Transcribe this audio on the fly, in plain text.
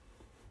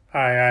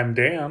Hi, I'm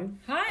Dan,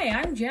 Hi,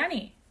 I'm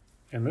Jenny.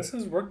 and this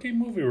is Rookie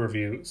Movie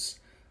Reviews,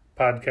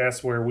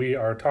 podcast where we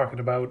are talking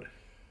about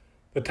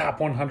the top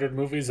 100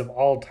 movies of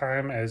all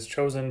time as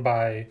chosen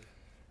by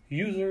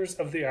users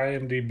of the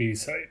IMDb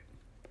site.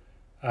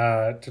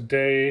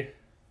 Today,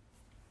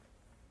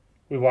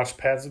 we watched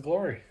Paths of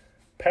Glory.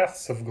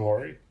 Paths of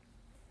Glory.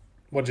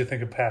 What'd you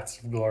think of Paths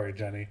of Glory,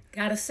 Jenny?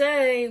 Gotta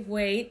say,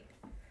 wait.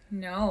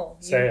 No.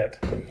 Say it.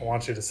 I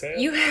want you to say it.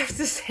 You have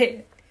to say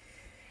it.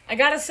 I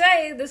gotta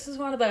say, this is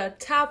one of the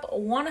top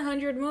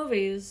 100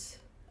 movies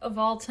of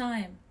all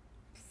time.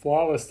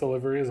 Flawless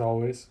delivery as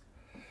always.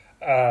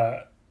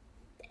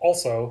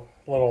 Also,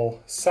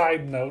 little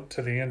side note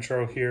to the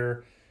intro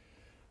here.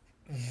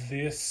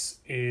 This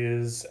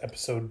is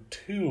episode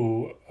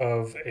 2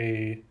 of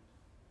a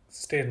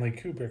Stanley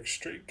Kubrick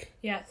streak.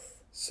 Yes.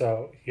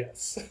 So,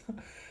 yes.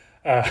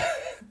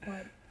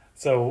 What?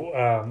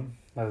 So,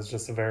 that was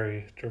just a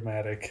very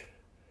dramatic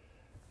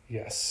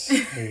yes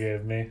he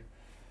gave me.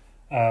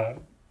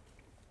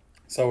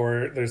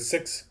 So there's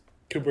 6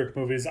 Kubrick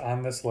movies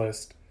on this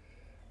list.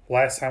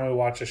 Last time we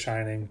watched The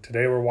Shining.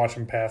 Today we're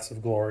watching Paths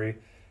of Glory.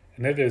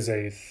 And it is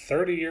a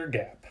 30-year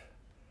gap.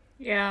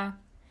 Yeah.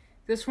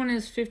 This one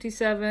is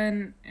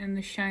 57, and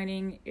The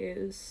Shining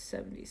is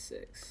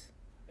 76.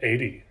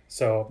 80.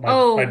 So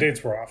my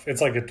dates were off.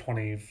 It's like a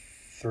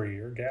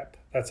 23-year gap.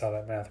 That's how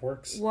that math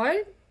works.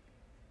 What?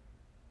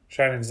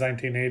 Shining's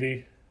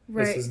 1980.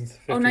 Right. This isn't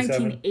 57. Oh,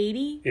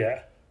 1980?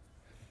 Yeah.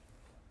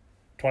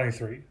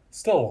 23.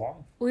 Still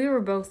long. We were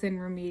both in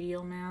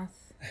remedial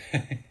math.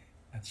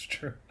 That's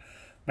true.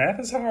 Math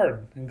is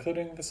hard,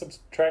 including the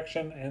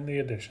subtraction and the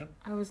addition.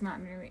 I was not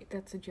in remedial.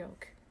 That's a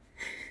joke.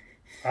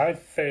 I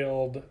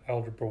failed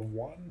Algebra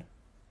 1.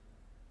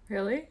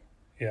 Really?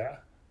 Yeah.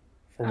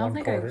 For I don't 1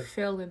 think quarter. I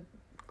failed in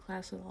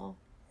class at all.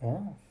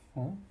 Oh,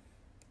 well,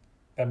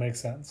 that makes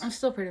sense. I'm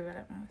still pretty bad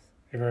at math.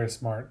 You're very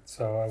smart,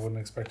 so I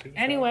wouldn't expect you to.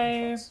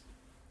 Anyway.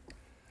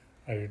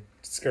 Are you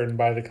skirting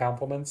by the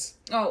compliments?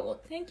 Oh,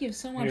 well, thank you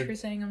so much for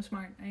saying I'm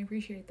smart. I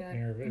appreciate that.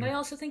 And I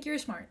also think you're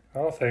smart.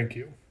 Oh, thank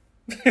you.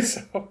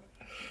 So,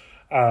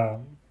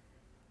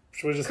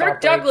 should we just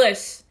Kirk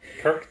Douglas.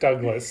 Kirk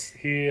Douglas.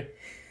 He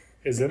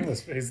is in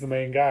this. He's the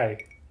main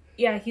guy.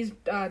 Yeah, he's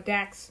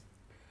Dax.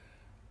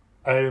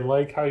 I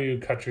like how you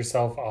cut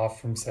yourself off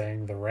from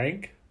saying the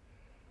rank.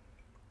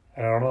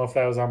 I don't know if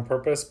that was on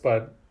purpose,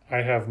 but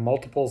I have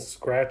multiple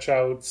scratch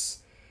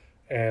outs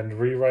and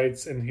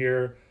rewrites in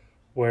here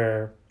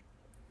where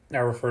I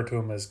refer to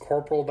him as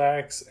Corporal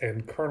Dax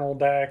and Colonel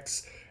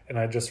Dax, and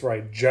I just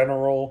write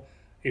General,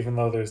 even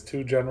though there's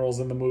 2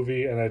 generals in the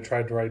movie, and I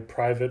tried to write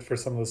Private for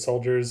some of the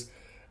soldiers,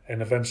 and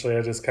eventually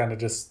I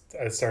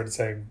started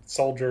saying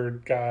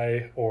Soldier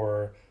Guy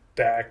or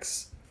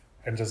Dax,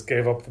 and just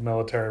gave up the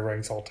military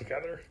ranks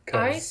altogether.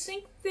 I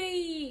think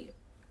he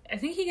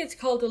gets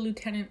called a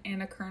lieutenant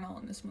and a colonel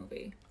in this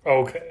movie.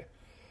 Okay.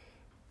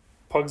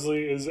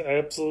 Pugsley is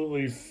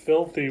absolutely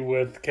filthy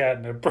with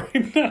catnip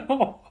right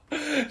now.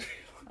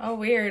 Oh,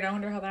 weird. I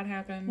wonder how that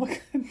happened.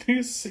 Look, do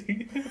you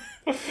see him?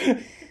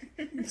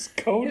 He's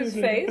coated. His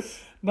face?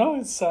 No,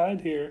 his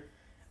side here.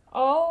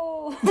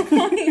 Oh,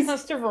 he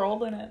must have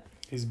rolled in it.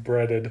 He's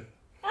breaded.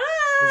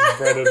 Ah! He's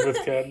breaded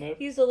with catnip.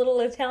 He's a little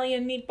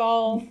Italian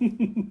meatball.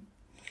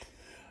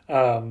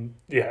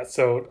 Yeah,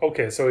 so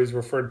he's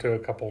referred to a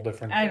couple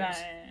different things.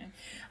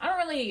 I don't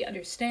really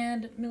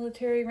understand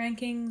military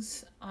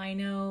rankings. I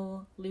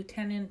know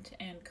lieutenant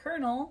and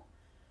colonel.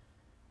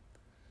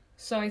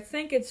 So I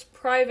think it's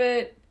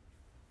private.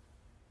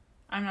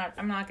 I'm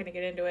not going to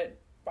get into it.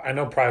 I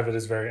know private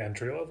is very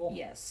entry level.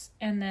 Yes.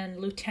 And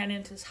then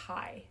lieutenant is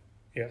high.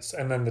 Yes,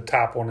 and then the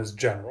top one is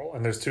general,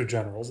 and there's 2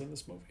 generals in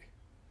this movie.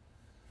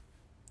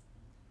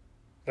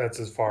 That's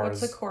as far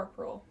as... What's a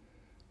corporal?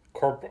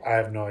 I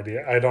have no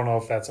idea. I don't know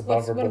if that's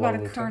above or below what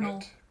about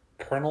lieutenant.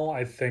 A colonel? Colonel,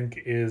 I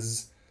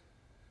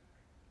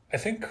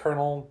think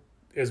colonel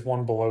is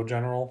one below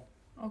general.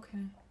 Okay.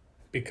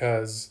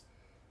 Because,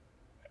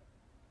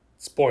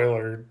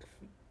 spoiler,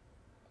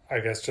 I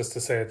guess just to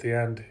say at the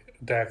end,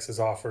 Dax is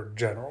offered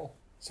general.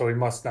 So he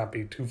must not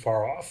be too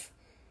far off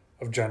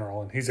of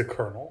general, and he's a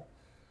colonel.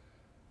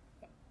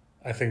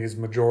 I think he's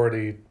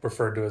majority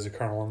referred to as a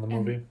colonel in the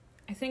movie.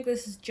 I think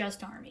this is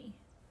just Army.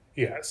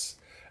 Yes.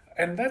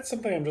 And that's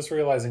something I'm just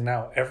realizing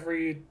now.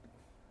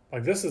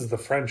 This is the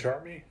French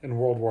Army in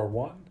World War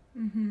I.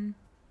 Mm-hmm.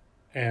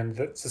 And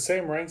that's the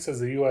same ranks as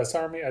the U.S.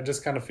 Army. I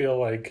just kind of feel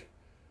like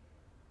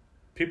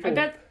people... I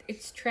bet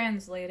it's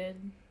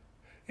translated.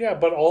 Yeah,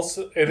 but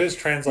also... It is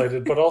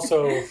translated, but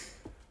also...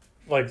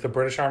 Like the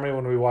British Army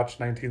when we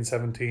watched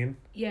 1917.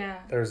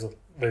 Yeah.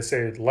 They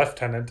say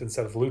lieutenant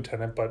instead of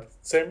lieutenant, but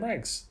same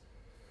ranks.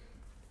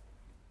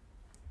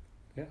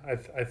 Yeah,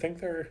 I think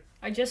they're...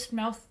 I just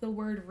mouthed the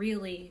word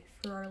really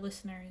for our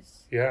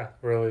listeners. Yeah,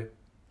 really.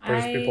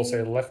 British people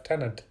say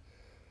lieutenant.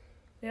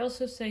 They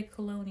also say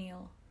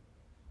colonial.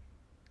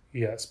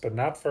 Yes, but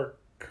not for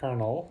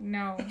colonel.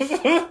 No.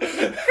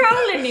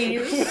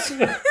 Colonies.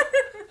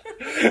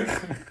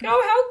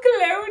 Oh, how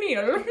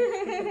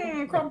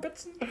colonial.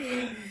 Crumpets.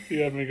 You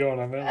had me going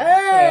on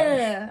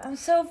that. I'm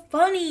so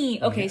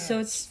funny. Okay, Yes. so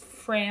it's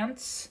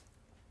France.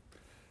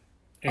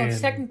 And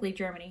It's technically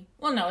Germany.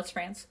 Well, no, it's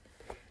France.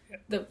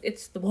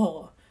 It's the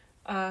war.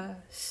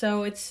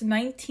 So it's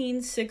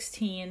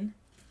 1916.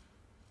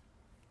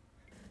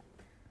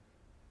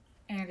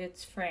 And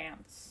it's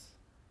France.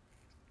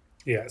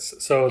 yes.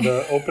 So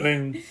the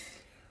opening,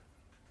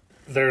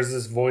 there's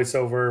this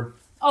voiceover.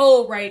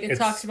 Oh, right. It It's-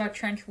 talks about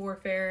trench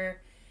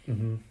warfare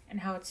Mm-hmm. and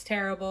how it's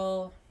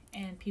terrible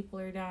and people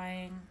are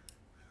dying.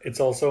 It's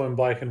also in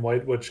black and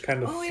white, which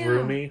kind of Oh, threw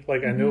yeah. me.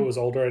 Like, I knew it was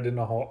older. I didn't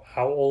know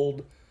how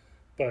old,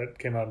 but it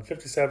came out in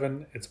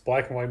 57. It's a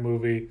black and white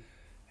movie.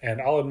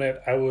 And I'll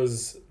admit, I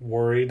was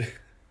worried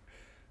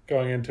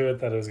going into it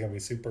that it was going to be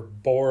super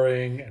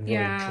boring and really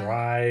Yeah.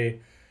 dry.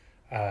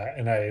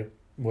 And I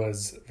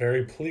was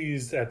very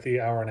pleased at the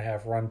hour and a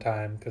half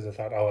runtime because I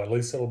thought, at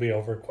least it'll be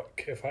over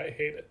quick if I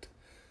hate it.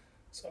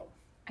 So,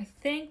 I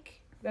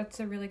think that's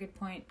a really good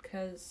point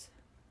because,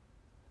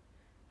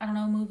 I don't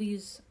know,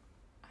 movies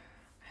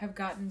have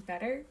gotten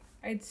better,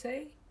 I'd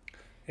say.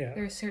 yeah.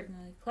 There are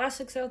certainly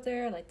classics out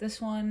there like this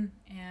one,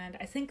 and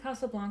I think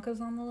Casablanca's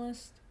on the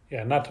list.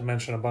 Yeah, not to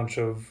mention a bunch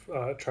of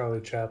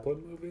Charlie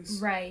Chaplin movies.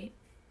 Right.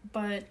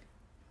 But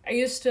I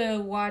used to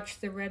watch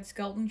the Red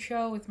Skelton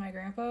show with my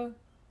grandpa,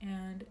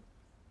 and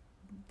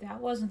that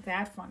wasn't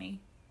that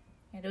funny.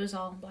 And it was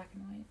all in black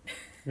and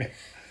white.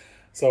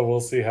 So we'll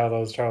see how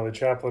those Charlie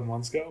Chaplin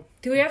ones go.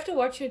 Do we have to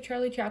watch a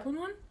Charlie Chaplin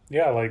one?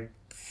 Yeah, like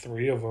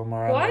 3 of them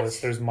are on What? the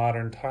list. There's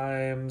Modern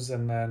Times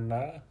and then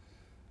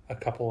a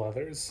couple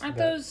others. Aren't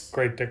That those...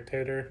 Great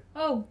Dictator.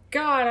 Oh,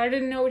 God, I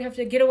didn't know we'd have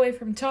to get away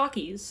from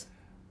talkies.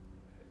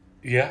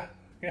 Yeah.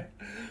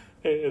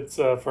 It's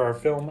for our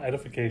film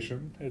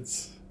edification.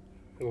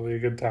 It'll be a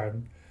good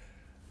time.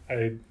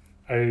 I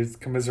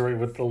commiserate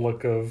with the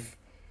look of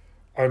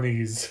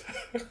unease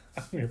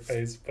on your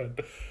face, but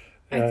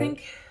I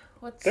think...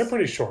 they're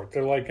pretty short.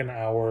 They're like an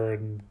hour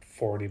and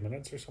 40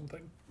 minutes or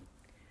something.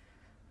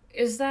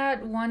 Is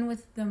that one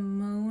with the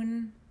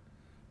moon?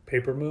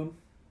 Paper Moon?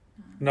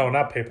 No,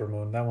 not Paper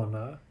Moon. That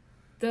one,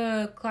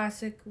 The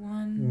classic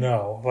one?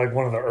 no, like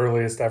one of the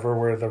earliest ever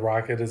where the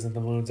rocket is in the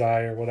moon's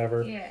eye or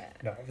whatever. Yeah.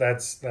 No,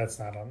 that's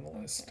not on the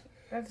list. Okay.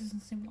 That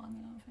doesn't seem long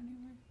enough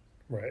anyway.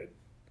 Right.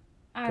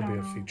 I Could don't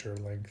be know. a feature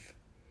length.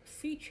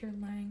 Feature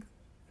length.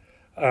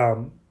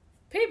 Um,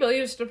 People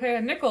used to pay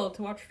a nickel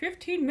to watch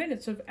 15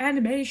 minutes of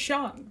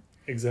animation.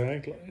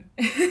 exactly.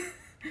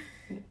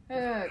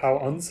 Uh, How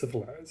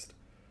uncivilized.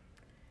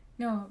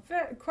 no,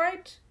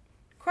 quite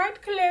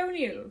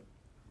colonial.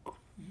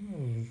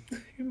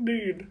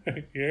 Indeed.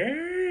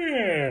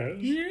 Yes.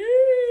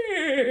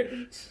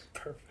 Yes.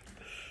 Perfect.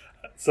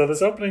 So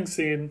this opening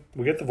scene,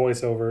 we get the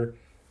voiceover,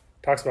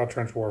 talks about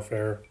trench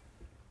warfare,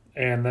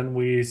 and then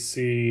we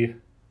see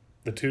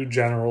the two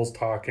generals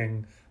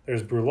talking.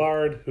 There's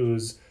Brulard,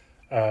 who's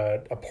a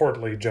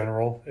portly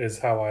general, is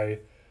how I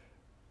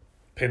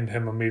pinned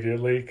him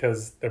immediately,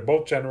 because they're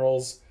both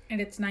generals. And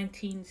it's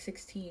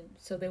 1916,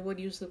 so they would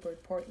use the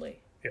word portly.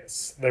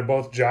 Yes, they're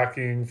both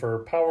jockeying for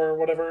power or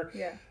whatever.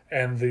 Yeah.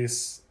 And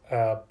this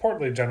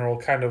portly general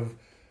kind of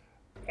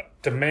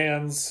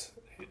demands,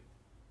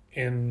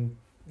 in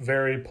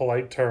very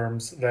polite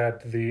terms,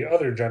 that the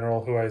other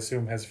general, who I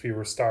assume has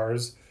fewer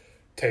stars,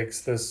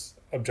 takes this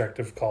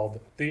objective called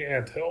the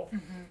anthill.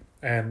 Mm-hmm.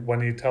 And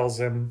when he tells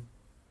him,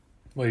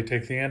 will you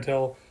take the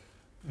anthill,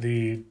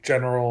 the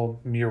General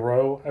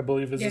Miro, I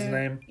believe is his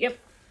name, Yep.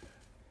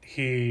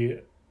 he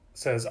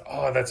says,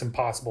 that's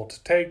impossible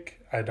to take.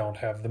 I don't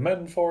have the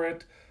men for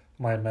it.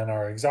 My men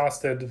are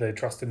exhausted. They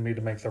trusted me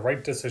to make the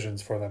right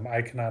decisions for them.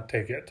 I cannot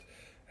take it.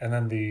 And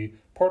then the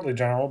portly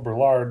general,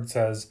 Brulard,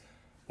 says,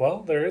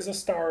 well, there is a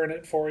star in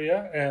it for you,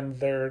 and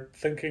they're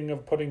thinking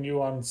of putting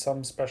you on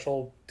some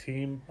special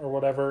team or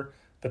whatever,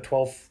 the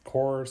 12th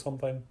Corps or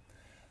something.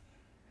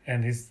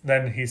 And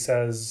he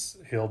says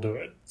he'll do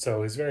it.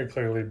 So he's very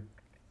clearly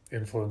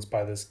influenced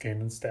by this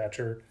gain in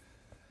stature.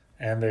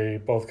 And they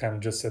both kind of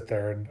just sit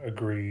there and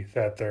agree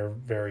that they're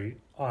very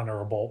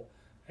honorable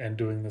and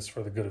doing this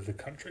for the good of the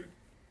country.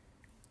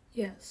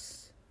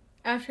 Yes.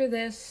 Not after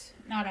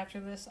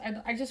this,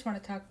 I just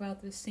want to talk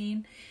about this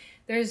scene.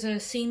 There's a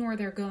scene where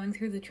they're going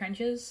through the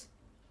trenches.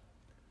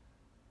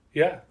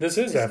 Yeah, this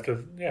is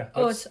after, yeah.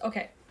 Oh, it's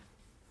okay.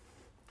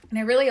 And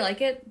I really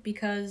like it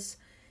because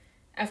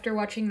after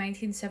watching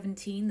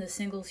 1917, the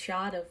single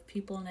shot of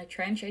people in a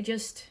trench, I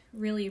just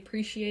really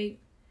appreciate,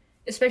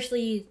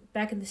 especially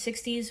back in the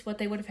 60s, what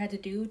they would have had to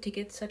do to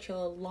get such a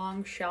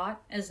long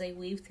shot as they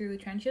weave through the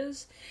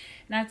trenches.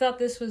 And I thought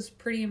this was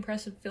pretty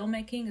impressive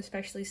filmmaking,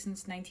 especially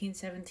since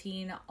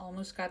 1917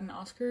 almost got an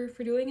Oscar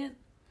for doing it.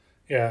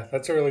 Yeah,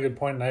 that's a really good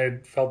point. And I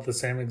felt the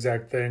same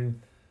exact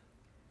thing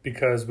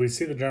because we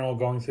see the general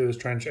going through this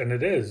trench and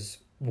it is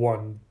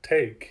one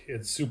take.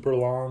 It's super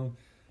long.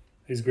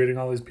 He's greeting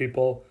all these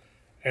people.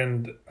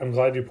 And I'm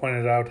glad you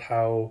pointed out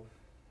how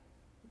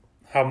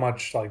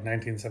much like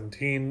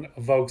 1917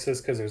 evokes this,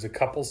 because there's a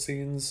couple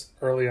scenes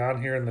early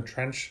on here in the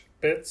trench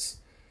bits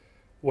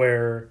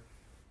where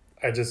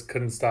I just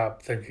couldn't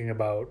stop thinking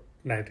about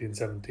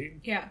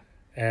 1917. Yeah.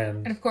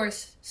 And of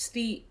course,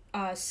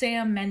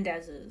 Sam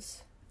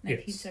Mendes's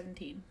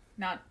 1917.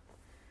 Yes.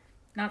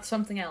 Not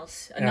something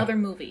else. Another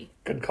movie.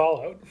 Good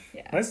call out.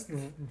 Yeah. Nice.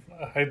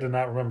 I did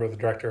not remember the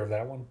director of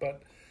that one,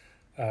 but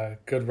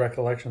good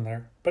recollection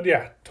there. But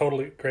yeah,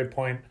 totally great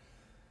point.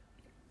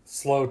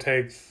 Slow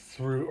take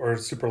through, or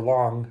super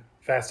long,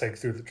 fast take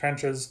through the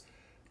trenches.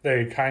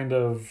 They kind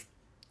of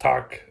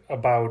talk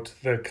about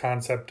the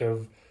concept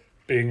of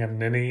being a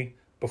ninny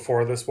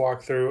before this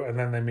walkthrough, and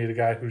then they meet a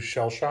guy who's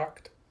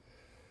shell-shocked.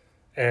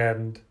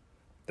 And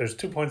there's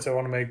 2 points I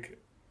want to make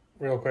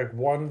real quick.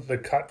 One, the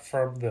cut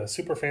from the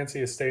super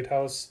fancy estate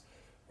house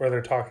where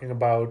they're talking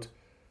about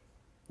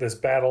this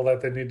battle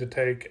that they need to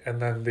take,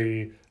 and then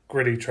the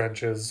gritty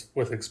trenches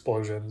with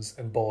explosions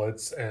and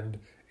bullets and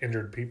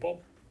injured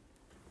people.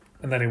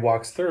 And then he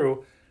walks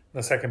through.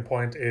 The second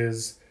point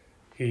is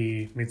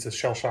he meets a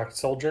shell-shocked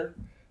soldier.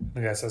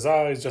 The guy says,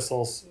 he's just a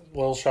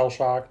little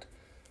shell-shocked.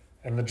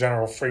 And the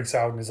general freaks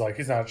out and he's like,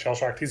 he's not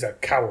shell-shocked, he's a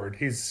coward,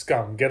 he's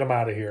scum, get him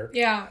out of here.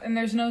 Yeah, and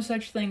there's no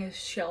such thing as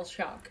shell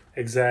shock.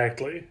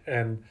 Exactly.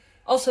 And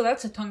also,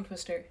 that's a tongue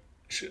twister.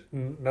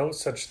 No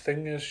such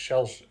thing as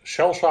shell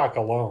shock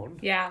alone.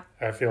 Yeah.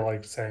 I feel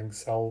like saying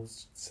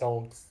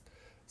shuckle.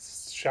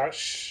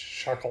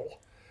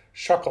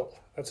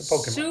 That's a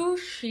Pokemon.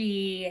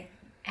 Sushi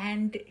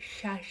and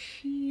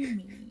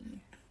sashimi.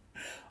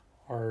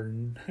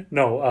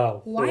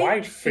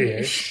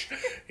 Whitefish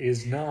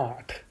is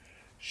not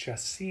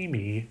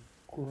sashimi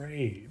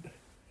grade.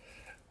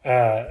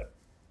 And,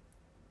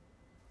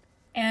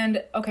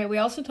 okay, we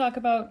also talk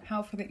about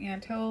how for the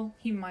anthill,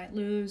 he might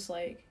lose,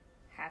 like,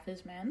 half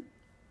his men.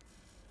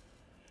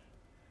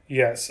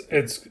 Yes,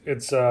 it's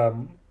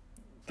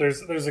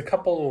there's a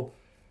couple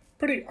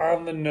pretty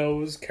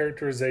on-the-nose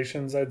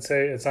characterizations, I'd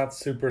say. It's not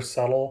super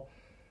subtle,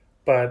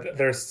 but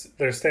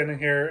they're standing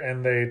here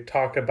and they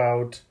talk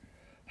about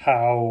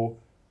how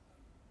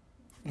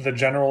the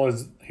general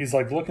he's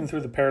like looking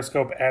through the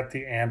periscope at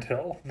the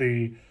anthill,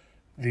 the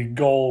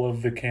goal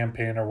of the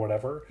campaign or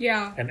whatever.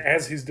 Yeah. And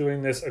as he's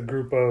doing this, a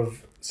group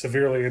of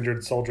severely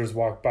injured soldiers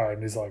walk by,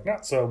 and he's like,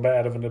 not so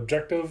bad of an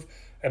objective.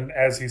 And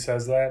as he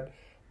says that,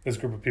 this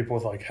group of people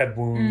with like head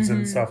wounds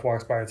and stuff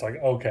walks by. It's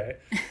like, okay,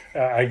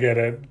 I get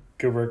it.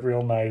 Kubrick,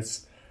 real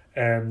nice.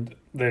 And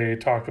they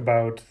talk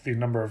about the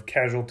number of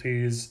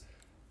casualties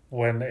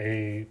when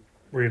a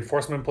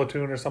reinforcement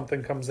platoon or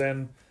something comes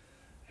in.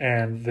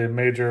 And the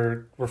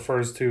major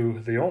refers to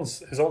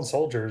his own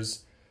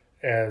soldiers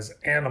as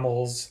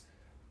animals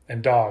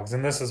and dogs.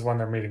 And this is when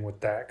they're meeting with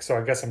Dax. So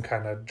I guess I'm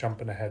kind of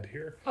jumping ahead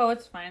here. Oh,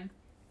 it's fine.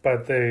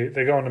 But they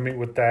go in to meet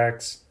with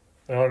Dax.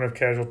 They learn of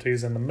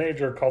casualties, and the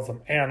major calls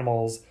them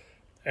animals.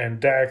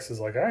 And Dax is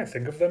like, I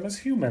think of them as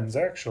humans,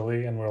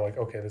 actually. And we're like,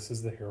 okay, this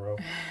is the hero.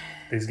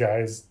 These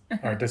guys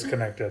are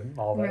disconnected and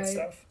all that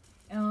stuff.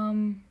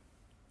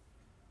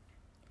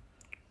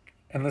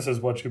 And this is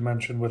what you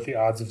mentioned with the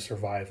odds of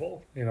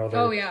survival. You know,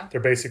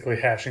 they're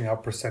basically hashing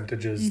out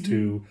percentages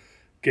to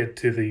get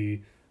to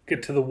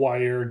the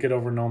wire, get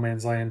over no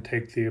man's land,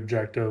 take the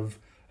objective,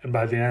 and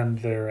by the end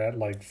they're at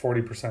like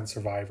 40%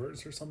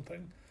 survivors or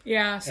something.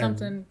 Yeah,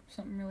 something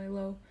really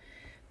low.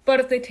 But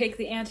if they take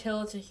the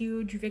anthill, it's a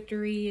huge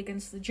victory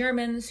against the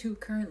Germans who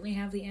currently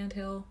have the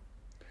anthill.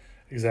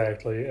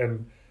 Exactly.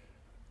 And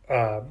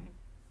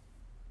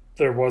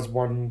there was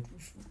one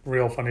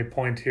real funny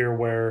point here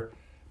where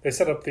they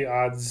set up the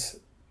odds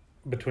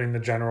between the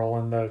general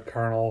and the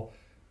colonel,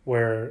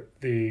 where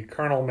the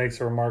colonel makes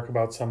a remark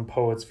about some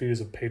poet's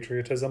views of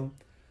patriotism.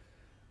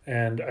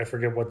 And I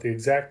forget what the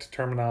exact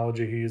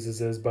terminology he uses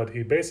is, but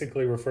he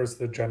basically refers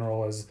to the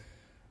general as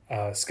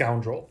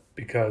scoundrel,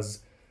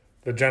 because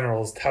the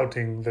general is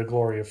touting the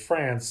glory of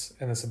France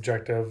in this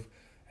objective,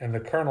 and the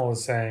colonel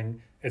is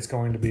saying it's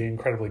going to be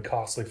incredibly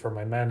costly for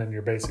my men, and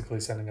you're basically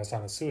sending us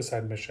on a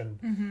suicide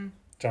mission.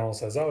 General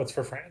says, it's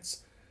for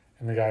France.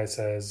 And the guy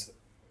says,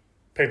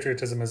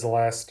 patriotism is the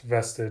last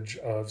vestige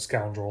of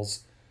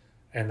scoundrels.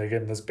 And they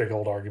get in this big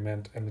old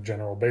argument, and the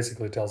general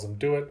basically tells him,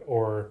 do it,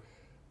 or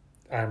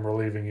I'm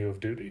relieving you of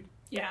duty.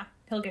 Yeah,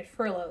 he'll get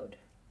furloughed.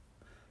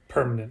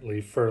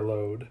 Permanently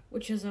furloughed.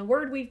 Which is a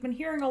word we've been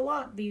hearing a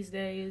lot these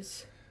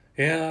days.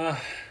 Yeah,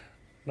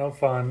 no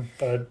fun,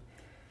 but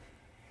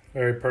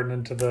very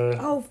pertinent to the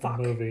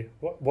movie.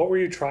 What were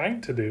you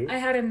trying to do? I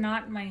had a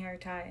knot in my hair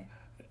tie.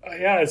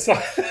 Yeah, I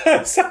saw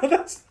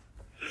this.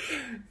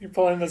 You're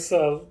pulling this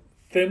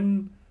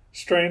thin,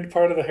 strained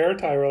part of the hair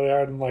tie really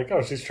hard, and I'm like,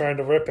 she's trying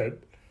to rip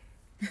it.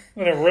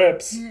 And it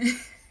rips.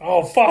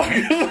 Oh, fuck.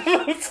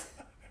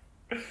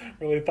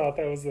 Really thought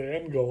that was the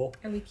end goal.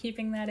 Are we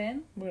keeping that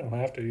in? We don't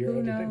have to. You're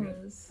editing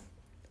it.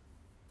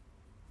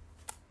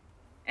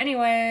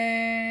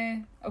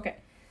 Anyway, okay.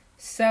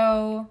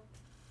 So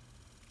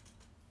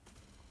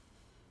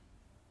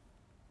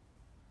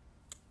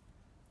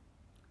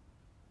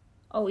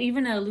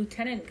even a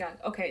lieutenant got...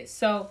 Okay,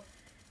 so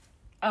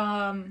it's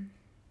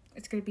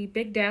going to be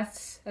big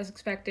deaths, as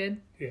expected.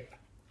 Yeah.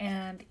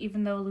 And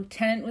even though a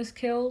lieutenant was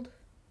killed...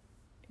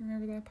 Do you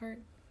remember that part?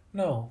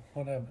 No.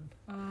 What happened?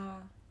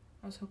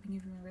 I was hoping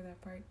you'd remember that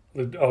part.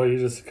 Oh, you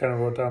just kind of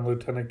wrote down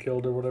Lieutenant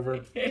killed or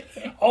whatever?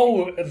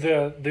 Oh,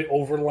 the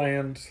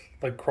overland,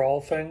 like,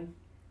 crawl thing?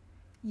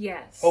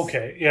 Yes.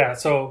 Okay, yeah,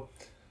 so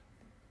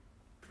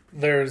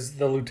there's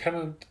the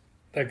lieutenant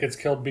that gets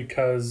killed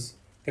because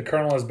the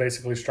colonel is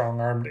basically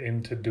strong-armed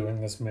into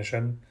doing this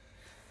mission.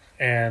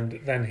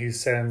 And then he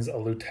sends a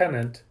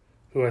lieutenant,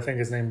 who I think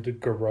is named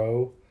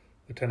Garreau,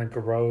 Lieutenant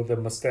Garreau, the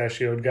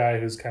mustachioed guy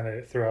who's kind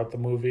of throughout the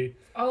movie.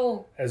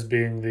 Oh. As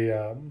being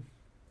the...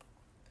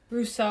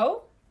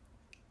 Rousseau?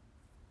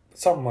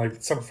 Something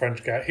like... Some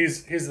French guy.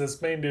 He's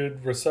this main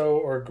dude, Rousseau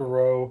or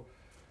Garreau.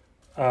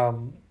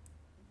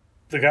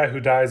 The guy who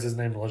dies is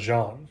named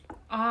Lejeune.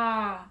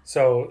 Ah.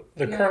 So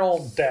the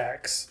Colonel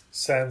Dax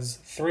sends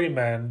 3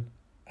 men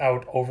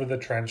out over the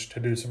trench to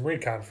do some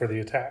recon for the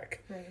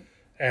attack. Right.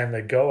 And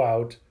they go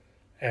out,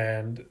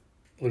 and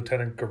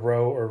Lieutenant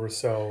Garreau or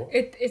Rousseau...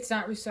 It's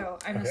not Rousseau.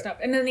 I messed up.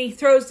 And then he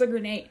throws the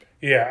grenade.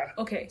 Yeah.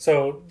 Okay.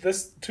 So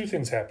 2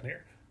 things happen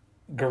here.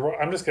 Garreau,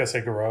 I'm just going to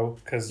say Garreau,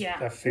 because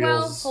that feels...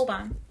 Well, hold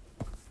on.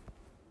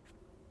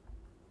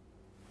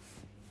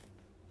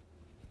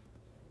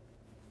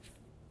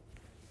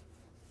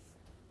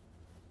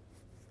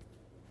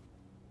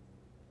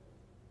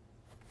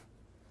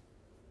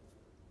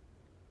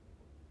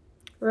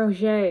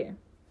 Roger.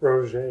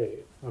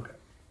 Okay.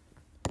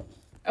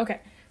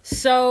 Okay.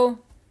 So,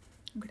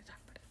 I'm going to talk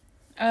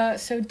about it.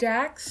 So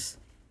Dax...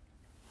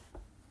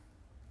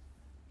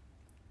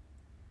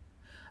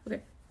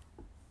 Okay.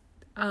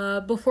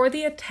 Before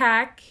the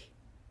attack,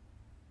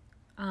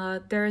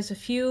 there's a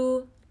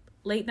few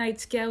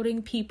late-night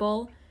scouting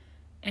people,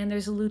 and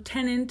there's a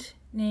lieutenant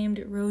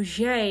named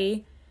Roger,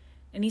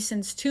 and he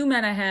sends 2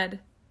 men ahead,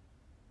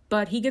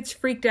 but he gets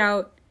freaked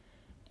out,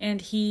 and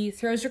he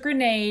throws a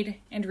grenade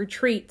and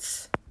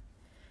retreats.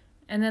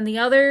 And then the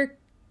other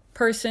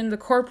person, the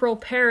Corporal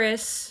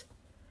Paris,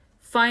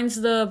 finds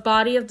the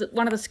body of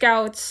one of the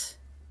scouts,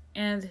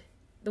 and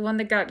the one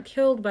that got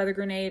killed by the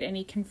grenade, and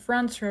he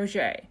confronts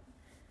Roger.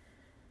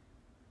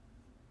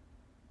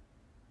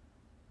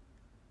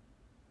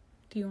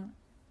 Do you want...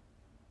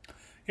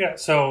 Yeah,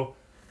 so,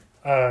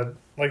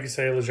 like you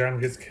say, Lejeune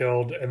gets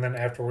killed, and then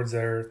afterwards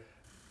they're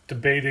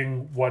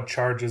debating what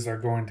charges are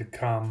going to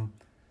come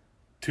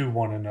to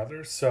one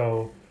another.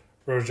 So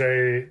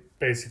Roger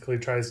basically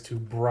tries to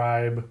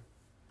bribe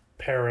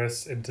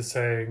Paris into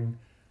saying,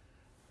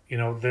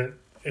 that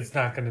it's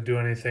not going to do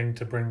anything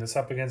to bring this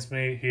up against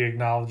me. He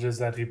acknowledges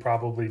that he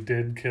probably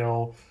did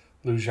kill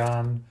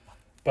Lejeune,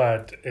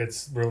 but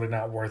it's really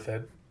not worth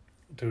it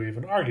to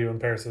even argue.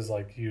 And Paris is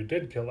like, you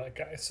did kill that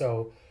guy.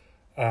 So,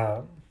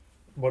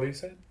 what do you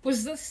say?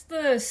 Was this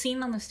the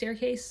scene on the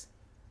staircase?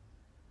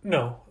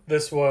 No,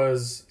 this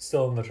was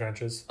still in the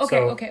trenches.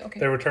 Okay.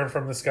 They return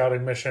from the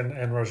scouting mission,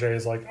 and Roger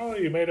is like, oh,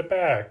 you made it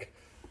back.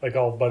 Like,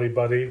 all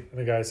buddy-buddy. And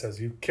the guy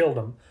says, you killed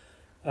him.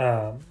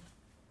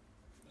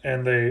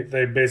 And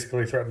they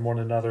basically threaten one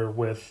another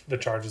with the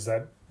charges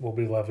that will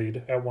be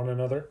levied at one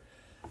another.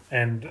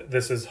 And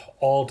this is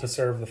all to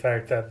serve the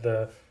fact that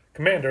the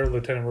commander,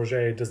 Lieutenant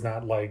Roger, does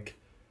not like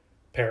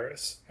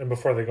Paris. And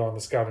before they go on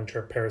the scouting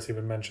trip, Paris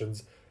even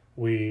mentions,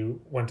 we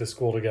went to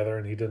school together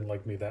and he didn't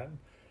like me then.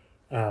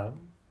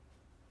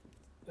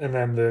 And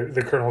then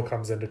the colonel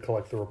comes in to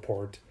collect the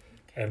report,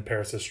 and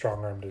Paris is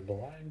strong-armed into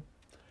lying.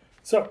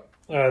 So,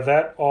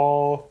 that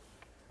all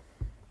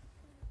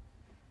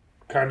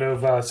kind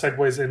of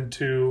segues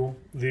into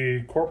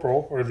the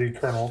corporal, or the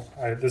colonel.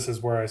 This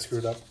is where I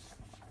screwed up.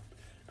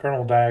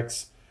 Colonel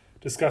Dax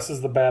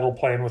discusses the battle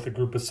plan with a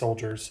group of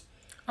soldiers.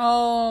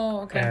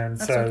 Oh, okay. And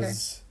That's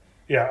says,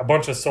 a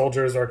bunch of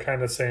soldiers are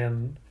kind of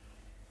saying,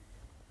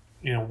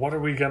 what are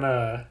we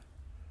gonna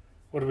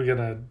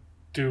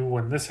do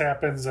when this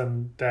happens?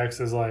 And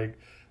Dax is like,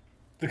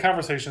 the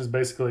conversation is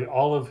basically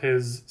all of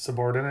his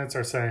subordinates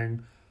are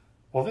saying,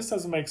 well, this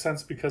doesn't make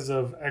sense because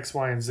of X,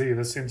 Y, and Z.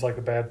 This seems like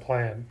a bad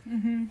plan.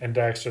 Mm-hmm. And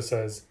Dax just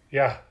says,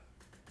 yeah,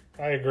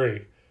 I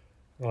agree.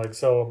 Like,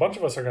 so a bunch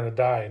of us are going to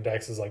die. And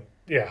Dax is like,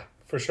 yeah,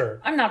 for sure.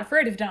 I'm not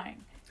afraid of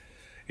dying.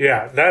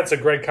 Yeah, that's a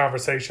great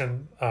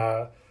conversation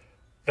that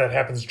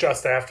happens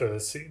just after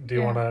this scene. Do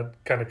you want to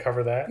kind of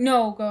cover that?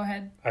 No, go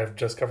ahead. I've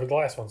just covered the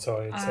last one, so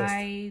I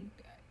insist.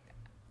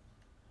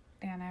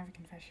 Dan, I have a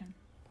confession.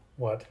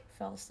 What?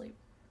 Fell asleep.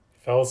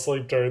 Fell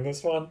asleep during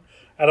this one?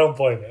 I don't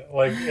blame it.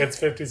 Like, it's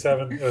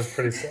 57. It was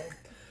pretty slow.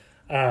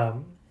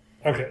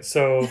 Okay,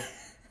 so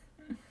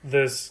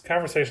this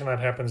conversation that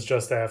happens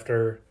just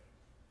after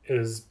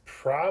is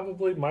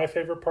probably my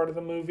favorite part of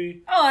the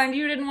movie. Oh, and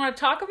you didn't want to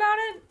talk about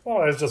it? Well,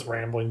 I was just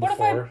rambling before.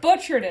 What if I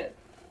butchered it?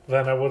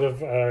 Then I would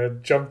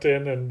have jumped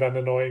in and been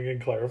annoying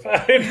and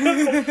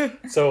clarified.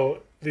 So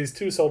these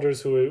 2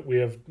 soldiers who we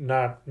have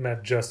not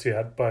met just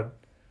yet, but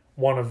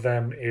one of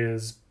them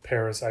is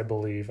Paris, I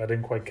believe. I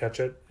didn't quite catch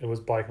it. It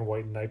was black and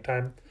white and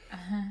nighttime.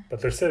 Uh-huh.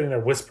 But they're sitting there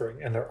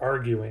whispering, and they're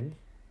arguing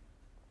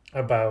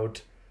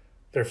about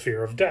their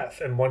fear of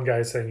death. And one guy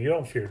is saying, you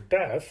don't fear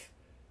death,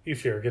 you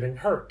fear getting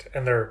hurt.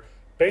 And they're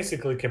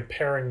basically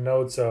comparing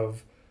notes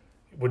of,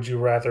 would you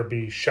rather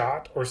be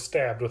shot or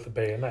stabbed with a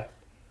bayonet?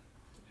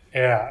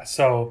 Yeah,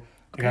 so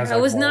And I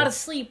was not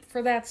asleep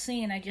for that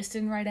scene. I just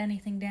didn't write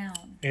anything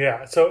down.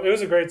 Yeah, so it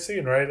was a great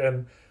scene, right?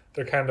 And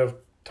they're kind of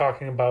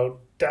talking about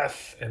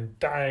death and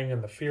dying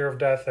and the fear of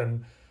death.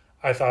 And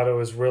I thought it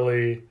was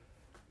really,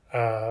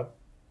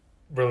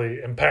 really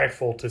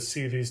impactful to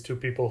see these two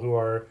people who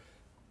are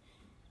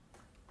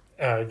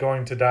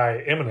going to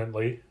die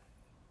imminently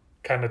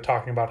kind of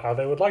talking about how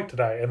they would like to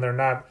die. And they're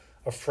not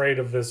afraid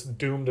of this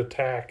doomed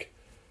attack,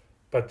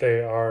 but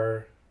they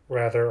are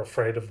rather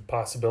afraid of the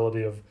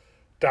possibility of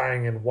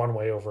dying in one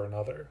way over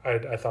another.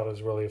 I thought it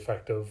was really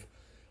effective,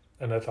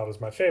 and I thought it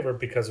was my favorite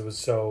because it was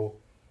so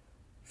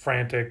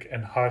frantic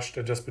and hushed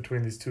and just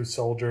between these two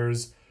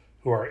soldiers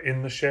who are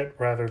in the shit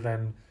rather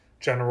than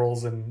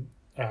generals and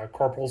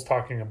corporals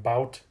talking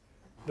about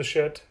the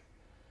shit.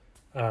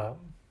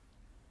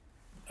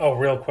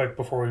 Real quick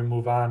before we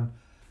move on,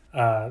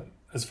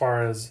 as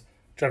far as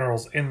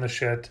generals in the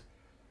shit,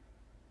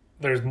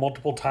 there's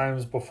multiple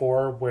times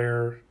before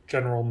where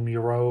General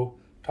Miro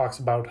talks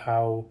about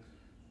how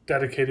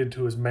dedicated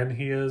to his men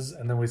he is,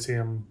 and then we see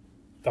him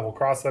double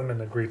cross them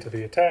and agree to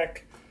the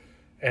attack.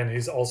 And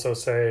he's also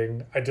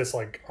saying, I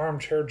dislike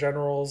armchair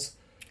generals,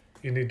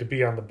 you need to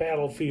be on the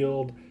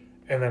battlefield.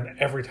 And then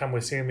every time we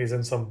see him, he's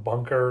in some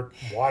bunker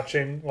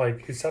watching.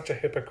 Like, he's such a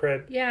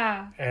hypocrite.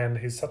 Yeah. And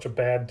he's such a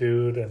bad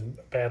dude and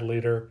a bad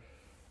leader.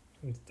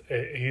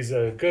 He's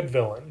a good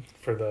villain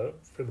for the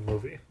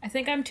movie. I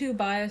think I'm too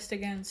biased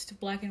against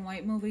black and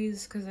white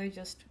movies because I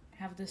just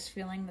have this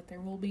feeling that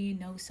there will be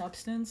no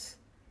substance.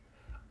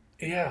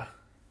 Yeah.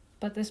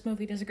 But this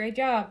movie does a great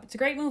job. It's a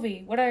great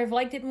movie. Would I have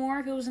liked it more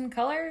if it was in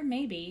color?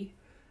 Maybe.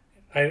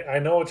 I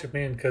know what you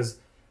mean, because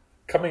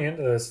coming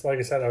into this, like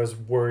I said, I was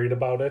worried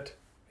about it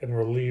and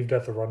relieved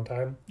at the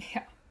runtime.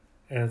 Yeah.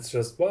 And it's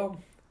just,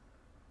 well,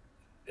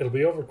 it'll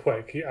be over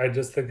quick. I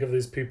just think of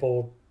these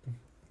people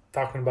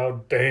talking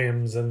about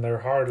dames and their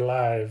hard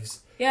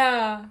lives.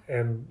 Yeah.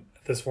 And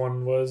this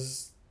one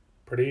was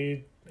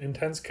pretty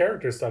intense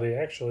character study,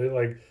 actually.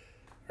 Like,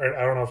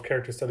 I don't know if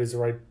character study is the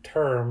right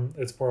term.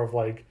 It's more of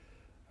like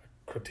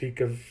a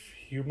critique of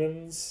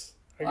humans,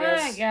 I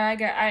guess.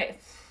 Yeah,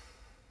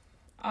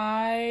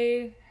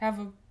 I have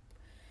a...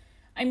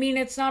 I mean,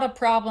 it's not a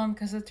problem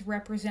because it's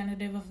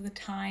representative of the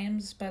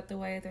times, but the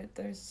way that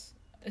there's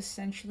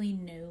essentially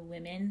no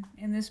women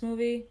in this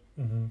movie,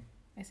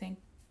 I think,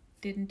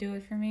 didn't do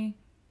it for me.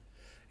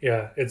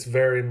 Yeah, it's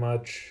very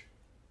much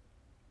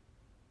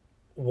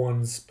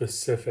one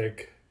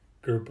specific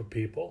group of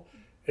people.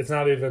 It's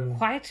not even...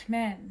 White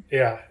men.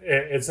 Yeah,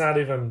 it's not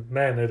even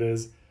men. It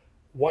is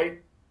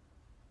white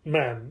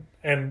men.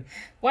 And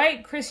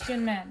white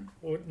Christian men.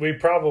 We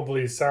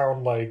probably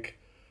sound like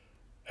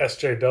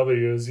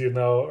SJWs, you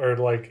know, or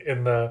like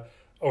in the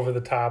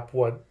over-the-top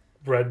what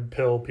red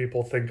pill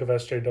people think of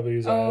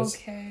SJWs as.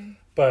 Okay.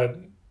 But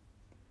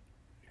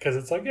because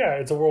it's like, yeah,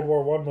 it's a World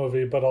War I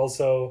movie, but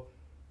also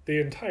the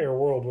entire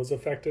world was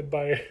affected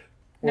by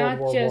World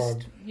War I.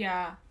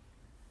 Yeah.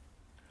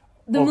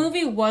 The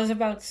movie was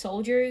about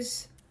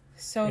soldiers,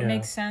 so it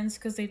makes sense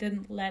because they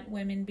didn't let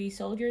women be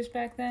soldiers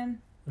back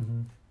then.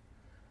 Mm-hmm.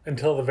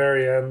 Until the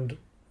very end,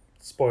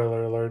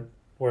 spoiler alert,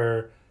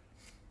 where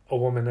a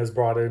woman is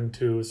brought in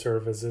to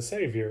serve as a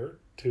savior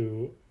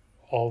to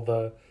all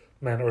the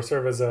men, or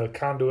serve as a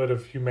conduit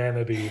of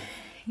humanity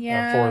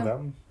for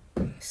them.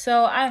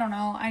 So, I don't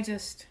know, I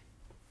just...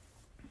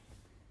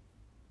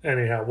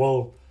 Anyhow,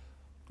 we'll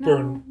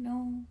burn...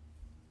 No.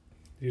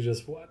 You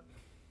just what?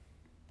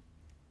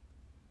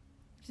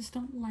 Just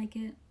don't like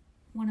it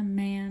when a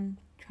man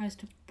tries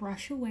to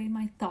brush away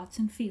my thoughts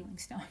and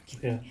feelings. No, I'm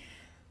kidding.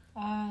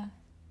 Yeah.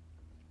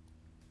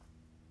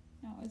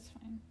 No, it's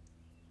fine.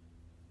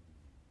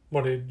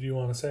 What did you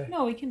want to say?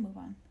 No, we can move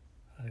on.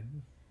 I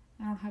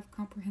don't have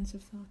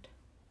comprehensive thought.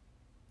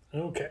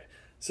 Okay.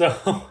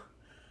 So,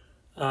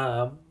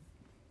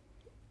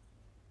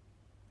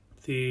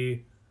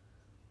 the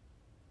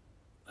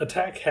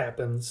attack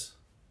happens,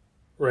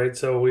 right?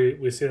 So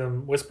we see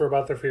them whisper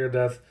about their fear of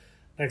death.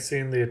 Next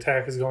scene, the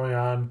attack is going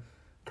on.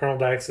 Colonel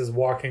Dax is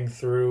walking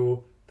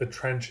through the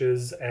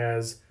trenches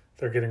as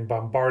they're getting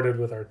bombarded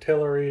with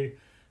artillery,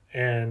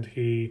 and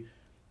he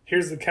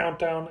hears the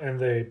countdown, and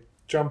they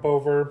jump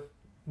over.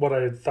 What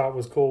I thought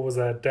was cool was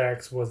that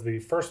Dax was the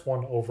first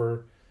one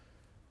over,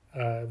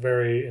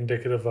 very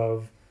indicative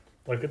of,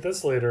 look at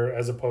this leader,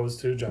 as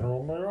opposed to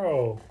General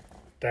Moreau.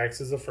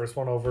 Dax is the first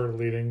one over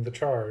leading the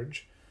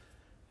charge.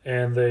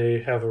 And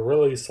they have a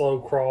really slow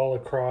crawl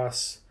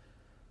across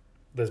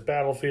this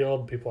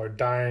battlefield. People are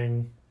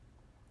dying.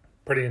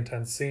 Pretty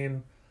intense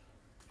scene.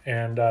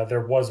 And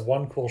there was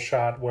one cool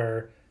shot where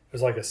it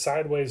was like a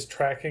sideways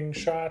tracking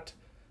shot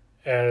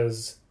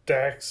as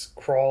Dax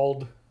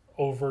crawled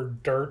over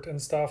dirt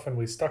and stuff, and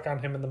we stuck on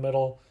him in the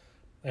middle,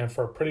 and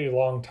for a pretty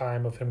long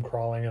time of him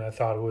crawling, and I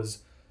thought it was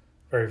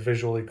very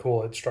visually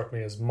cool. It struck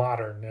me as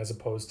modern as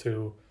opposed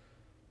to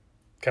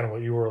kind of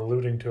what you were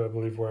alluding to, I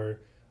believe, where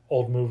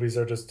old movies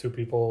are just two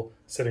people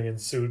sitting in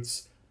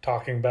suits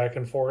talking back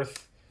and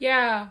forth.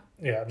 Yeah.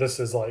 Yeah, this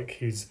is like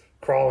he's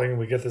crawling,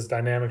 we get this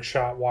dynamic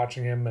shot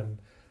watching him, and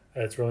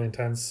it's really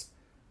intense.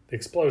 The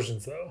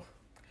explosions, though.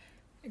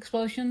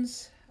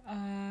 explosions.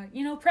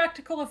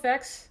 Practical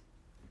effects.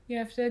 You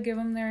have to give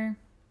them their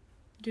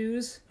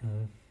dues.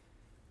 Mm-hmm.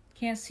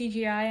 Can't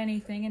CGI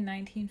anything in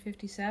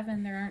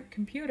 1957. There aren't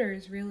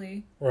computers,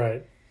 really.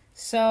 Right.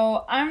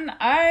 So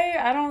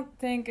I don't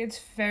think it's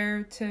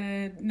fair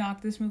to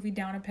knock this movie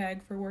down a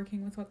peg for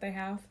working with what they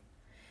have.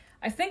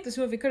 I think this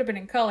movie could have been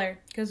in color,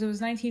 because it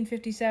was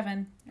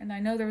 1957, and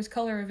I know there was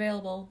color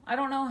available. I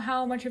don't know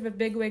how much of a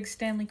bigwig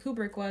Stanley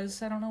Kubrick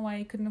was. I don't know why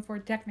he couldn't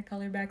afford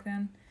Technicolor back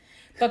then.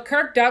 But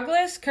Kirk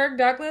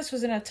Douglas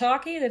was in a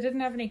talkie that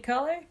didn't have any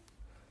color?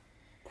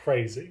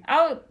 Crazy.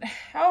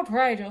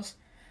 Outrageous.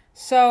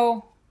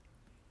 So,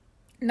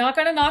 not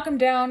gonna knock them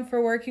down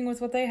for working with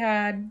what they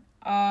had,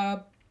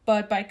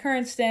 but by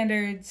current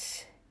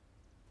standards,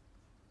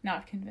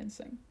 not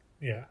convincing.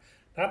 Yeah.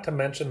 Not to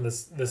mention the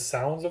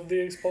sounds of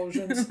the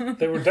explosions.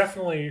 They were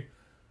definitely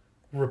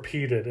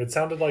repeated. It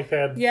sounded like they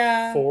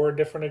had 4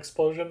 different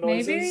explosion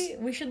noises. Maybe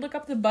we should look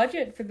up the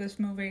budget for this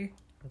movie.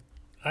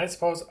 I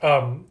suppose.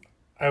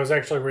 I was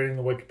actually reading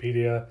the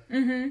Wikipedia.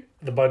 Mm-hmm.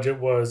 The budget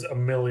was $1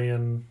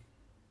 million,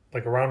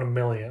 like around $1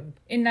 million.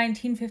 In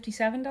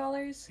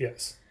 $1957?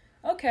 Yes.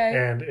 Okay.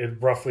 And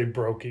it roughly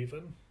broke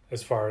even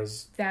as far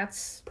as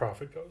that's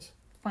profit goes.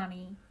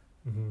 Funny.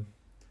 Mm-hmm.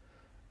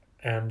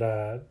 And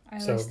I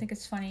always think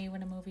it's funny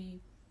when a movie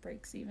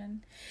breaks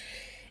even.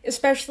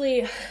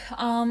 Especially,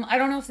 I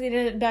don't know if they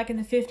did it back in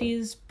the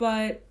 50s,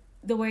 but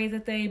the way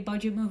that they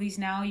budget movies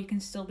now, you can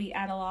still be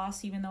at a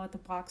loss, even though at the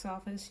box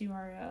office you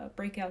are a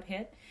breakout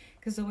hit.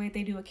 Because the way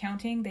they do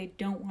accounting, they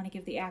don't want to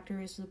give the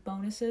actors the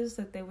bonuses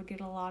that they would get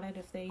allotted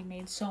if they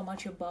made so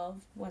much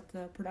above what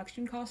the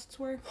production costs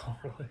were. Oh,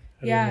 really?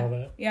 I didn't know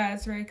that. Yeah,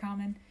 it's very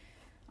common.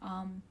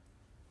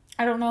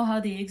 I don't know how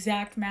the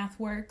exact math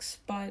works,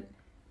 but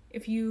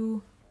if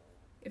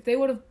they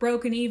would have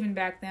broken even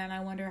back then, I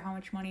wonder how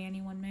much money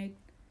anyone made.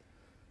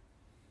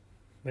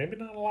 Maybe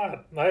not a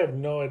lot. I have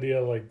no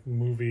idea,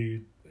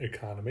 movie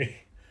economy.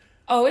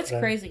 Oh, it's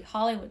crazy.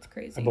 Hollywood's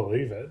crazy. I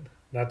believe it.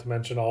 Not to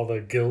mention all the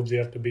guilds you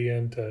have to be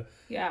in to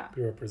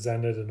be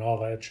represented and all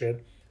that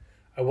shit.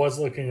 I was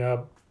looking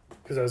up,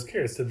 because I was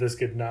curious, did this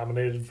get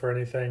nominated for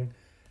anything?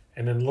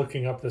 And then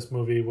looking up this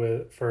movie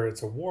for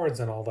its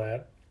awards and all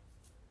that,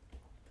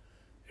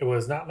 it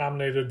was not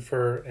nominated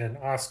for an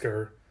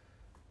Oscar,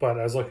 but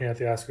I was looking at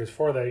the Oscars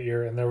for that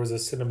year, and there was a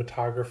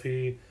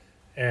cinematography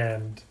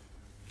and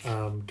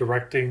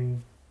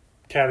directing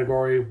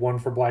category, one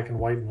for black and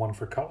white and one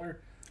for color.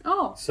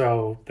 Oh.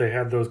 So they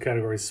had those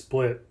categories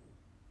split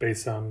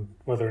based on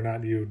whether or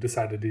not you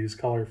decided to use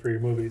color for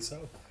your movie.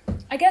 So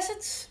I guess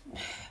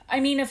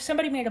if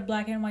somebody made a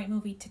black and white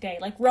movie today,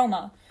 like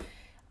Roma,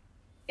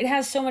 it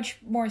has so much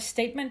more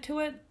statement to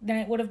it than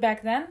it would have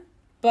back then,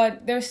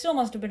 but there still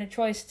must have been a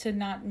choice to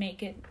not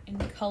make it in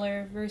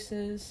color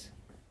versus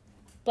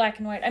black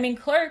and white. I mean,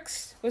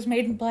 Clerks was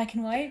made in black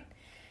and white,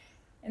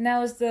 and that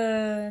was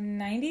the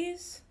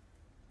 90s?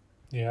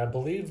 Yeah, I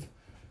believe...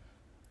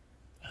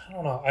 I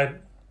don't know.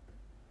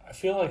 I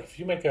feel like if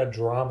you make a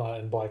drama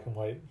in black and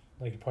white,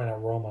 like you point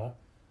out Roma,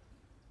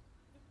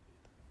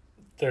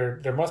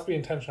 there must be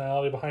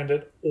intentionality behind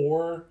it,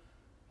 or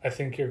I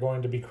think you're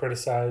going to be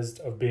criticized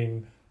of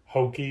being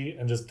hokey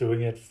and just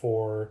doing it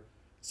for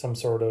some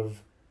sort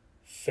of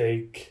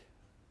fake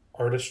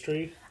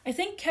artistry. I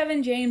think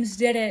Kevin James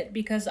did it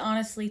because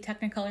honestly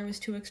Technicolor was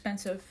too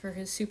expensive for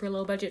his super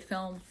low budget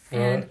film.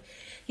 And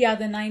yeah,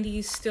 the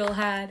 90s still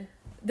had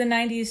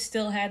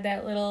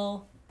that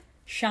little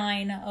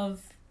shine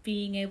of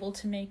being able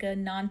to make a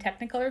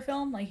non-Technicolor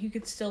film. Like, you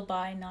could still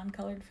buy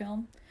non-colored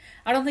film.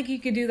 I don't think you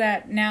could do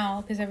that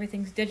now because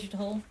everything's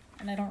digital,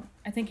 and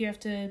I think you have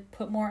to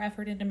put more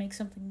effort into make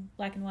something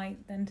black and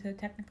white than to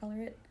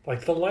Technicolor it.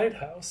 Like The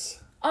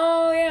Lighthouse.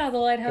 Oh yeah, The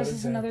Lighthouse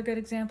is another good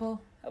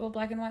example of a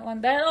black and white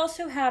one. That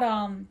also had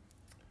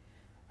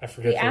I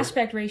forget the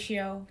aspect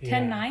ratio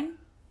 10:9.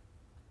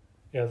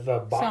 Yeah,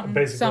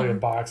 basically a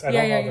box. I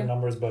don't know the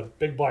numbers, but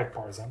big black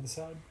bars on the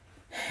side,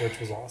 which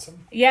was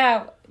awesome.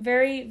 Yeah,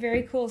 very,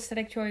 very cool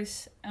aesthetic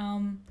choice.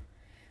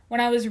 When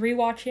I was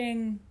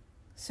rewatching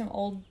some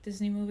old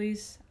Disney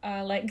movies,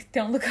 like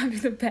Don't Look Under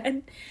the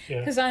Bed,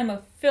 because I'm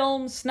a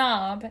film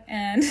snob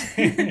and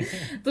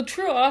the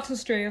true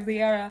artistry of the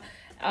era.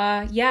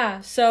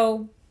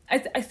 So I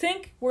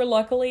think we're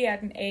luckily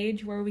at an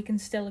age where we can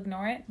still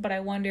ignore it, but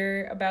I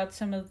wonder about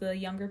some of the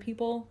younger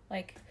people.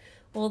 Like,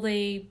 will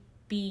they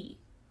be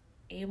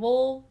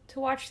able to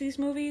watch these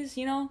movies,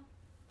 you know?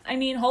 I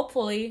mean,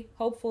 hopefully,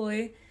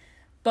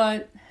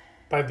 but...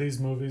 By these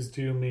movies,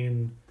 do you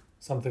mean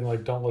something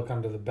like Don't Look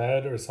Under the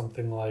Bed or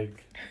something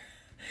like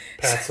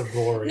Paths of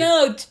Glory?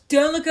 No,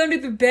 Don't Look Under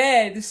the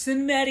Bed, the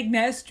cinematic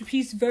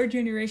masterpiece of our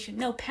generation.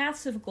 No,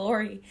 Paths of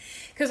Glory.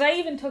 Because I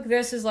even took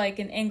this as like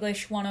an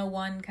English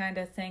 101 kind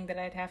of thing that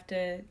I'd have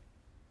to...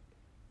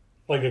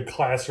 Like a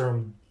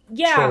classroom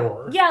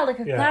chore. Yeah, like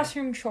a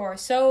classroom chore.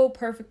 So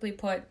perfectly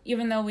put.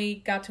 Even though we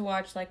got to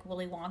watch like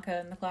Willy Wonka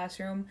in the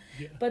classroom.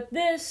 Yeah. But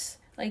this,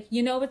 like,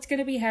 you know it's going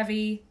to be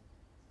heavy,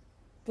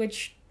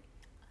 which...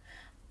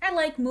 I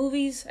like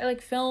movies, I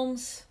like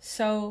films,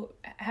 so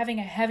having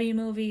a heavy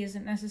movie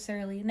isn't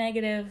necessarily a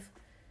negative,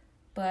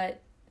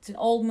 but it's an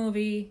old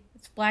movie.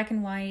 It's black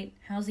and white.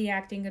 How's the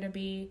acting going to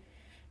be?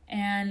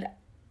 And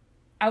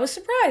I was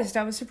surprised.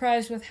 I was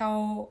surprised with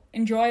how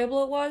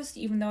enjoyable it was,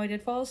 even though I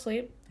did fall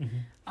asleep.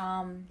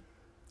 Mm-hmm.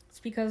 It's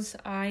because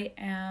I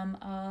am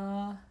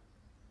a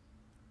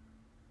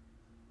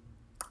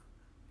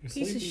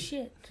piece of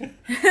shit.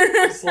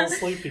 Just a little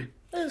sleepy.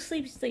 A little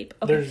sleep.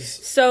 Okay. There's...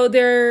 So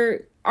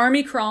they're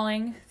army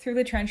crawling through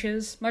the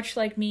trenches, much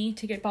like me,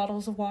 to get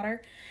bottles of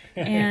water.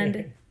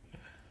 And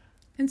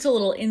it's a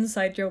little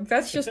inside joke.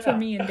 That's just for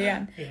me and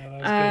Dan.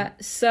 Yeah,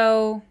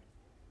 so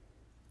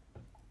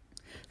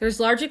there's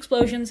large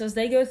explosions as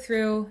they go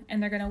through,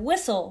 and they're going to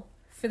whistle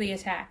for the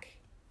attack.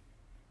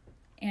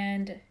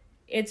 And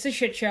it's a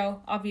shit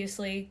show,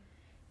 obviously.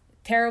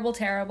 Terrible.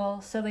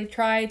 So they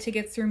try to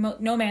get through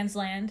no man's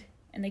land,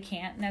 and they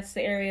can't. And that's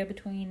the area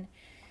between...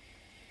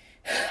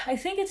 I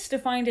think it's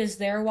defined as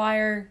their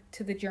wire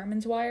to the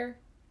Germans' wire.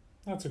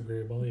 That's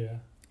agreeable, yeah.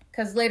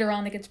 Because later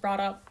on it gets brought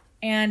up.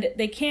 And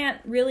they can't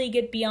really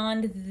get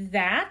beyond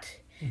that,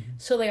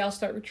 so they all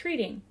start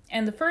retreating.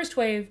 And the first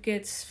wave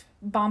gets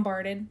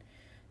bombarded.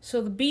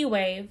 So the B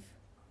wave,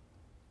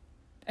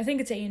 I think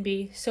it's A and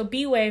B, so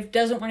B wave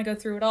doesn't want to go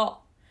through at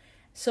all.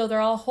 So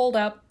they're all holed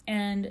up,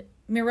 and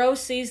Miro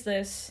sees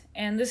this,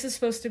 and this is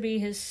supposed to be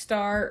his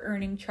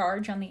star-earning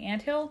charge on the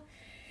anthill.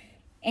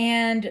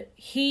 And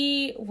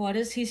what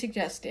does he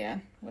suggest,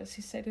 Dan? What does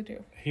he say to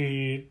do?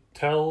 He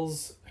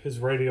tells his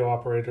radio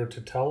operator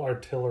to tell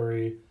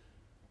artillery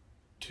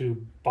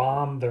to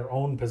bomb their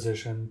own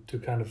position to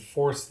kind of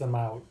force them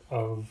out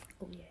of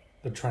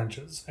the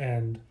trenches.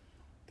 And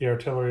the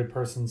artillery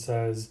person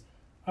says,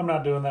 I'm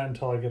not doing that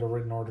until I get a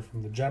written order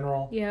from the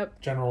general. Yep.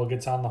 General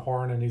gets on the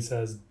horn and he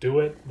says, do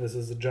it. This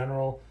is the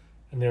general.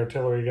 And the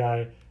artillery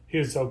guy, he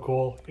was so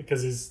cool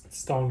because he's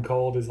stone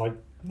cold. He's like,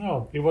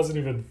 no, he wasn't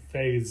even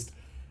phased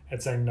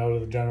at saying no to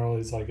the general.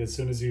 He's like, as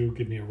soon as you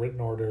give me a written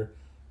order,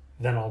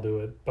 then I'll do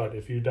it. But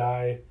if you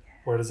die,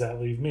 where does that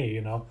leave me,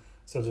 you know?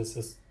 So just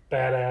this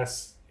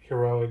badass,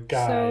 heroic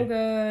guy. So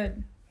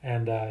good.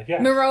 And,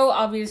 yeah. Moreau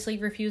obviously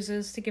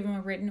refuses to give him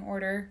a written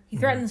order. He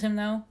threatens him,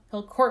 though.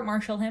 He'll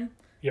court-martial him.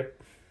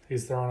 Yep.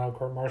 He's throwing out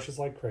court-martials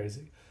like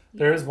crazy. Yeah.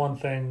 There is one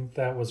thing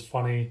that was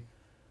funny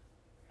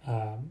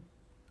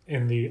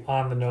in the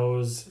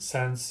on-the-nose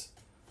sense.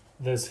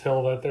 This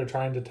hill that they're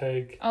trying to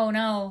take... Oh,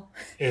 no.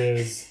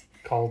 ...is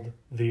called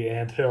the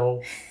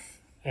Anthill.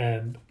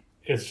 And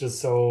it's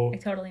just so... I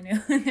totally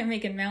knew. They're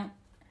making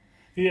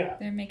Yeah.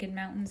 They're making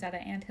mountains out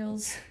of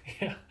anthills.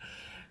 Yeah.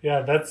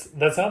 Yeah, that's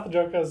not the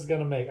joke I was going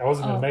to make. I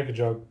wasn't going to make a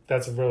joke.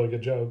 That's a really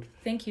good joke.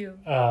 Thank you.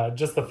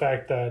 Just the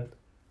fact that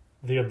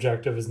the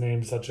objective is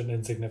named such an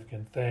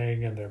insignificant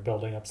thing and they're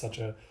building up such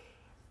a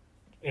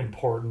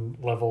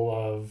important level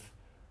of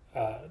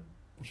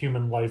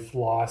human life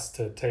lost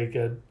to take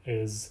it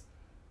is...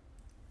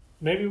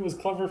 Maybe it was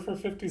clever for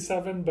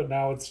 57, but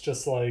now it's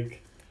just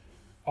like,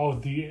 oh,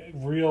 the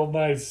real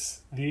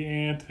nice, the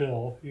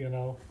anthill, you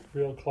know,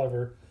 real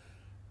clever.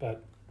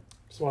 But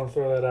just want to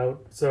throw that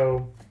out.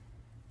 So,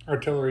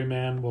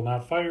 artilleryman will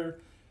not fire.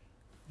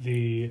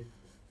 The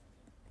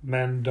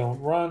men don't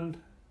run.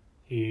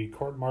 He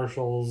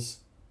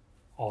court-martials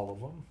all of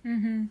them.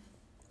 Mm-hmm.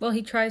 Well,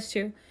 he tries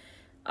to.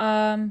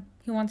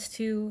 He wants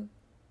to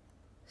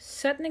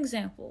set an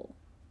example.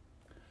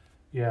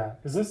 Yeah.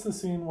 Is this the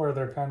scene where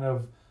they're kind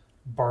of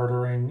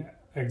bartering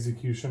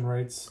execution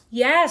rates?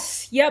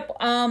 Yes. Yep.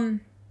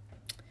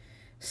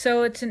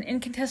 So it's an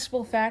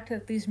incontestable fact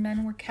that these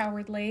men were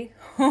cowardly.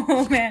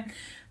 Oh, man.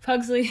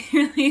 Pugsley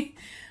really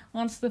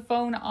wants the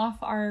phone off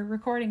our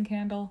recording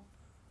candle.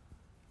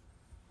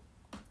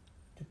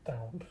 Get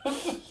down.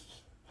 Oh,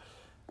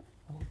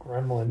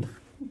 gremlin.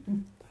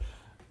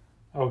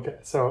 Okay,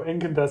 so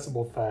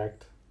incontestable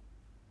fact.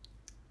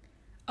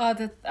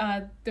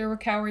 That there were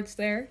cowards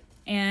there,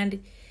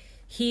 and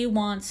he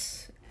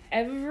wants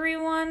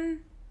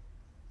everyone...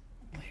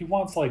 He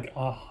wants like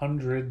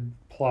 100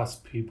 plus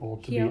people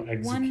to be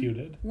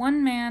executed.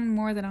 One man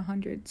more than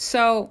 100.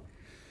 So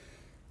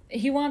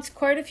he wants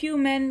quite a few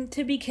men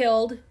to be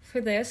killed for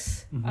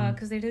this,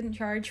 because they didn't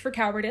charge for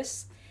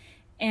cowardice.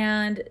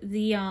 And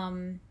the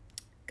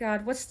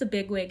God, what's the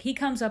bigwig? He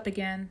comes up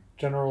again.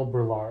 General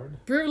Brulard.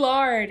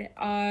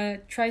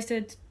 Brulard tries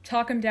to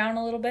talk him down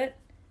a little bit,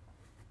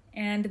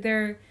 and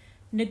they're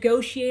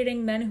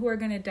negotiating men who are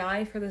going to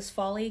die for this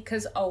folly,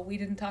 because, we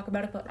didn't talk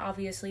about it, but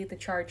obviously the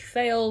charge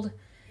failed.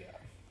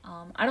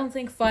 Yeah. I don't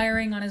think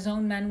firing on his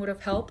own men would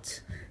have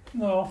helped.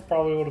 No,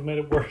 probably would have made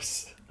it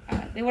worse.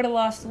 They would have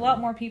lost a lot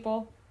more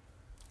people.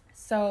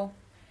 So,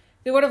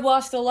 they would have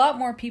lost a lot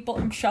more people.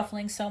 I'm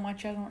shuffling so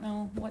much, I don't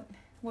know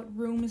what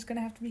room is going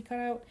to have to be cut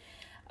out.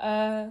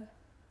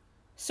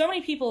 So many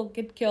people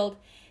get killed,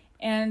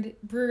 and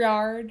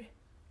Brulard...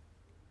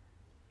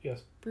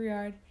 Yes.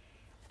 Brulard...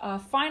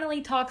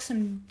 finally talks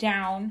him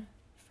down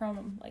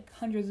from like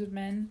hundreds of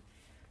men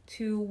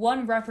to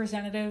one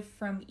representative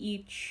from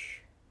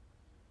each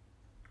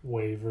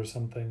wave or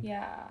something.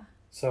 Yeah.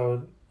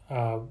 So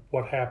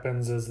what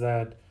happens is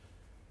that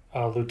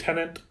a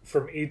lieutenant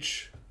from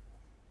each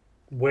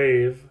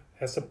wave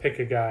has to pick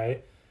a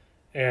guy,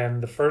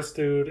 And the first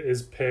dude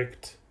is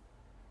picked.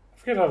 I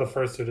forget how the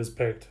first dude is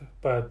picked,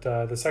 but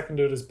the second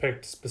dude is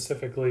picked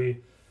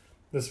specifically.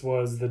 This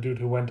was the dude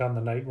who went on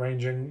the night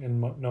ranging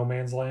in No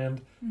Man's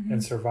Land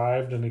and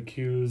survived and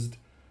accused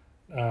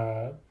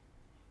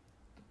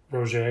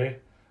Roger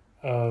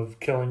of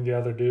killing the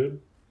other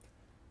dude.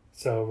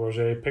 So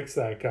Roger picks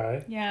that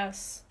guy.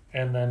 Yes.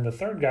 And then the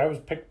third guy was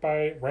picked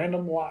by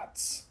random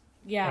lots.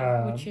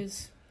 Yeah, which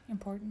is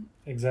important.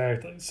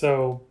 Exactly.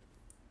 So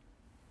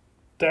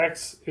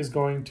Dax is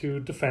going to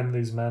defend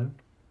these men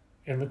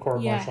in the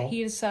court-martial. Yeah,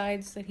 he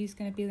decides that he's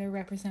going to be their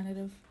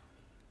representative.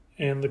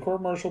 And the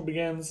court-martial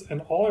begins,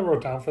 and all I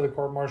wrote down for the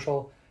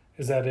court-martial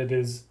is that it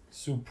is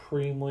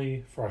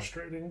supremely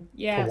frustrating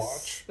to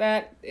watch.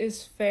 That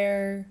is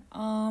fair.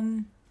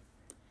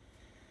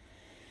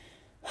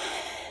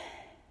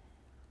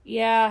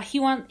 Yeah, he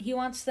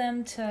wants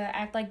them to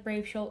act like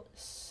brave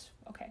shoulders.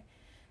 Okay.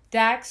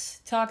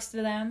 Dax talks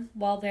to them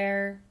while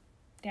they're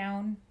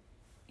down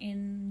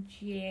in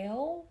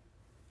jail.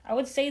 I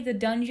would say the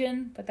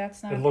dungeon, but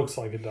that's not... It looks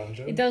like a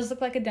dungeon. It does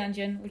look like a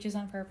dungeon, which is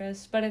on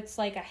purpose, but it's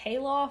like a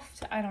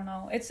hayloft. I don't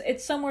know.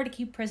 It's somewhere to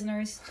keep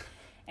prisoners.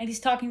 And he's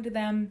talking to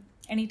them,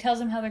 and he tells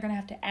them how they're going to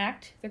have to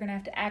act. They're going to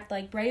have to act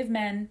like brave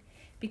men,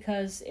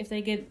 because if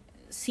they get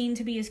seen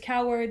to be as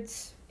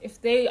cowards,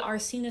 if they are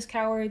seen as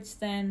cowards,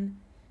 then...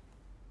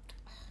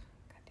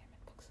 God damn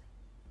it, Buxley.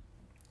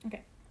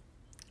 Okay.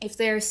 If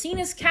they're seen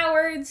as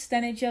cowards,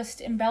 then it just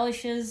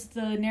embellishes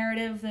the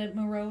narrative that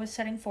Moreau is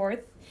setting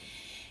forth.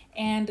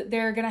 And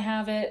they're going to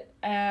have it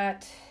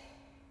at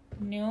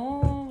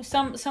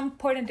some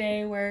point in the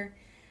day where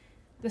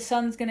the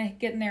sun's going to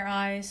get in their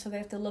eyes, so they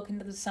have to look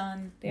into the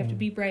sun. They have to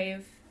be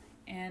brave,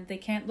 and they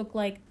can't look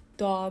like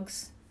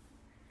dogs.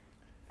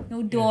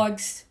 No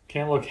dogs. Yeah.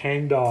 Can't look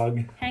hang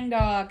dog. Hang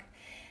dog.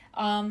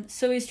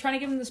 So he's trying to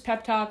give him this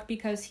pep talk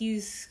because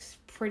he's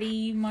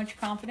pretty much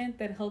confident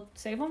that he'll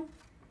save them,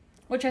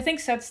 which I think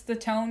sets the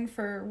tone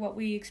for what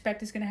we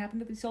expect is going to happen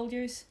to the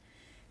soldiers.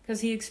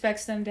 Because he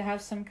expects them to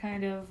have some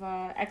kind of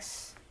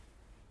ex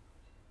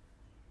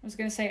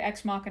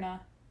machina.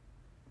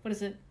 What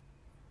is it?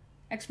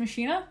 Ex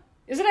machina?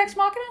 Is it ex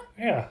machina?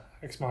 Yeah,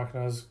 ex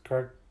machina is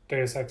correct.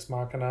 Deus ex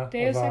machina.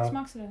 Deus ex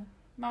machina.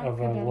 Of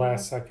a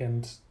last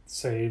second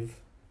save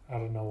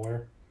out of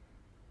nowhere.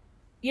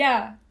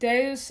 Yeah,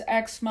 Deus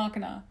ex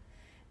machina.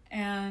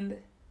 And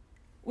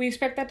we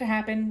expect that to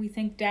happen. We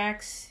think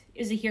Dax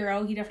is a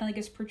hero. He definitely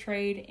gets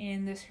portrayed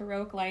in this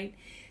heroic light,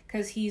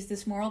 because he's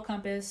this moral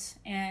compass,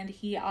 and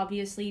he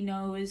obviously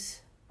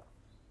knows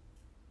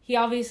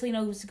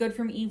good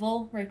from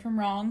evil, right from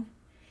wrong.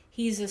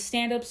 He's a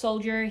stand-up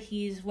soldier.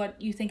 He's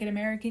what you think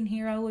French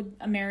hero,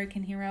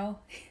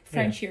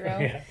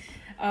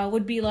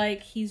 would be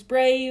like. He's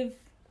brave,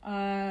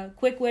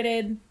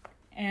 quick-witted,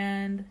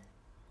 and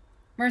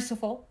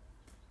merciful.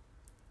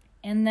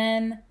 And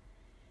then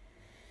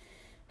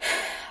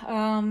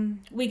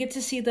we get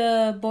to see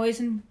the boys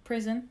in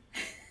prison.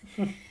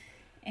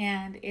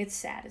 And it's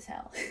sad as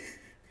hell.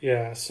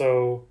 Yeah,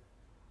 so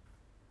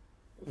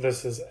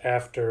this is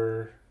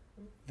after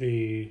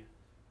the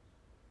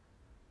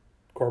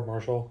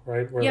court-martial,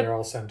 right? Where they're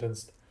all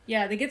sentenced.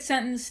 Yeah, they get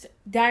sentenced.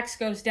 Dax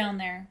goes down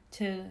there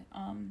to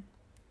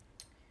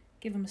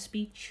give him a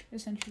speech,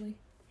 essentially.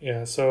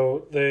 Yeah,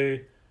 so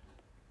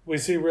we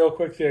see real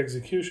quick the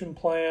execution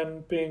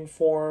plan being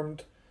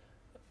formed.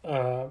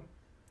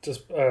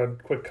 Just a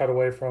quick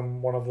cutaway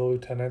from one of the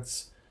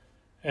lieutenants.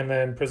 And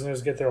then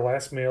prisoners get their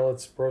last meal.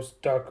 It's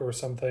roast duck or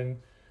something.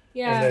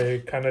 Yeah. And they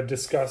kind of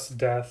discuss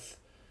death.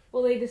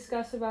 Well, they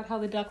discuss about how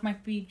the duck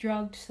might be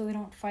drugged so they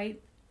don't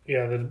fight.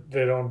 Yeah,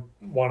 they don't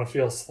want to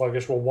feel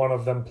sluggish. Well, one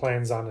of them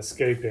plans on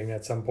escaping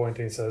at some point.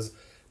 And he says,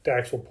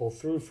 Dax will pull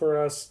through for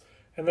us.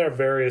 And there are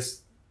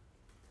various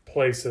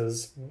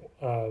places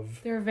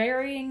of... There are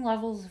varying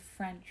levels of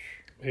French.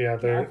 Yeah,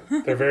 they're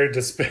very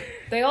despair.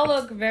 They all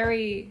look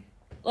very...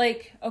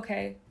 Like,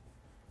 okay...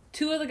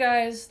 Two of the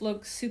guys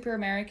look super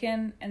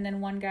American, and then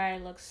one guy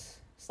looks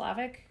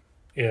Slavic.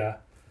 Yeah.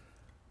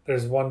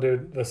 There's one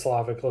dude, the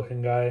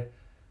Slavic-looking guy.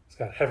 He's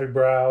got heavy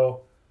brow.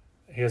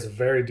 He has a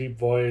very deep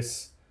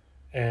voice.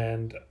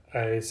 And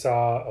I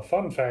saw a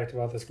fun fact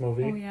about this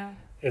movie. Oh, yeah.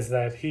 Is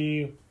that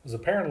he was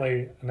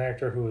apparently an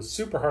actor who was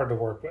super hard to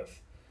work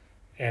with.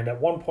 And at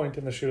one point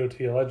in the shoot,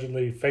 he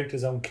allegedly faked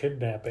his own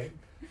kidnapping.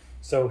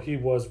 So he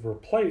was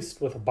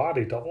replaced with a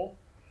body double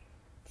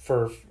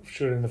for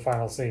shooting the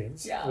final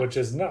scenes, which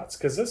is nuts,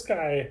 because this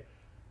guy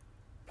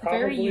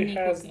probably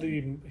has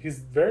he's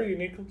very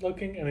unique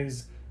looking, and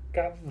he's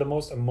got the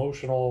most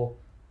emotional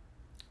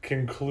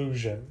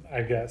conclusion,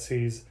 I guess.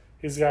 He's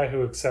the guy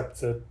who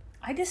accepts it.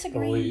 I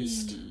disagree. The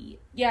least.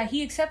 Yeah,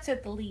 he accepts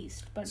it the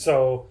least, but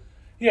so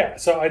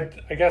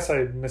I guess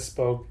I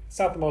misspoke. It's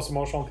not the most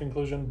emotional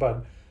conclusion,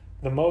 but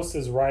the most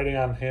is riding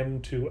on him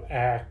to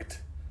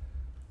act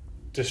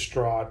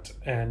distraught,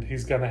 and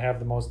he's going to have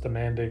the most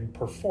demanding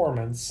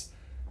performance.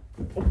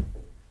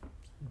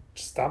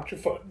 Stomped your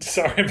foot.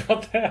 Sorry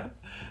about that.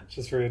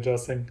 Just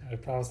readjusting. I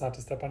promise not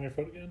to step on your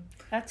foot again.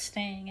 That's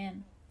staying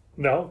in.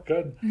 No,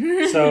 good.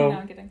 So No,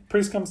 I'm kidding.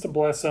 priest comes to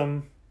bless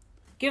him,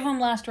 Give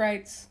him last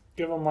rites.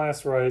 Give him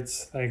last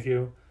rites. Thank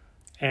you.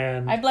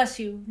 And I bless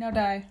you. Now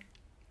die.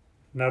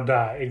 Now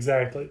die.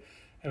 Exactly.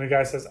 And the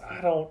guy says,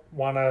 I don't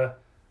want to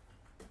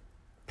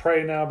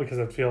pray now because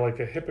I'd feel like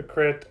a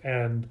hypocrite.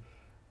 And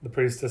the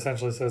priest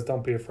essentially says,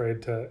 don't be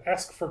afraid to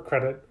ask for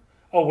credit.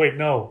 Oh, wait,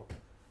 no.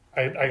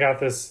 I got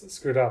this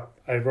screwed up.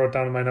 I wrote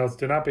down in my notes,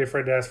 do not be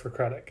afraid to ask for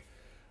credit.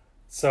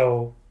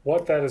 So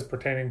what that is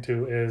pertaining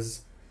to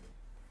is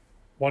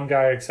one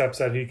guy accepts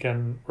that he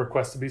can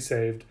request to be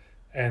saved,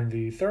 and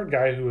the third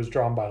guy, who is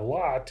drawn by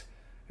lot,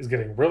 is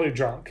getting really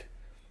drunk.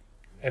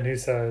 And he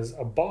says,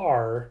 a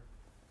bar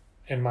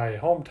in my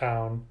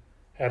hometown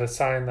had a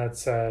sign that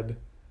said,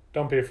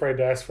 don't be afraid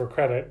to ask for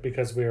credit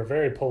because we are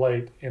very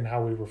polite in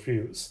how we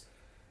refuse.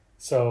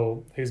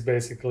 So he's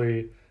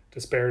basically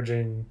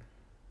disparaging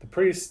the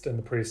priest and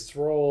the priest's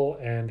role,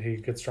 and he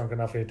gets drunk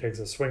enough and he takes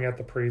a swing at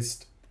the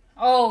priest.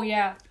 Oh,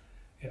 yeah.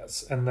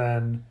 Yes, and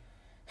then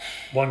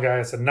one guy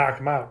has to knock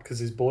him out because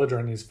he's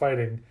belligerent, he's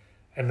fighting,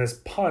 and this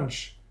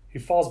punch, he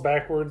falls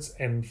backwards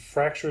and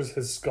fractures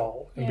his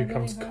skull and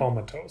becomes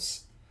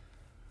comatose.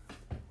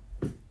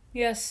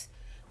 Yes.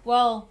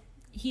 Well,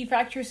 he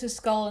fractures his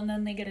skull and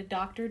then they get a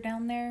doctor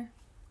down there.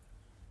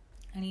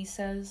 And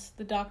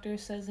the doctor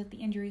says that the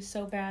injury is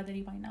so bad that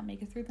he might not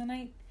make it through the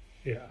night.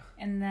 Yeah.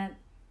 And that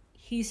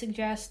he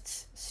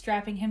suggests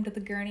strapping him to the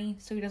gurney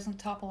so he doesn't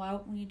topple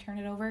out when you turn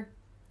it over.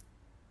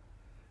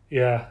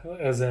 Yeah,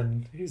 as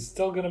in, he's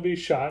still going to be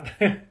shot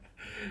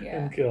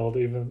and killed.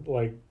 Even,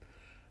 like,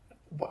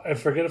 I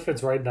forget if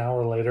it's right now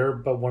or later,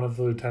 but one of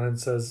the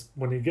lieutenants says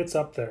when he gets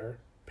up there,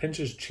 pinch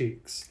his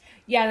cheeks.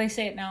 Yeah, they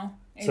say it now.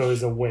 So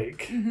he's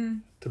awake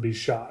to be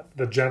shot.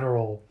 The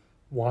general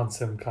wants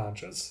him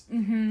conscious.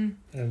 Mm-hmm.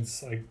 And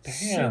it's like,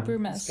 damn, super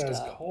messed this guy's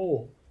up.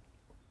 cold.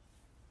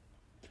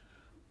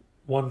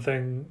 One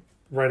thing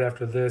right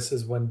after this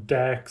is when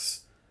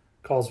Dax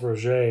calls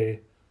Roger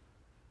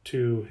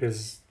to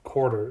his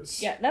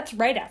quarters. Yeah, that's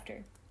right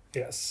after.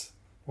 Yes.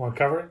 Want to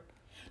cover it?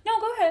 No,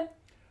 go ahead.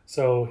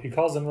 So he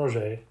calls in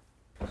Roger.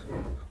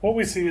 What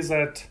we see is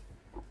that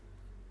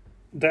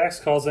Dax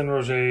calls in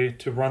Roger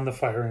to run the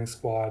firing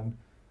squad,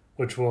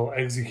 which will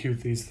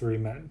execute these three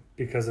men,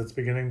 because it's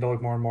beginning to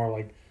look more and more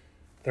like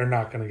they're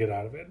not going to get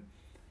out of it.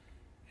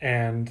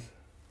 And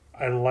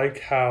I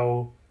like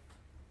how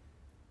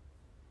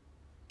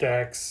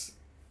Dax,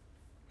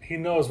 he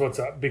knows what's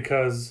up,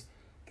 because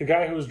the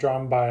guy who's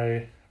drawn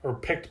by or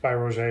picked by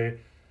Roger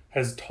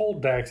has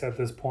told Dax at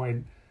this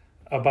point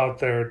about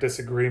their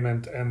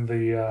disagreement and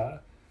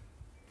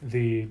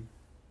the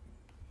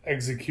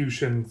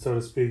execution, so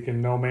to speak,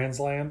 in no man's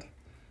land.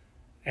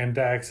 And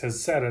Dax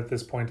has said at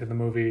this point in the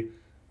movie,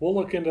 we'll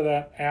look into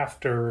that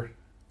after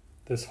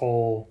this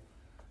whole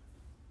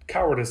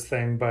cowardice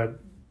thing, but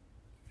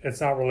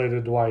it's not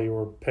related to why you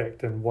were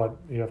picked and what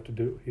you have to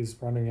do. He's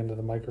running into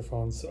the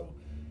microphone, so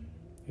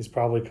he's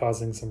probably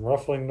causing some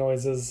ruffling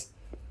noises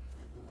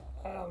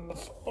on the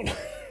phone.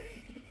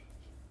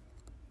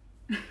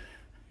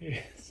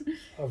 He's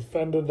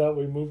offended that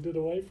we moved it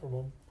away from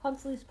him.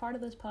 Pugsley's part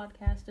of this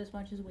podcast as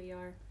much as we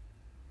are.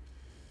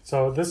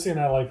 So this scene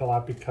I like a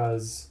lot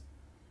because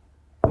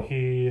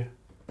he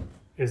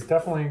is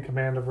definitely in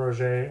command of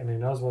Roger and he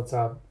knows what's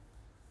up.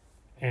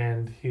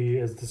 And he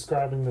is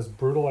describing this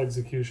brutal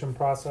execution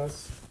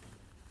process.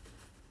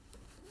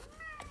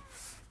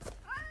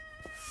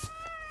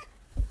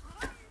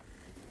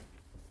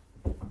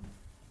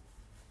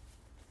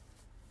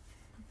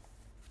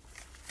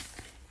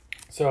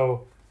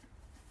 So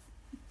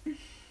I'm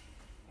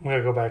going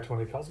to go back to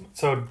when he calls him.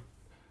 So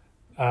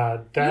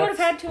Dax, you would have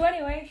had to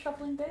anyway,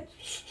 shuffling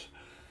bitch.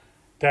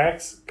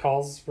 Dax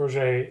calls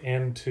Roger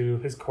into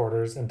his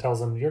quarters and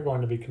tells him, you're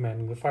going to be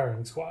commanding the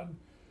firing squad.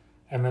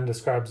 And then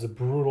describes the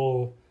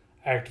brutal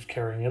act of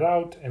carrying it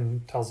out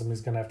and tells him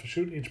he's going to have to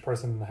shoot each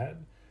person in the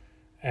head.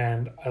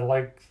 And I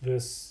like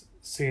this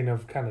scene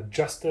of kind of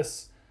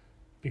justice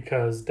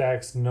because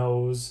Dax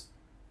knows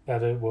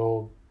that it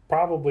will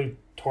probably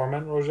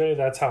torment Roger.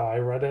 That's how I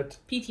read it.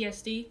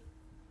 PTSD.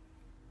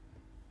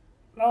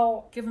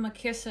 No. Give him a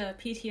kiss of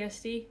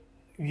PTSD.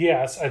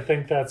 Yes, I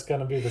think that's going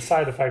to be the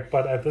side effect.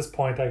 But at this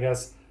point, I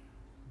guess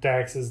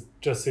Dax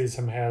just sees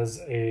him as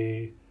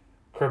a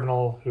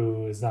criminal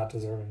who is not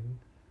deserving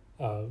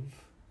of,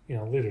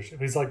 leadership.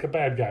 He's like a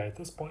bad guy at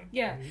this point.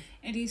 Yeah,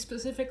 and he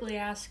specifically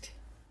asked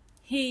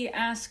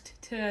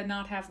to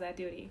not have that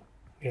duty.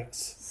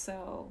 Yes.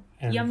 So,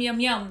 and, yum, yum,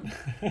 yum.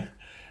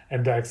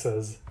 And Dax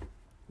says,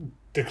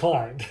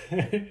 declined.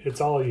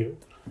 It's all you.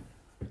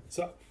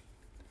 So.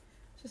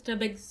 Just a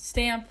big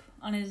stamp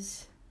on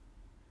his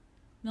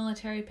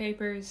military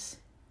papers.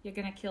 You're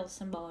gonna kill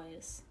some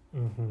boys.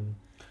 Mm-hmm.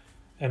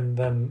 And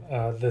then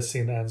this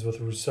scene ends with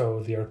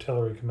Rousseau, the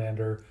artillery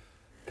commander,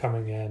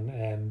 coming in,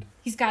 and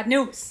he's got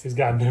news. He's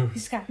got news.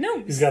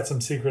 He's got some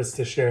secrets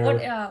to share.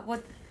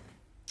 What?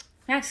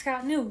 Max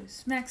got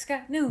news. Max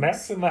got news.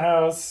 Max in the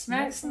house.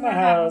 Max in the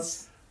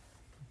house.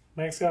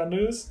 Max got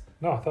news?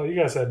 No, I thought you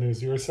guys had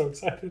news. You were so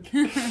excited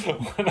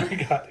when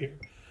I got here.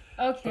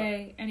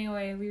 Okay,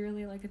 anyway, we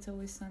really like It's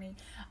Always Sunny.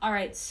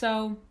 Alright,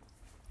 so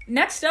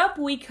Next up,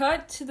 we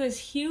cut to this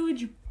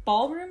huge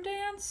ballroom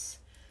dance,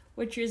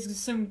 which is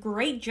some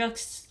great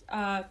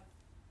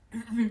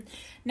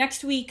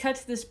Next, we cut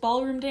to this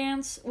ballroom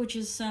dance, which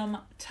is some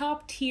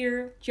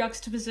top-tier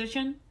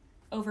juxtaposition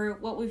over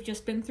what we've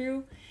just been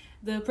through.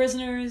 The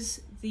prisoners,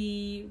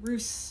 the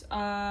Rose.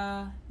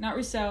 Roger.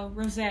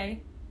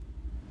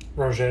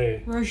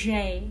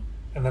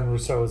 And then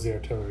Rousseau is the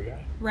artillery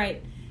guy.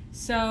 Right.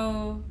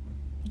 So,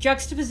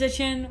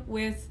 juxtaposition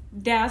with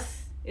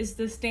death is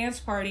this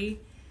dance party.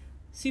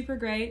 Super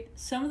great.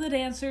 Some of the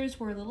dancers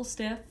were a little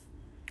stiff.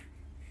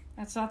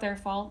 That's not their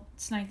fault.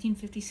 It's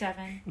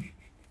 1957.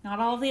 Not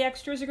all of the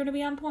extras are going to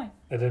be on point.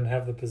 I didn't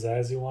have the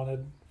pizzazz you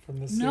wanted from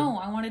this scene? No,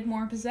 I wanted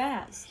more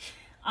pizzazz.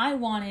 I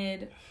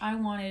wanted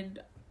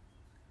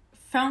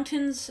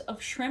fountains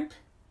of shrimp.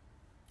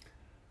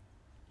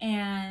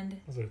 And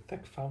those are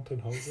thick fountain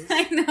hoses.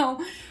 I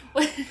know.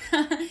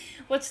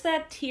 What's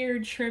that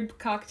tiered shrimp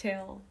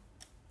cocktail?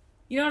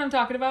 You know what I'm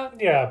talking about?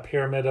 Yeah, a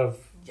pyramid of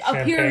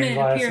champagne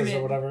glasses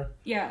or whatever.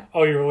 Yeah.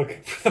 Oh, you were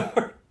looking for the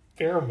word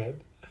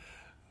pyramid.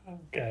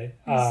 Okay.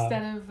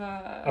 Instead of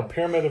a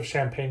pyramid of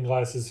champagne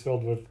glasses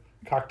filled with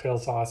cocktail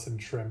sauce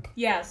and shrimp.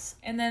 Yes,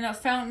 and then a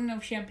fountain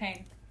of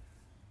champagne.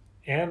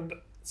 And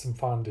some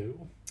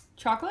fondue.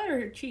 Chocolate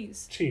or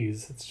cheese?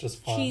 Cheese. It's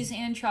just fun. Cheese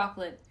and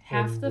chocolate.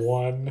 Half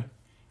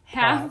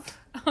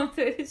of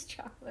it is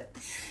chocolate.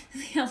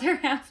 The other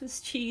half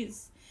is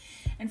cheese.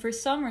 And for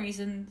some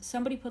reason,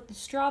 somebody put the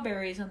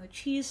strawberries on the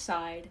cheese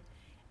side,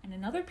 and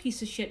another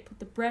piece of shit put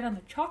the bread on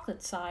the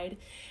chocolate side,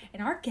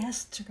 and our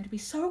guests are going to be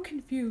so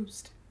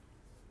confused.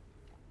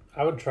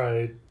 I would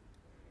try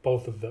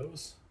both of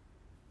those.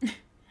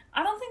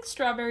 I don't think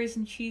strawberries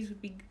and cheese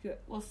would be good.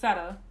 Well,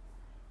 feta.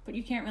 But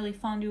you can't really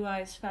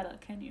fondue-ize feta,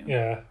 can you?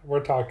 Yeah,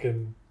 we're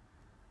talking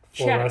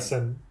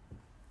fluorescent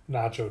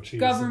nacho cheese.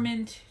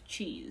 Government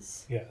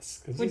cheese.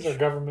 Yes, because these are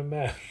government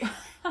men.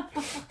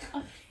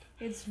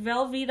 It's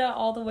Velveeta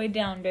all the way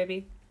down,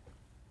 baby.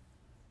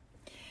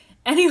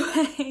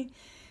 Anyway,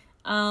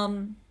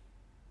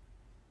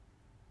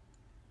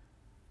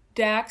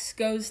 Dax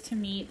goes to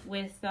meet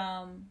with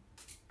something.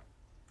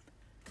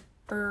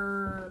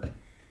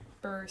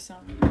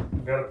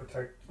 We gotta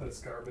protect this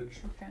garbage.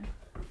 Okay.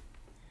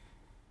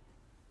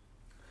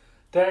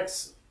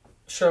 Dax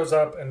shows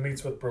up and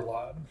meets with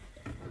Brulad.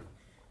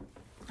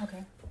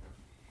 Okay.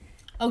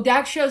 Oh,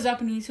 Dax shows up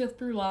and meets with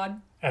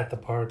Brulad. At the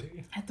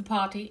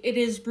party. It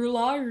is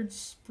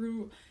Brulard's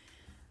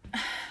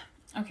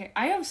Okay,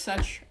 I have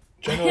such...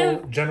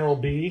 General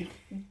B?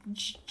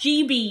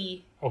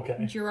 GB.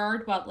 Okay.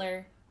 Gerard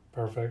Butler.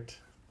 Perfect.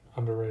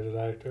 Underrated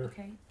actor.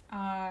 Okay.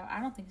 I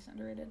don't think he's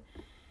underrated.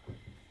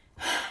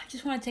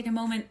 Just want to take a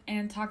moment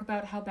and talk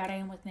about how bad I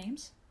am with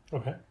names.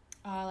 Okay.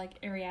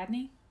 Like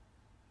Ariadne.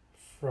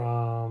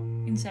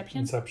 From...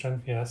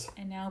 Inception, yes.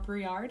 And now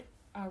Brulard.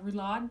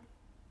 Brulad.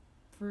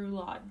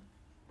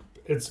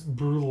 It's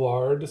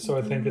Brulard, so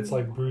I think it's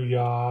like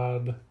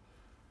Brouillard.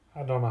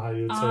 I don't know how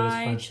you would say his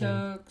French name.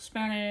 I took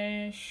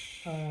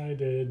Spanish. I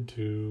did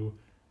too.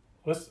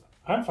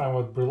 I'm fine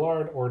with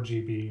Brulard or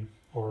GB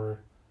or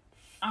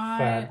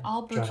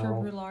I'll butcher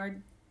General.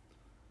 Brulard.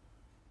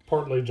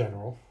 Portly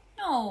General.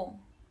 No.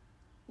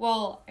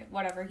 Well,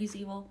 whatever. He's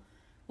evil.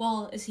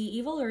 Well, is he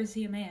evil or is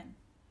he a man?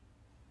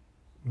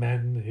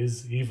 Man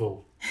is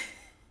evil.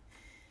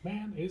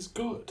 Man is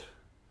good.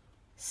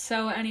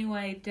 So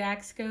anyway,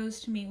 Dax goes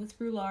to meet with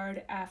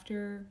Brulard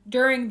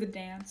during the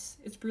dance.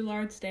 It's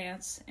Brulard's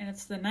dance, and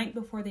it's the night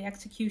before the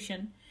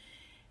execution.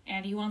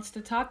 And he wants to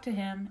talk to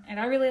him. And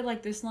I really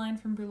like this line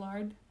from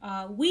Brulard.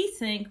 We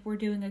think we're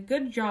doing a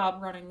good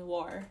job running the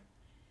war.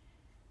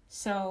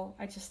 So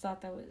I just thought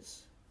that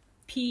was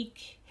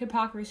peak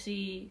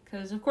hypocrisy.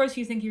 Because of course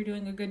you think you're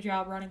doing a good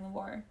job running the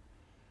war.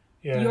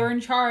 Yeah. You're in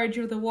charge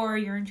of the war.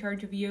 You're in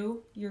charge of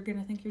you. You're going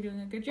to think you're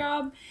doing a good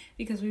job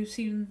because we've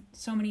seen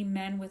so many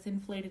men with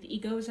inflated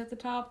egos at the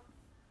top.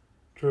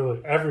 Truly,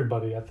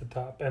 everybody at the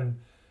top. And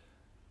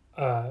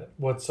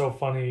what's so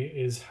funny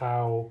is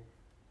how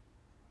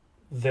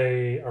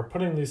they are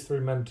putting these three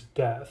men to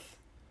death.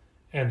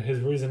 And his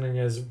reasoning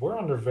is, we're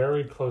under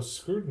very close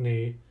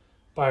scrutiny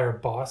by our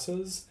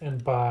bosses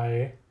and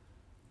by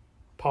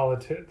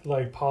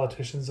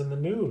politicians in the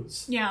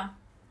news. Yeah.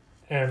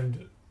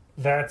 And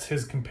that's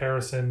his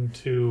comparison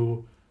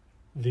to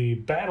the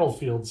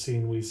battlefield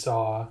scene we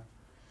saw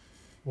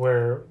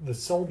where the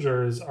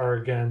soldiers are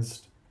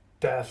against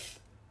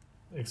death,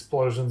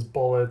 explosions,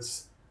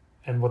 bullets,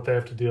 and what they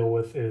have to deal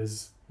with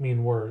is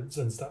mean words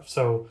and stuff.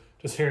 So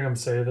just hearing him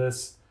say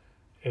this,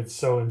 it's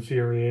so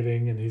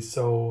infuriating, and he's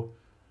so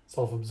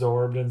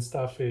self-absorbed and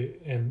stuff.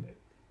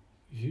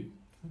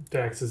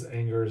 Dax's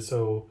anger is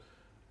so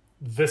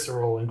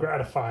visceral and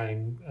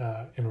gratifying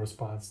in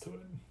response to it.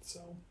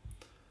 So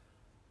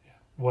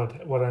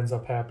what ends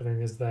up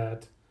happening is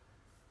that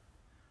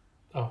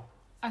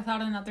I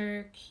thought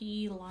another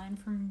key line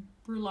from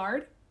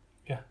Brulard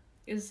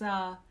is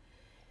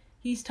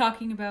he's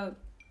talking about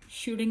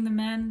shooting the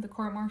men. The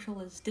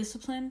court-martial is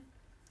discipline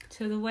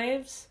to the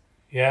waves.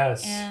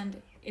 Yes.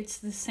 And it's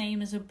the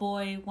same as a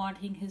boy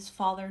wanting his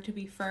father to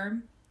be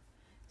firm.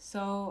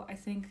 So I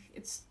think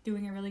it's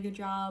doing a really good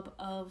job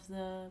of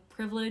the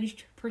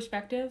privileged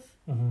perspective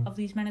of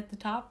these men at the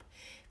top,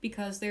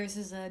 because theirs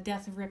is a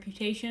death of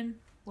reputation,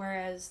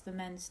 whereas the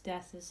men's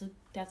death is a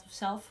death of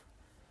self.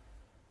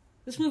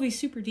 This movie's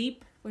super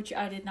deep, which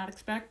I did not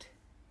expect.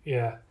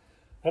 Yeah,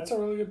 that's a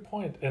really good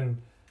point.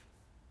 And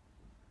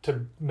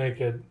to make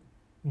it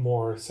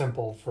more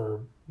simple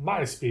for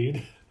my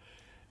speed,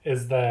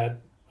 is that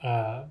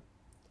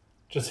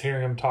just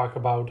hearing him talk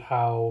about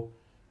how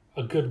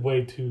a good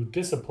way to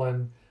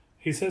discipline,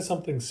 he says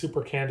something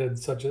super candid,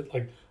 such as,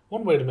 like,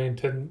 one way to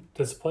maintain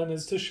discipline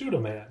is to shoot a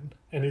man.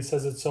 And he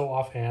says it so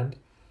offhand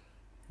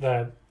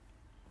that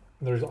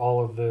there's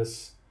all of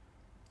this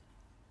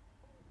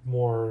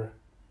more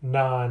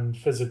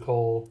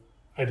non-physical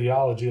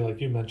ideology,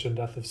 like you mentioned,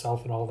 death of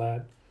self and all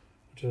that,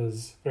 which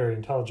is very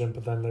intelligent.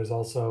 But then there's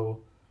also,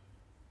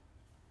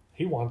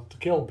 he wants to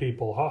kill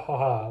people, ha ha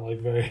ha,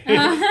 like very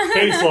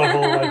face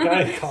level, like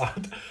I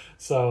caught.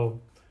 So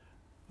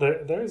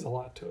there is a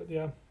lot to it,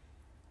 yeah.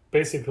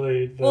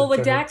 Basically,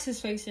 what Dax is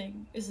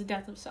facing is the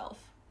death of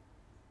self.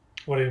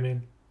 What do you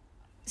mean?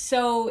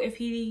 So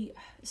he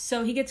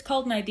gets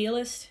called an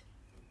idealist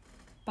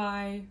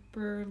by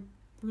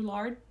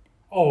Brulard.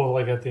 Oh,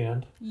 like at the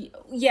end?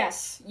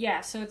 Yes,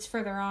 yeah, so it's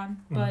further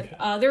on. But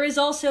okay. There is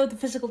also the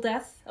physical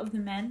death of the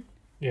men.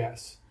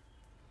 Yes.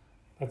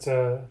 That's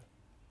a...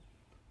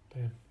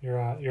 Damn,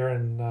 you're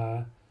in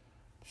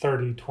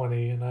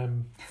 30-20, and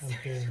I'm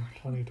here in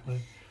 20-20.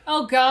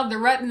 Oh God, the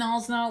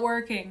retinol's not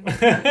working.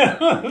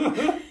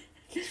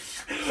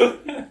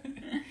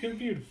 You're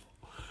beautiful.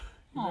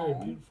 You're very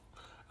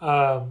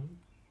beautiful.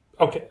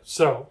 Okay,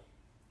 so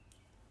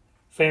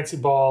fancy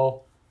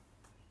ball.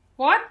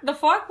 What the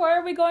fuck? Why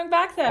are we going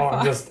back that far?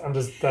 I'm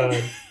just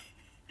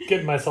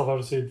getting myself up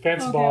to speed.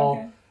 Fancy ball.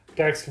 Okay.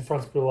 Dax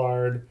confronts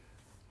Brulard.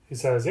 He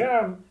says, "Yeah,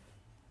 I'm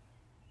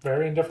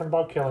very indifferent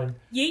about killing."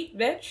 Yeet,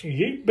 bitch.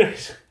 Yeet,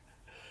 bitch.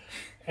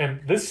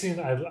 And this scene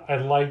I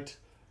liked,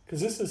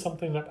 because this is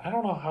something that I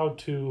don't know how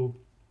to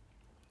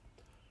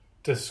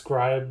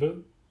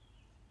describe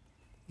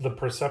the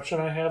perception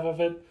I have of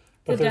it.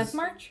 But the death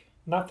march?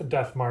 Not the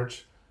death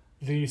march.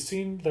 The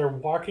scene, they're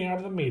walking out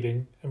of the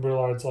meeting, and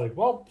Brulard's like,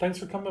 "Well, thanks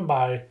for coming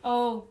by.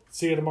 Oh.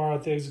 See you tomorrow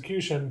at the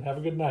execution. Have a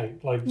good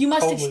night." Like, you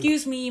must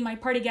excuse me, my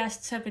party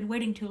guests have been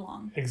waiting too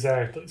long.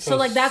 Exactly. So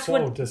like that's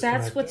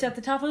what's at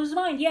the top of his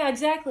mind. Yeah,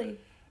 exactly.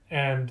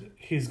 And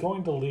he's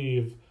going to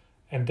leave,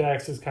 and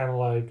Dax is kind of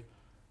like,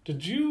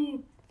 "Did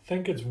you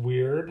think it's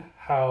weird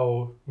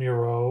how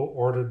Miro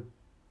ordered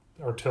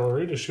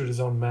artillery to shoot his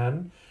own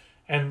men?"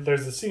 And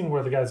there's a scene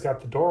where the guy's got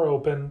the door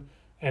open,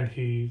 and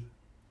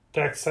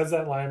Dax says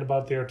that line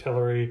about the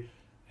artillery,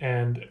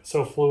 and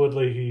so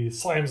fluidly he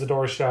slams the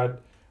door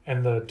shut,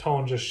 and the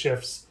tone just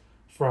shifts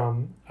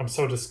from "I'm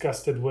so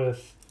disgusted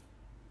with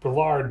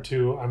Brulard"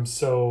 to "I'm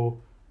so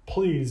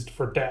pleased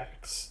for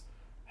Dax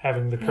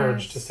having the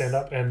courage to stand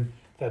up." And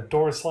that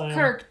door slam.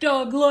 Kirk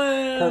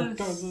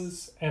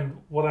Duglas.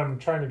 And what I'm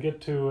trying to get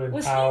to, and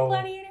was how...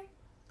 he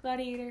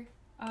Gladiator?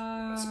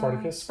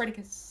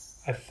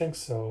 Spartacus? I think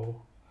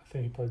so. I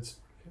think he played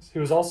Spartacus. He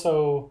was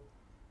also...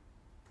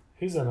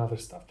 He's in other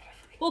stuff, but I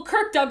forget. Well,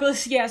 Kirk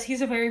Duglas, yes,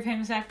 he's a very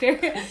famous actor.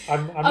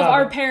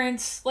 Our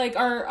parents, like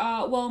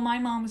my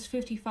mom was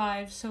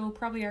 55, so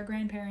probably our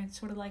grandparents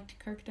would have liked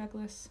Kirk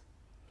Douglas.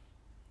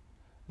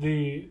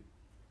 The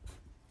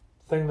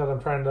thing that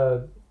I'm trying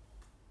to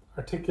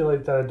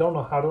articulate that I don't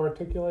know how to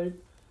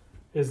articulate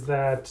is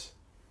that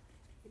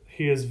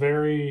he is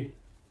very...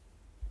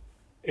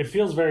 It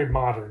feels very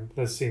modern,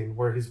 this scene,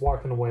 where he's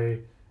walking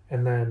away,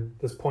 and then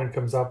this point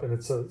comes up, and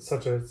it's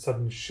such a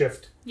sudden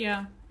shift.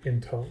 Yeah. In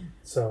tone.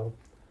 So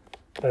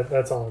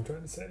that's all I'm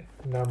trying to say.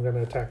 And now I'm going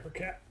to attack our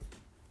cat.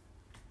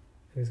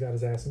 And he's got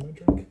his ass in my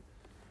drink.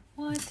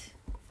 What?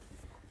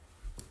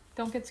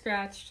 Don't get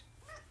scratched.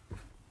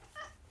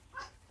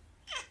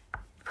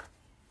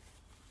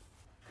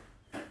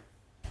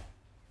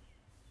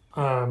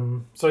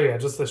 So yeah,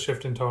 just the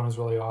shift in tone is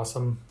really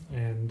awesome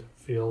and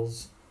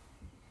feels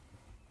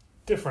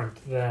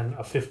different than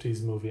a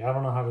 50s movie. I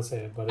don't know how to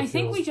say it, but I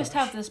think we just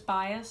have this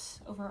bias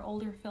over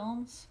older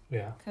films.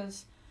 Yeah.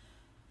 Because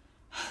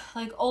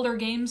like older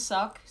games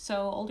suck,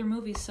 so older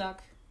movies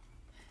suck.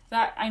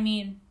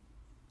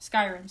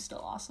 Skyrim's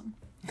still awesome.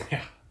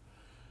 Yeah.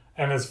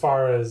 And as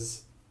far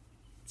as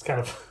it's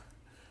kind of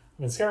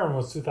Skyrim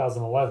was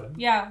 2011.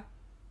 Yeah.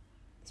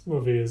 This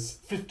movie is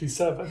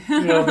 57.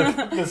 You know,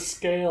 the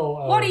scale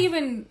of...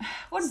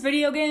 What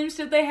video games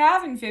did they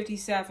have in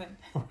 57?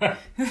 Right.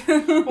 Must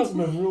have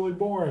been really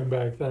boring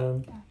back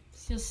then.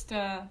 It's just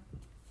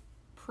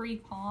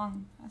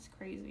pre-Pong. That's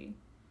crazy.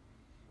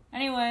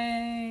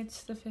 Anyway,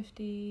 it's the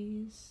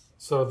 50s.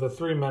 So the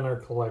three men are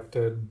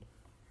collected.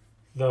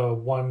 The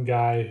one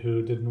guy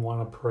who didn't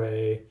want to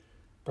pray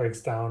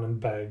breaks down and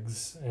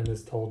begs and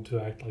is told to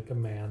act like a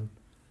man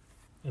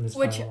in his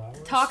final hours.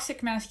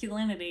 Toxic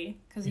masculinity,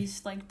 because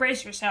he's like,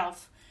 brace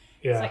yourself.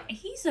 Yeah. It's like,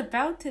 he's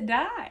about to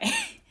die.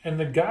 And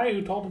the guy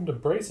who told him to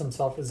brace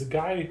himself is the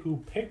guy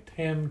who picked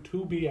him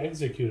to be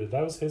executed.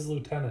 That was his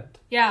lieutenant.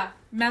 Yeah,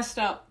 messed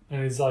up.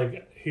 And he's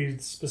like, he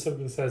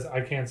specifically says,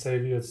 I can't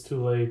save you, it's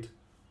too late.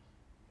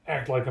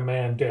 Act like a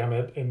man, damn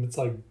it. And it's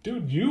like,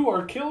 dude, you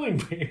are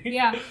killing me.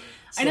 Yeah.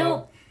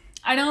 So,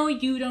 I know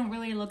you don't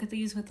really look at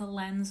these with the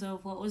lens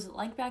of what was it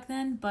like back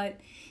then, but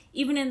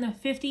even in the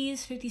 50s,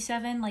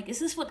 57, like, is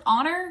this what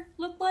honor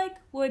looked like?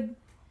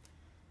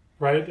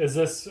 right? Is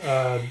this,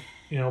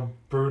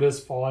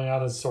 Brutus falling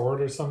out his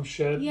sword or some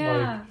shit?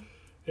 Yeah.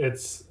 Like,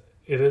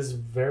 it is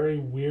very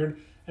weird.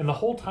 And the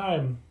whole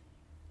time,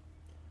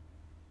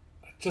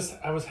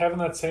 I was having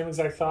that same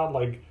exact thought,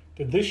 like,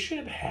 did this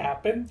shit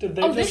happen?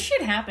 This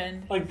shit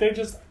happened. Like, they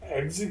just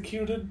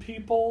executed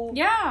people?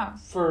 Yeah.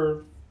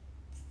 For...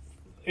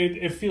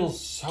 It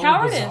feels so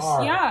cowardice,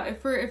 bizarre. yeah.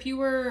 If you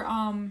were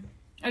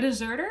a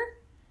deserter?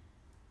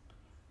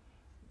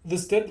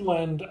 This did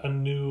lend a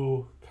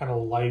new kind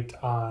of light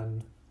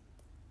on...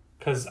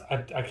 Because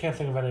I can't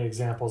think of any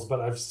examples,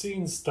 but I've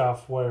seen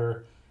stuff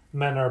where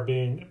men are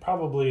being...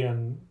 Probably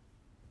in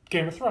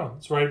Game of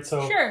Thrones, right?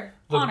 So sure,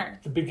 honor.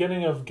 The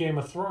beginning of Game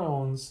of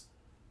Thrones...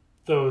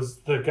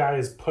 The guy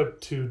is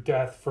put to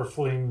death for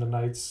fleeing the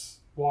Night's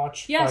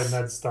Watch by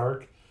Ned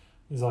Stark.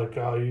 He's like,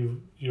 oh,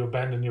 you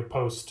abandon your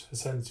post. I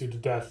sentence you to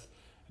death.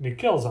 And he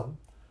kills him.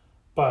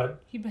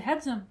 But... he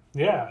beheads him.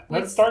 Yeah.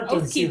 Ned Stark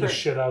didn't see the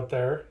shit out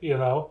there,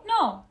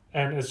 No.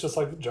 And it's just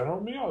like,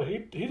 General Mio, he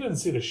didn't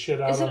see the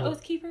shit out of him. Is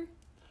it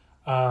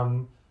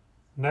Oathkeeper?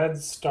 Ned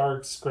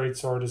Stark's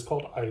greatsword is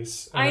called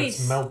Ice. And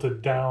it's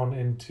melted down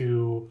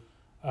into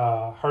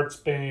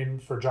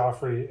Heartsbane for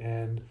Joffrey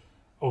and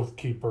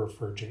Oathkeeper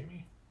for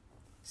Jaime.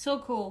 So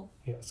cool.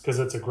 Yes, because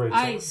it's a great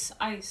Ice,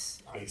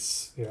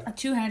 yeah. A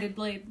two-handed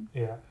blade.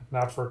 Yeah,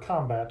 not for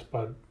combat,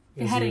 but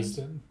is used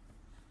in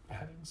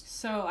beheadings.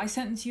 So, I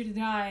sentence you to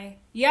die.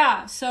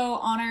 Yeah, so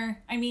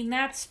honor. I mean,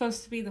 that's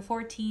supposed to be the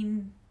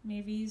 14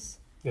 navies.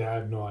 Yeah, I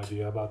have no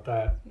idea about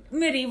that.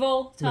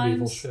 Medieval times.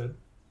 Medieval shit.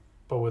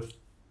 But with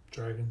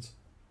dragons.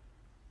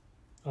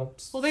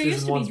 Oops. Well, there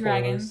used to be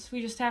dragons.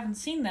 We just haven't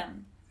seen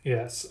them.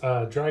 Yes,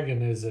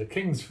 dragon is a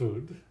king's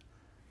food.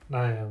 And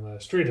I am a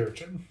street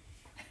urchin.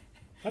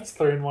 That's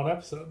 3 in 1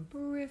 episode.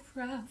 Riff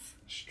raff.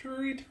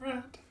 Street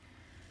rat.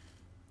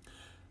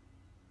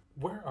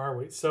 Where are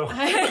we? So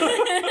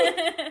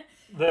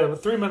the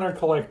 3 men are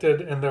collected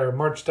and they're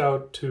marched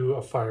out to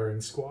a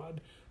firing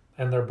squad.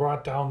 And they're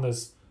brought down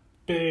this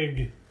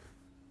big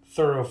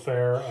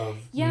thoroughfare of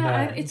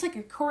men. It's like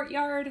a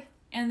courtyard.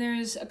 And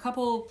there's a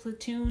couple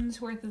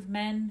platoons worth of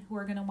men who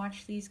are going to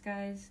watch these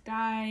guys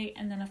die.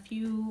 And then a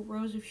few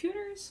rows of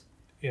shooters.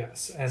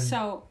 Yes. And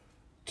so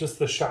just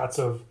the shots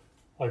of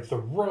like the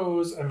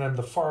rows and then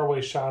the faraway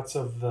shots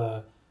of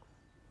the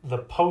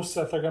posts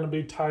that they're going to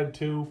be tied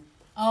to.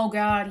 Oh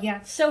God,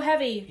 yeah, so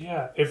heavy.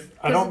 Yeah, if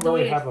I don't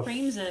really have a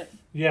frames it.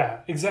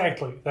 Yeah,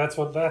 exactly. That's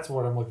what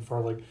I'm looking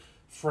for. Like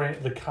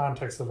frame the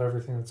context of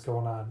everything that's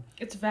going on.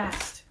 It's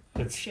vast.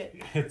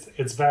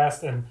 It's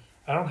vast, and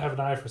I don't have an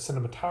eye for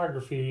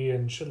cinematography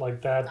and shit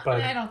like that.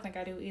 But I don't think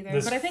I do either.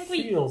 This but I think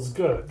feels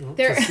good.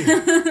 To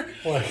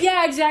see. Like,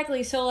 yeah,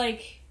 exactly. So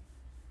like.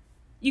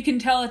 You can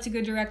tell it's a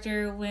good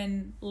director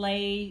when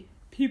lay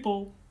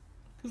people,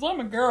 because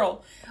I'm a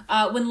girl,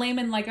 when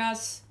laymen like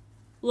us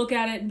look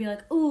at it and be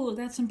like, ooh,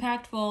 that's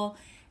impactful.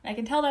 And I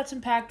can tell that's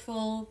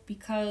impactful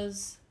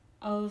because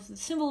of the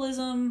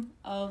symbolism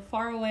of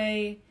far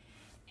away.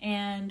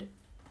 And,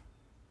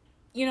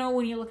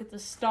 when you look at the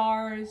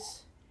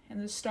stars,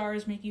 and the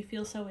stars make you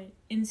feel so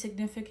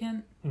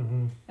insignificant,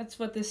 that's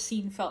what this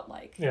scene felt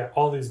like. Yeah,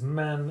 all these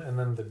men, and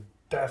then the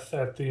death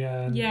at the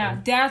end. Yeah,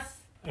 death.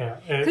 Yeah,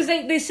 because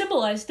they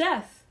symbolize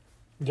death.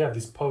 Yeah,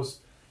 these posts,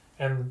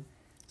 and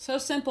so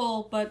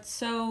simple but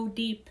so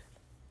deep.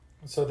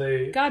 So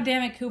they. God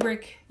damn it,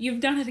 Kubrick! You've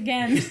done it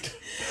again.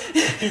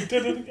 You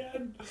did it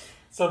again.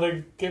 So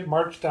they get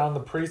marched down. The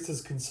priest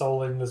is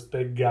consoling this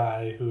big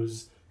guy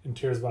who's in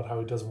tears about how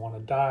he doesn't want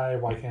to die.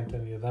 Why can't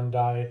any of them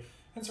die?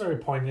 It's very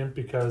poignant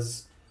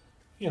because,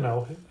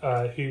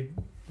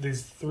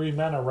 these 3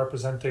 men are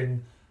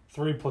representing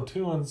 3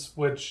 platoons,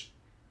 which.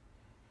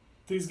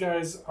 These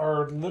guys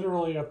are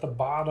literally at the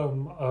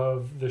bottom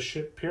of the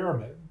shit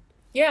pyramid.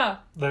 Yeah.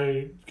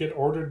 They get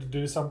ordered to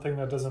do something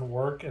that doesn't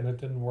work, and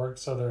it didn't work,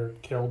 so they're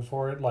killed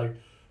for it. Like,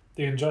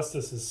 the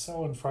injustice is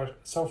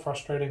so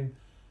frustrating.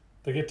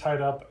 They get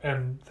tied up,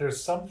 and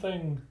there's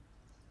something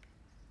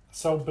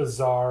so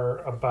bizarre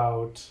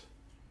about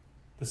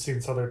the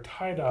scene. So they're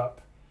tied up,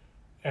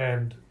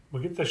 and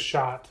we get the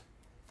shot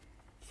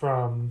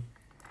from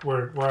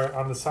where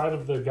on the side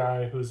of the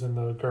guy who's in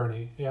the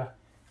gurney. Yeah.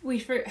 We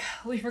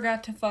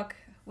forgot to fuck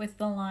with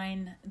the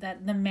line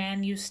that the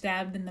man you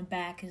stabbed in the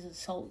back is a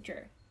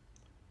soldier.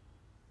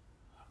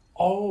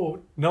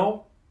 Oh,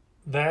 no.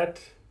 That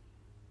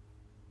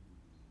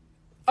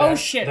oh,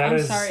 shit. I'm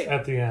sorry.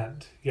 At the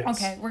end. Yes.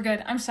 Okay, we're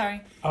good. I'm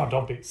sorry. Oh,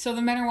 don't be. So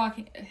the men are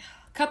walking...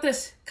 Cut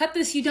this,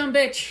 you dumb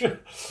bitch.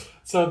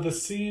 So the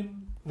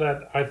scene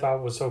that I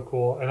thought was so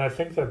cool, and I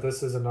think that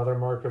this is another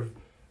mark of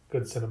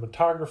good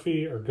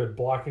cinematography or good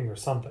blocking or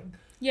something.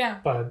 Yeah.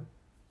 But...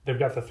 they've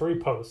got the 3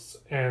 posts,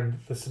 and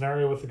the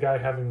scenario with the guy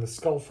having the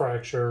skull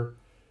fracture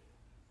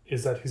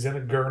is that he's in a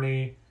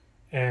gurney,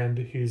 and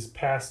he's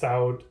passed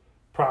out,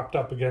 propped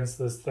up against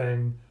this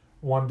thing.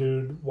 One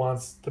dude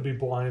wants to be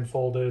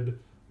blindfolded,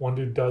 one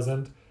dude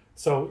doesn't.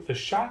 So the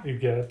shot you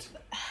get...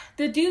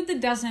 The dude that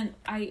doesn't,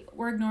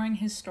 we're ignoring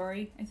his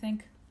story, I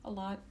think, a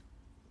lot.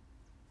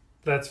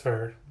 That's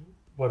fair.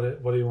 What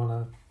do you want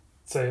to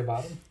say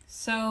about him?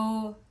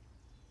 So,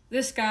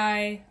 this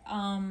guy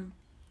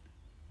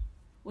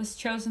was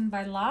chosen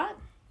by Lot?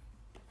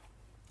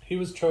 He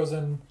was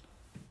chosen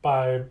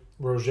by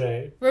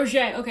Roger.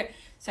 Roger, okay.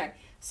 Sorry.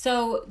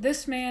 So,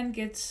 this man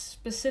gets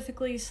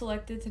specifically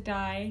selected to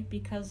die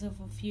because of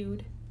a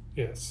feud.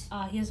 Yes.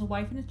 He has a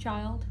wife and a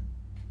child.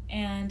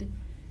 And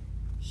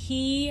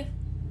he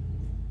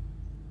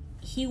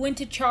went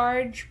to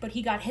charge, but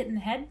he got hit in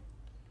the head.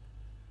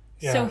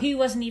 Yeah. So he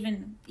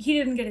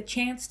didn't get a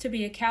chance to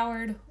be a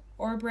coward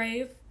or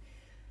brave.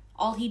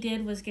 All he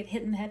did was get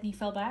hit in the head and he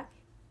fell back.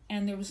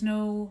 And there was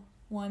no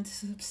one to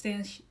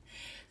substantiate.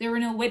 There were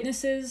no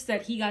witnesses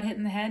that he got hit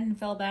in the head and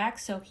fell back,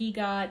 so he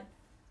got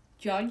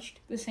judged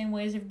the same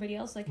way as everybody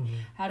else. Like,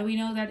 how do we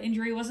know that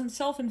injury wasn't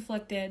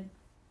self-inflicted?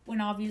 When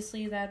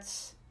obviously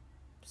that's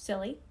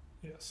silly.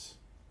 Yes.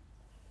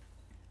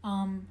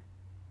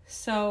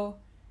 So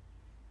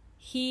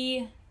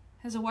he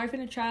has a wife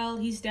and a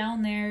child. He's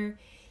down there.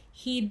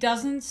 He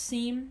doesn't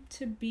seem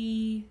to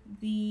be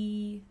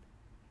the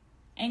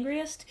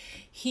angriest.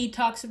 He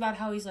talks about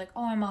how he's like,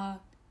 oh, I'm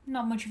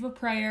not much of a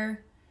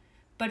prayer,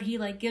 but he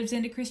like gives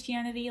into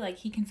Christianity. Like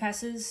he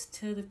confesses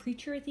to the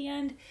preacher at the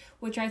end,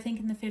 which I think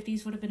in the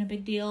 50s would have been a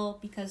big deal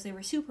because they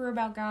were super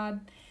about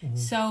God. Mm-hmm.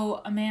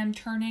 So a man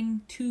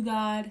turning to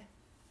God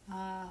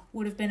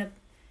would have been a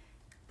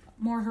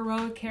more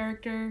heroic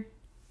character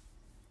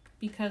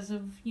because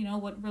of,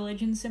 what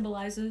religion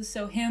symbolizes.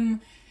 So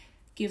him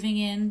giving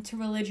in to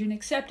religion,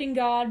 accepting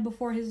God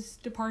before his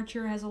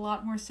departure has a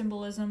lot more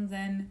symbolism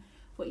than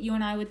what you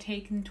and I would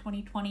take in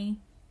 2020.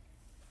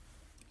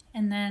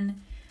 And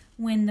then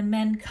when the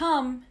men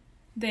come,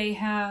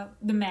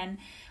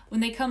 when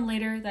they come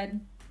later,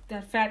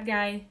 that fat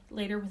guy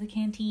later with a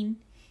canteen,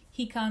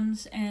 he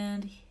comes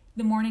and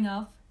the morning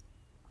of,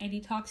 and he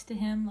talks to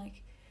him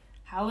like,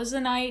 how was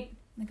the night?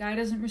 The guy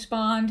doesn't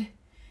respond,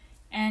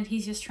 and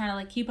he's just trying to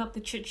like keep up the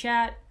chit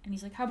chat, and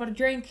he's like, how about a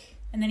drink?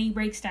 And then he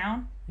breaks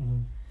down.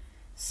 Mm-hmm.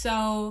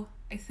 So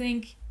I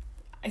think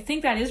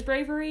that is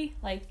bravery,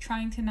 like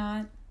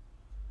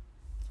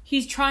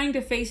he's trying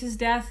to face his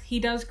death. He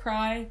does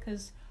cry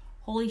because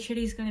holy shit,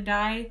 he's gonna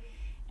die.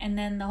 And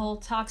then the whole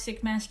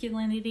toxic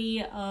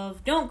masculinity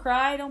of don't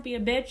cry, don't be a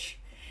bitch.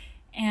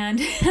 And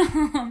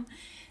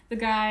the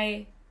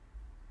guy,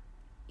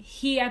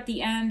 he at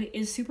the end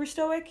is super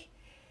stoic.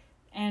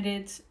 And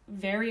it's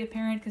very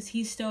apparent because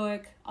he's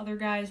stoic. Other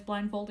guy's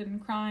blindfolded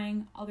and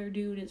crying. Other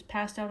dude is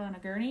passed out on a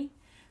gurney.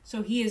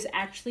 So he is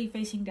actually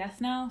facing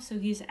death now. So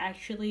he's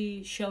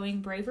actually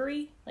showing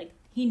bravery. Like,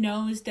 he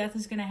knows death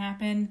is going to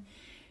happen.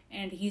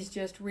 And he's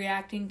just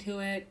reacting to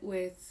it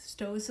with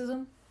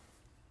stoicism.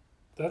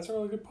 That's a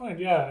really good point.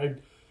 Yeah,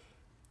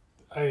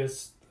 I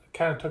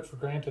kind of took for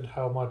granted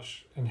how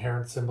much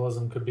inherent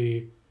symbolism could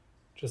be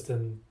just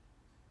in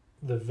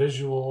the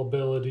visual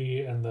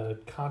ability and the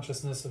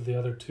consciousness of the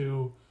other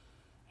two.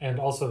 And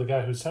also the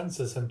guy who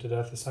sentences him to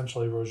death,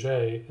 essentially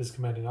Roger, his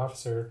commanding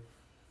officer,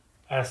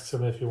 asks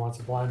him if he wants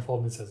a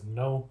blindfold, and he says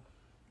no.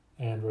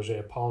 And Roger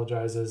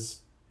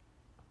apologizes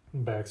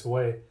and backs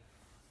away.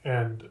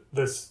 And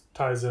this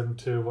ties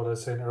into what I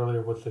was saying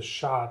earlier with the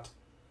shot,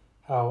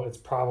 how it's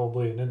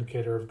probably an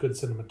indicator of good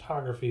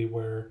cinematography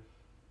where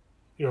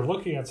you're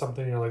looking at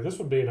something and you're like, this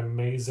would be an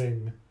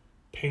amazing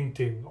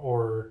painting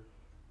or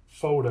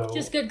photo.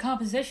 Just good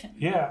composition.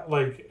 Yeah,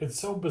 like, it's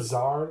so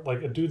bizarre.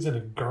 Like, a dude's in a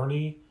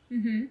gurney,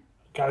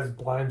 guy's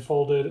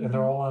blindfolded, and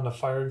they're all on a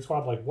firing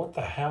squad. Like, what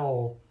the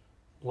hell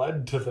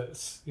led to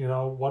this?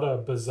 What a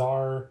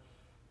bizarre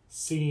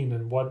scene,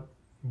 and what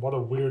a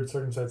weird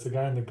circumstance. The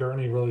guy in the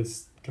gurney really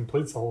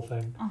completes the whole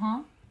thing.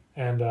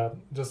 And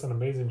just an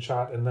amazing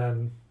shot. And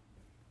then,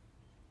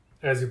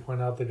 as you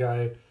point out, the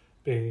guy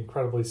being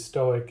incredibly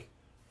stoic,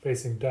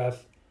 facing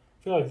death.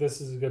 I feel like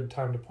this is a good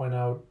time to point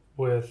out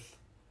with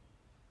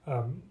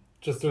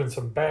just doing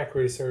some back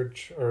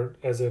research, or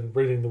as in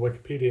reading the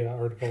Wikipedia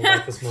article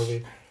about this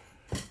movie.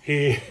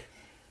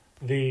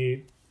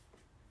 The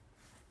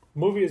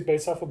movie is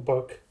based off a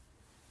book,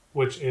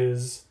 which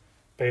is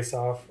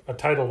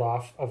titled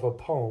off of a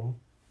poem,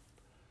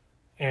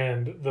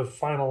 and the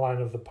final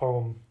line of the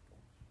poem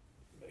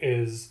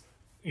is,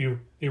 you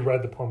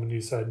read the poem and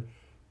you said,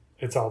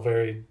 it's all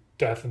very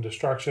death and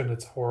destruction,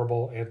 it's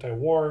horrible,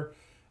 anti-war,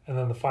 and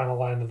then the final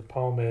line of the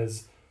poem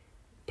is,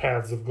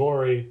 paths of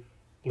glory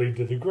lead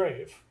to the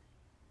grave.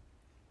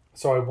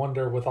 So I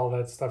wonder, with all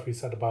that stuff he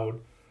said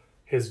about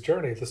his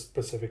journey, the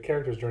specific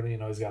character's journey,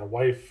 he's got a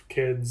wife,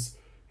 kids,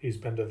 he's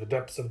been to the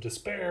depths of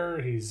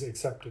despair, he's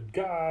accepted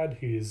God,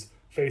 he's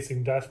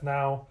facing death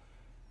now.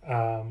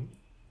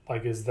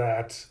 Is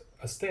that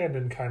a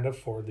stand-in kind of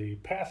for the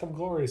path of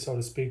glory, so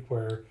to speak,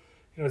 where,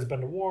 he's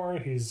been to war,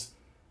 he's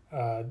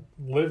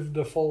lived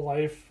a full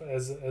life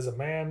as a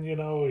man.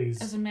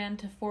 He's As a man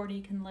to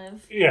 40 can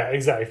live. yeah,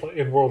 exactly,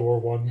 in World War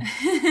One.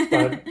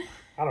 But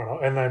I don't know.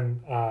 And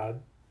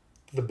then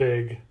the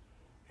big,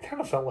 it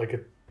kind of felt like a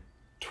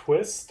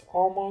twist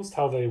almost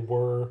how they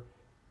were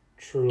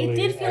truly. It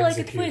did feel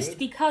executed. like a twist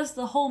because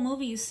the whole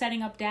movie is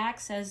setting up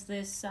Dax as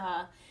this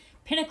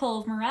pinnacle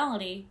of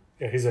morality.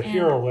 Yeah, he's a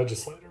hero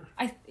legislator.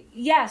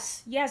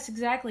 Yes,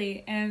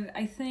 exactly. And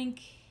I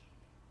think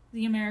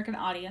the American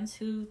audience,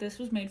 who this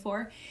was made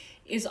for,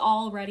 is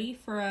all ready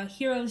for a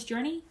hero's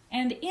journey.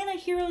 And in a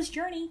hero's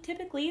journey,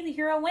 typically the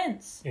hero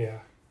wins. Yeah.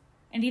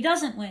 And he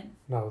doesn't win.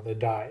 No, they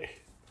die.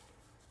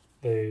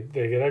 They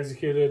get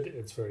executed.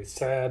 It's very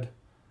sad,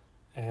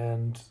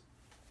 and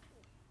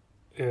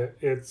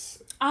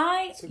it's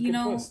a good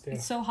twist, yeah.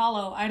 It's so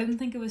hollow. I didn't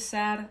think it was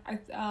sad.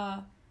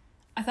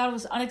 I thought it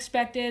was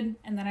unexpected,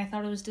 and then I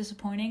thought it was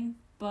disappointing,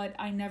 but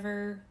I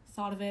never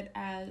thought of it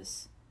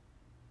as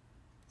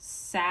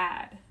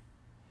sad.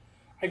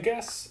 I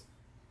guess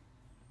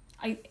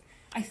I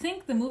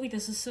think the movie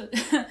does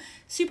a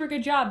super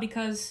good job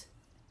because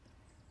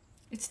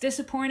it's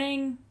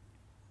disappointing,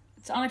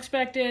 it's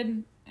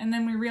unexpected, and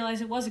then we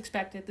realize it was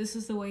expected. This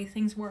is the way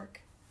things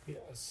work.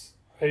 Yes.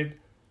 I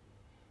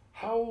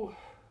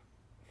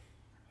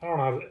don't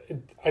know.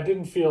 I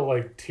didn't feel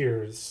like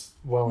tears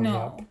welling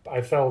up.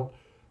 I felt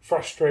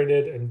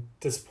frustrated and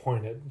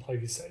disappointed,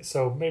 like you say.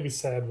 So maybe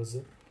sad was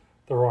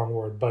the wrong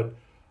word, but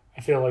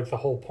I feel like the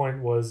whole point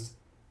was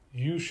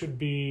you should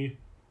be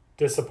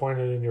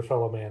disappointed in your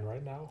fellow man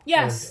right now.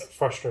 Yes. And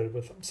frustrated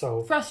with them.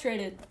 So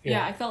frustrated.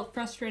 Yeah, I felt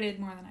frustrated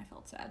more than I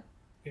felt sad.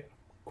 Yeah.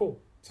 Cool.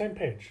 Same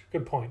page.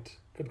 Good point.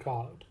 Good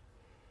call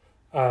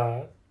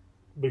out.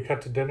 We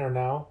cut to dinner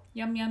now.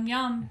 Yum, yum,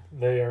 yum.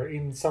 They are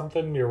eating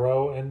something,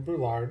 Miro and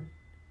Boulard.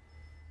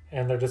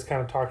 And they're just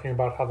kind of talking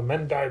about how the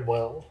men died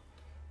well.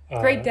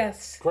 Great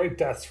deaths. Great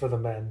deaths for the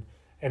men.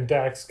 And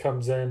Dax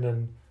comes in,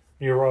 and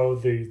Miro,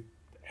 the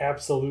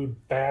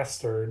absolute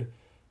bastard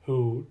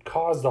who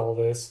caused all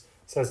this,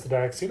 says to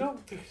Dax,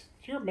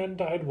 your men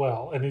died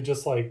well. And he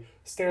just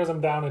stares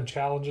him down and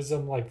challenges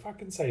him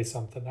fucking say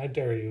something. I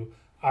dare you.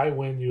 I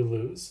win, you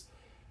lose.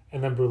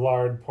 And then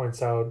Boulard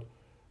points out,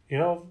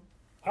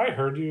 I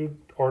heard you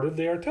ordered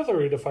the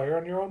artillery to fire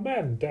on your own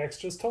men. Dax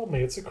just told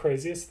me. It's the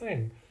craziest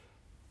thing.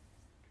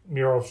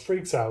 Miro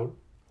freaks out,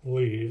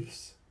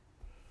 leaves,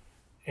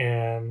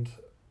 and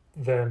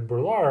then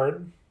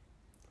Boulard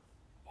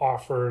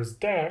offers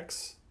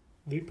Dax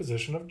the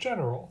position of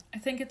general. I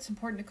think it's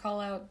important to call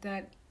out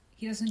that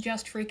he doesn't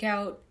just freak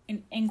out.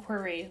 An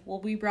inquiry will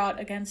be brought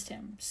against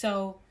him.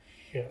 So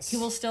yes, he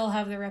will still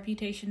have the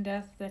reputation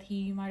death that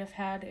he might have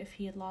had if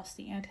he had lost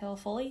the anthill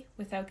fully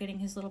without getting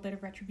his little bit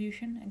of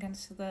retribution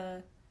against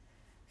the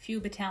few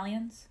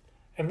battalions.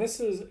 And is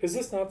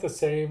this not the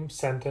same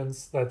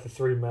sentence that the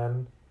three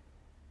men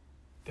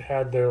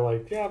had? They're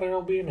yeah,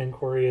 there'll be an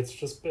inquiry. It's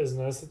just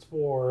business. It's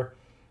war.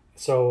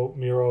 So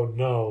Miro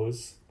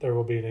knows there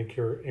will be an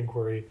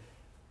inquiry.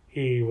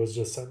 He was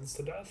just sentenced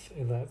to death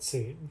in that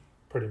scene,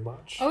 pretty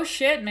much. Oh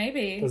shit,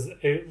 maybe.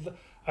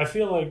 I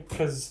feel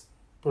because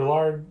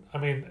Boulard, I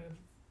don't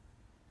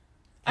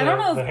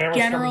know if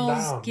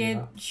generals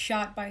get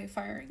shot by a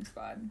firing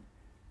squad.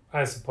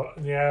 I suppose,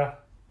 yeah.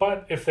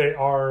 But if they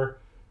are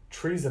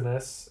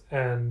treasonous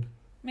and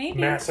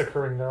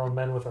massacring their own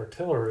men with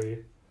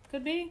artillery...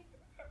 Could be.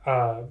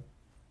 But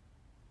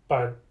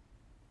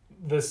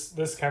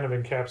this kind of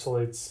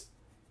encapsulates,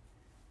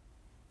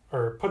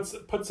 or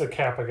puts a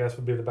cap, I guess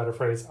would be the better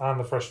phrase, on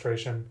the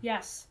frustration.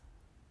 Yes.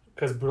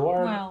 Because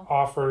Boulard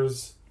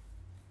offers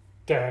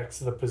Dax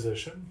the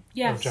position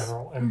of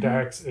general, and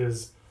Dax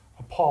is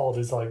appalled.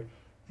 He's like,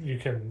 you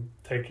can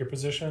take your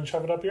position and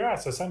shove it up your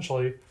ass,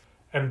 essentially.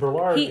 And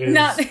Boulard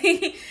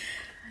he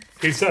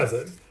says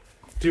it.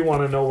 Do you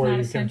want to know where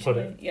you can put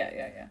it?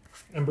 Yeah.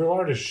 And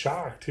Boulard is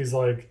shocked. He's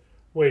like,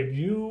 wait,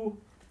 you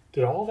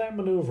did all that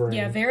maneuvering?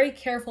 Yeah, very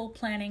careful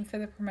planning for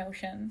the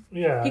promotion.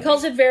 Yeah. He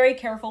calls it very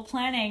careful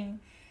planning.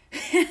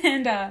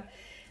 And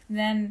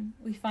then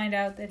we find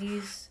out that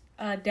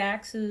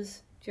Dax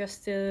is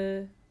just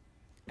a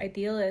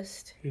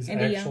idealist. He's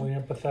actually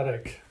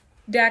empathetic.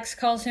 Dax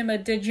calls him a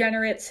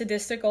degenerate,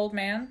 sadistic old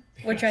man,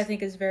 which I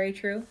think is very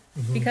true.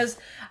 Mm-hmm. Because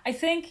I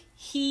think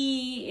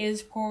he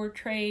is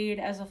portrayed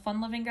as a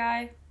fun-loving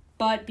guy,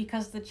 but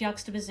because of the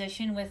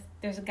juxtaposition with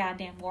there's a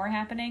goddamn war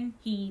happening,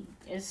 he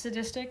is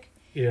sadistic.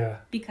 Yeah.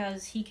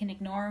 Because he can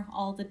ignore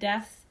all the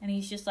death, and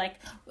he's just like,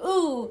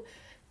 ooh,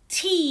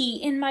 tea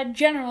in my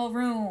general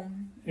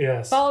room.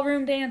 Yes.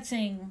 Ballroom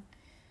dancing.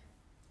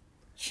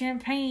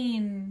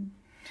 Champagne.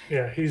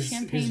 Yeah, he's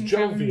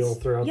jovial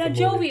throughout the movie.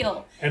 Yeah,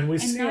 jovial. And we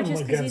see him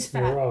against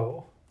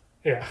Miro.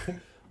 Yeah.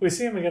 We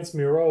see him against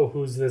Miro,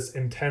 who's this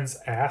intense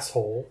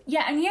asshole.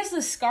 Yeah, and he has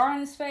this scar on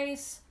his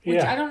face,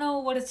 which I don't know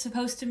what it's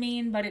supposed to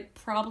mean, but it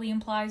probably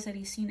implies that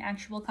he's seen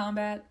actual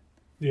combat.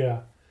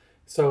 Yeah.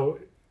 So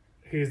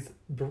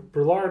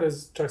Boulard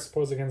is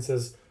juxtaposed against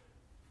this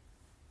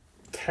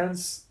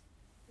tense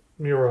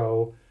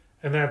Miro,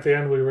 and then at the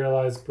end we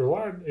realize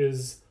Boulard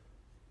is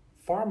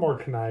far more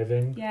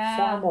conniving, Yeah.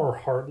 far more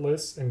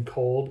heartless and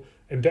cold.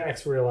 And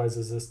Dax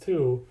realizes this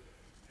too,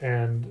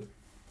 and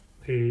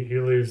he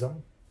leaves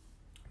them.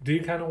 Do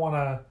you kind of want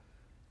to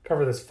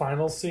cover this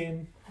final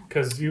scene?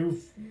 Because you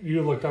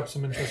looked up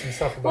some interesting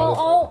stuff about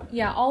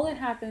it. all that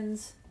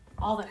happens.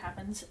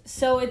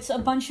 So it's a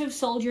bunch of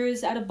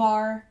soldiers at a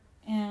bar,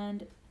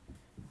 and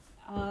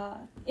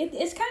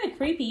it's kind of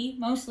creepy,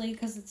 mostly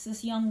because it's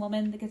this young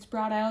woman that gets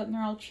brought out, and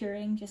they're all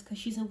cheering just because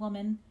she's a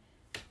woman,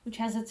 which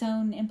has its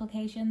own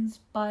implications.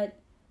 But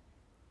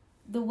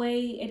the way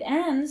it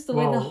ends,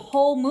 way the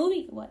whole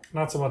movie... What?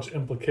 Not so much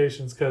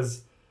implications,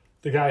 because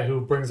the guy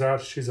who brings her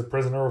out, she's a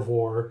prisoner of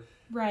war.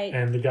 Right.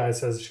 And the guy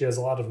says she has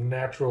a lot of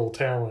natural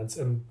talents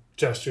and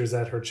gestures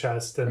at her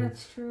chest and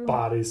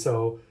body.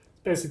 So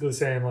it's basically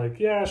saying, like,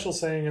 yeah, she'll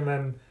sing, and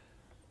then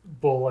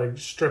we'll, like,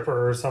 strip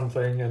her or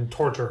something and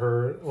torture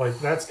her. Like,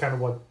 that's kind of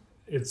what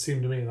it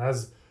seemed to me. And I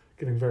was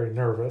getting very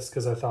nervous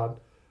because I thought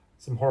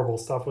some horrible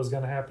stuff was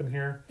going to happen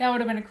here. That would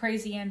have been a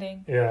crazy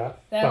ending. Yeah.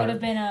 That would have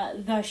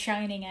been The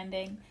Shining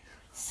ending.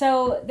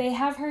 So they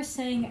have her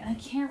sing, and I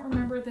can't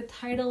remember the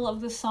title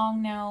of the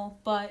song now,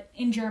 but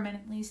in German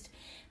at least.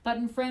 But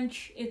in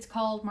French, it's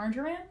called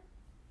Marjoram.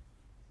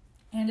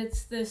 And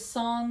it's this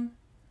song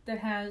that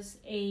has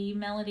a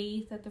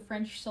melody that the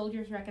French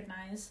soldiers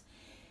recognize.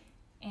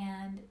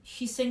 And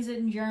she sings it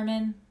in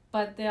German,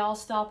 but they all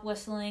stop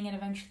whistling and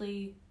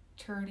eventually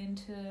turn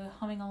into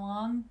humming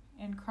along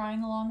and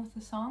crying along with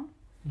the song.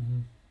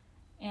 Mm-hmm.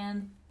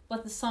 And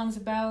what the song's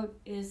about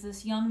is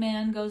this young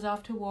man goes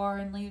off to war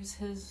and leaves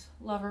his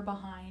lover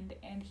behind,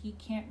 and he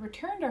can't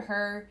return to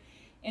her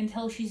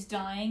until she's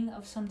dying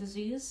of some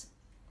disease.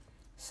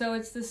 So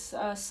it's this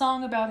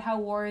song about how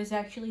war is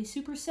actually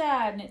super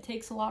sad and it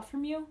takes a lot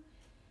from you,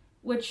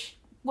 which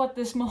what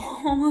this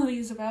whole movie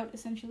is about,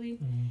 essentially.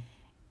 Mm-hmm.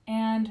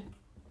 And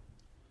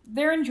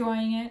they're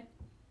enjoying it,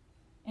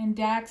 and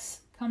Dax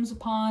comes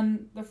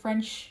upon the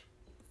French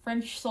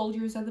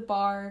soldiers at the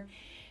bar,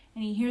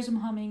 and he hears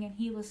them humming, and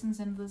he listens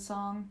into the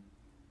song,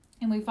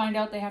 and we find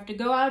out they have to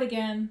go out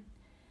again,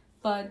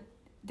 but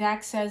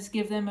Dax says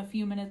give them a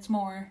few minutes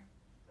more.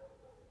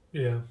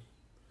 Yeah.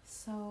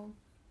 So.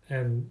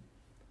 And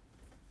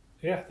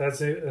yeah, that's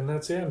it, and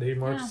that's the end. He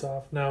marches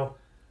off. Now,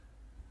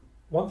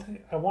 one thing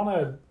I want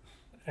to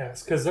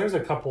ask, because there's a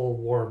couple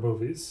war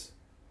movies.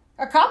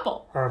 A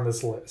couple? On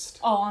this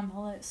list. Oh, on the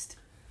list.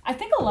 I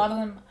think a lot of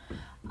them.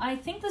 I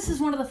think this is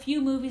one of the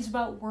few movies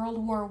about World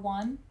War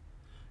One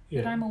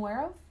that I'm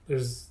aware of.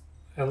 There's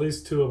at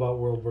least 2 about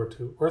World War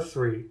II, or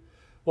 3.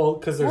 Well,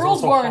 because there's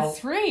World also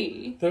War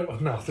III.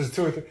 No, there's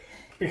 2 or 3,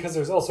 because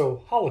there's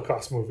also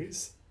Holocaust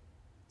movies.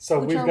 So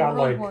Which we've are got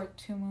World War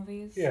II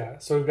movies. Yeah,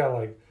 so we've got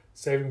like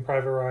Saving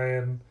Private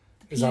Ryan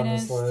is on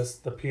this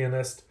list, The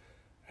Pianist,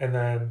 and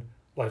then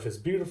Life is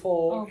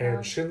Beautiful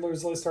and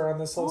Schindler's List are on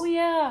this list. Oh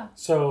yeah.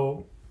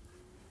 So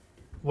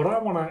what I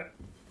want to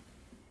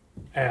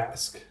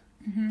ask,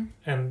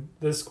 and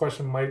this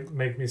question might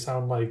make me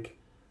sound like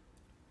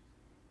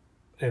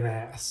an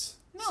ass,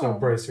 so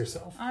brace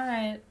yourself. All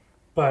right.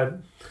 But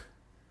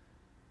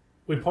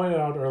we pointed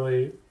out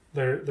early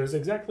there's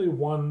exactly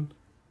one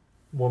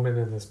woman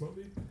in this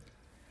movie,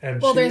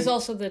 and there's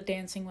also the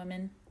dancing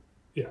women.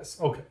 Yes.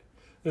 Okay.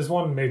 There's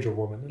one major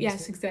woman.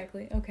 Yes,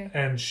 exactly. Okay.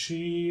 And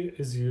she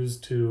is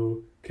used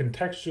to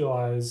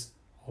contextualize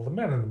all the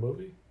men in the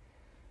movie.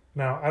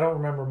 Now, I don't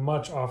remember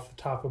much off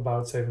the top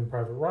about Saving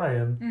Private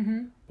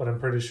Ryan, but I'm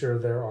pretty sure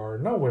there are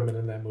no women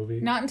in that movie.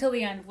 Not until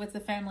the end with the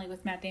family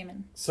with Matt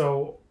Damon.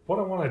 So, what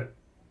I want to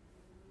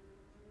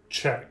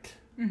check,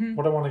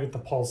 what I want to get the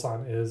pulse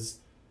on is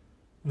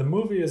the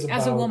movie is about...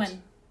 As a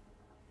woman.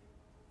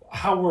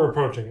 How we're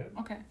approaching it.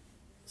 Okay.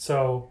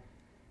 So,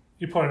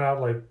 you pointed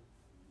out,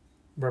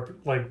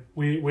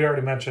 we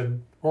already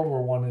mentioned World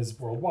War One is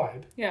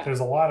worldwide. Yeah. There's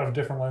a lot of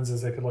different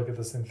lenses they could look at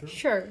this thing through.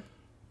 Sure.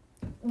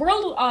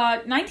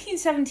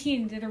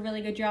 1917 did a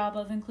really good job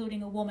of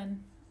including a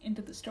woman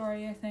into the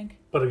story, I think.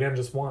 But again,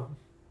 just one.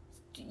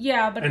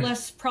 Yeah, but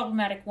less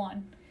problematic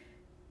one.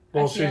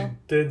 Well, she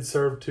did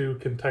serve to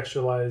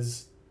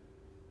contextualize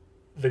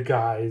the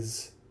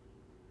guy's,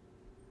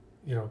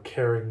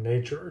 caring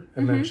nature,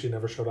 and then she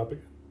never showed up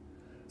again.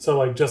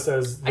 So, just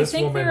as this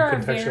woman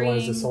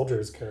contextualized the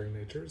soldiers' caring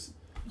natures.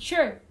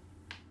 Sure.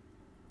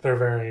 They're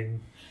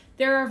varying.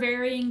 There are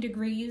varying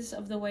degrees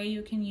of the way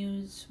you can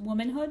use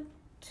womanhood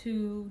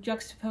to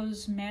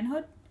juxtapose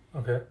manhood.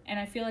 Okay. And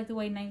I feel like the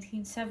way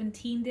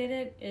 1917 did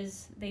it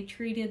is they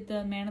treated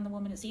the man and the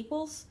woman as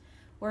equals,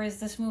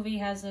 whereas this movie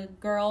has a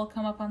girl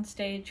come up on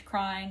stage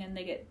crying, and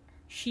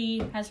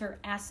she has her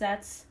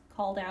assets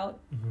called out.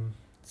 Mm-hmm.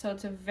 So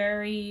it's a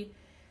very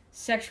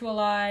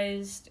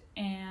sexualized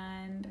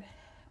and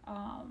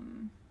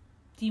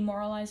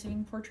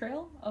demoralizing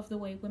portrayal of the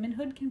way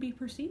womanhood can be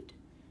perceived.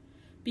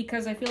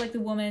 Because I feel like the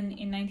woman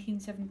in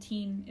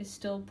 1917 is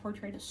still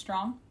portrayed as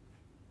strong.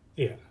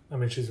 Yeah. I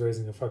mean, she's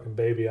raising a fucking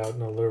baby out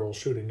in a literal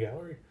shooting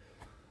gallery.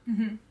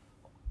 Mm-hmm.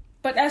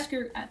 But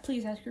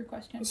please ask your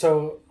question.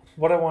 So,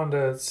 what I wanted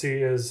to see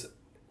is,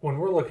 when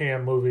we're looking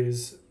at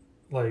movies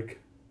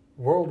like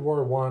World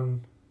War I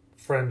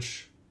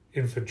French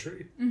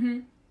infantry. Mm-hmm.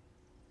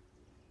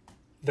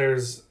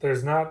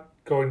 There's not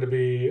going to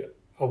be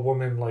a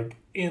woman like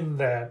in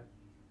that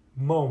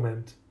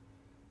moment.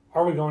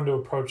 Are we going to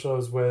approach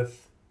those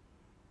with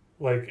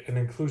like an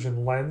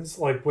inclusion lens?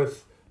 Like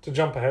with, to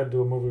jump ahead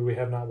to a movie we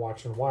have not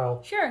watched in a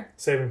while. Sure.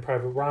 Saving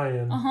Private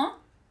Ryan. Uh-huh.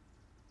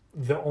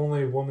 The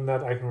only woman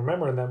that I can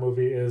remember in that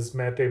movie is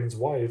Matt Damon's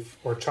wife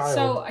or child.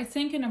 So I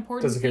think an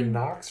important Does it get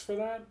knocks for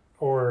that?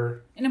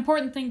 Or an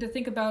important thing to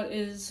think about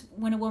is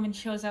when a woman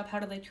shows up, how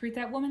do they treat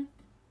that woman?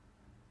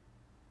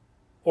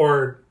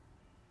 Or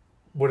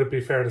would it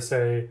be fair to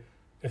say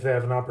if they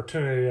have an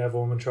opportunity to have a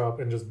woman show up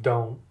and just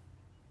don't,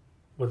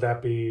 would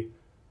that be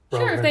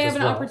Sure, if they have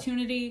an well?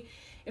 opportunity,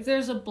 if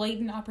there's a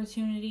blatant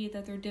opportunity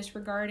that they're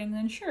disregarding,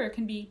 then sure, it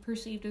can be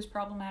perceived as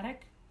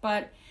problematic.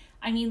 But,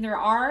 I mean, there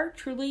are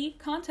truly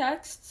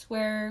contexts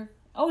where,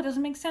 it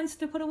doesn't make sense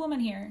to put a woman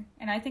here.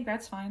 And I think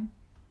that's fine.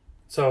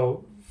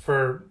 So,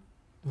 for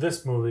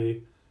this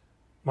movie,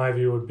 my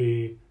view would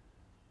be,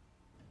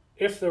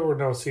 if there were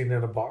no scene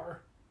in a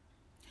bar.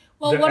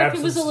 Well, what if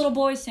it was a little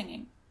boy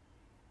singing?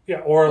 Yeah,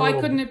 or why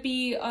couldn't it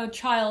be a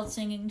child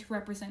singing to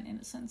represent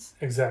innocence?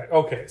 Exactly.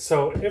 Okay,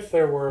 so if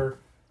there were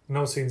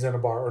no scenes in a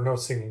bar or no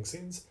singing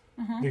scenes,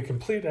 the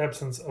complete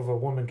absence of a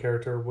woman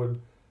character would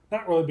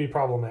not really be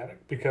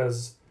problematic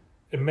because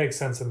it makes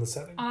sense in the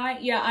setting.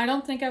 I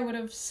don't think I would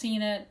have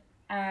seen it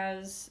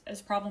as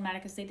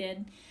problematic as they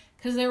did,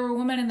 because there were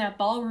women in that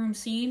ballroom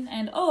scene,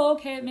 and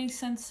okay, it makes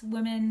sense.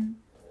 Women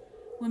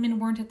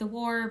weren't at the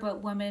war,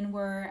 but women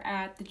were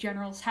at the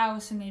general's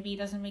house, and maybe it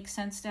doesn't make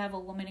sense to have a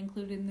woman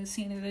included in the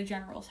scene of the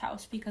general's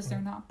house because they're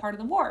not part of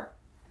the war.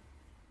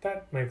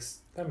 That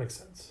makes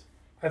sense.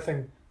 I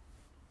think,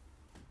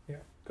 yeah,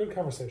 good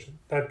conversation.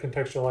 That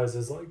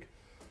contextualizes like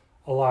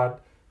a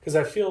lot, because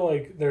I feel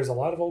like there's a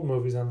lot of old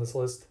movies on this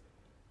list,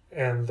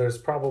 and there's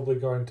probably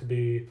going to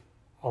be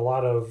a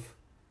lot of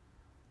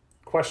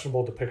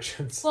questionable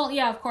depictions. Well,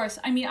 yeah, of course.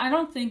 I mean, I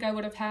don't think I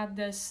would have had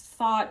this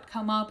thought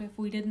come up if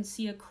we didn't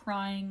see a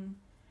crying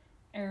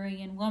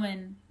Aryan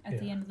woman at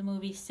the end of the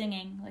movie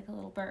singing like a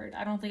little bird.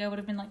 I don't think I would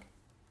have been like,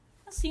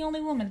 that's the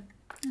only woman.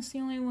 That's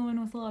the only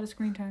woman with a lot of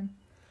screen time.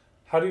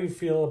 How do you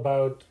feel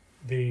about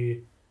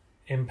the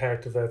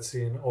impact of that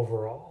scene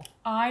overall?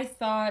 I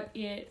thought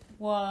it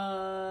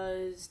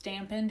was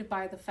dampened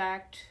by the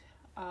fact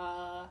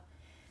that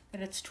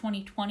it's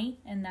 2020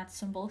 and that's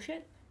some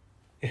bullshit.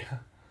 Yeah.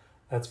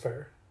 That's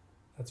fair.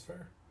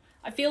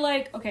 I feel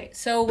like, okay,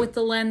 so with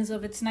the lens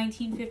of it's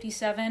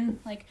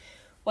 1957, like,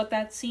 what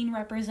that scene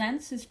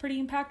represents is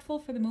pretty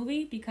impactful for the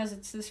movie because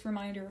it's this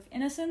reminder of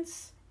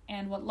innocence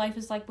and what life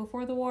is like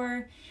before the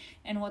war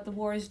and what the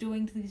war is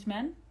doing to these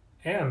men.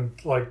 And,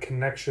 like,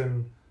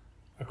 connection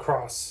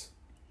across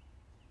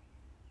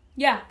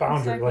boundary,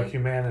 exactly. Like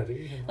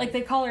humanity. Like,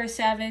 they call her a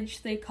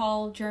savage, they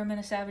call German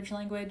a savage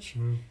language,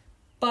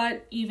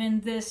 but even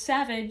this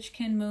savage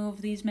can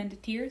move these men to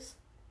tears.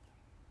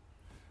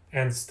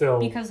 And still...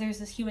 Because there's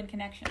this human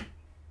connection.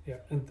 Yeah,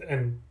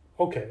 and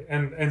okay,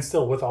 and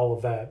still with all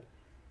of that,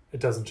 it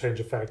doesn't change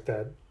the fact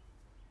that,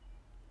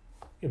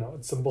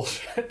 it's some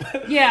bullshit.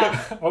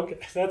 Yeah. Okay,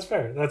 that's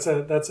fair. That's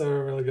a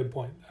really good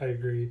point. I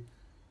agree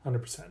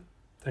 100%.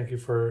 Thank you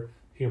for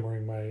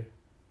humoring my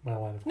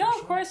line of questioning. No,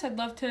 of course, I'd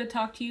love to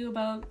talk to you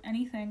about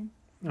anything.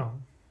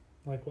 No,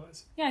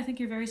 likewise. Yeah, I think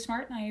you're very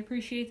smart, and I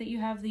appreciate that you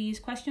have these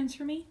questions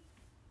for me.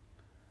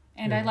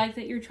 And I like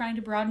that you're trying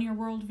to broaden your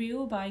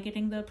worldview by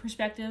getting the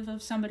perspective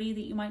of somebody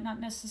that you might not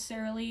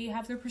necessarily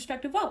have their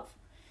perspective of.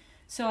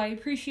 So I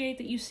appreciate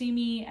that you see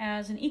me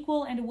as an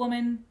equal and a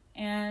woman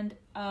and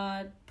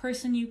a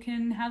person you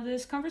can have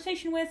this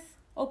conversation with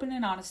open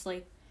and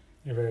honestly.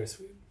 You're very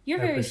sweet. You're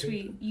very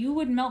sweet. You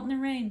would melt in the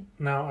rain.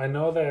 Now, I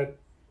know that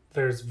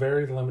there's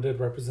very limited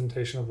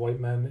representation of white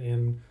men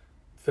in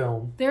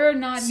film. There are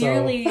not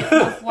nearly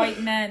enough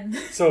white men.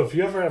 So if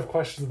you ever have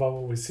questions about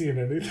what we see in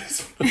any of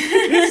these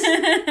movies,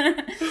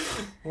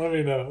 let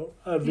me know.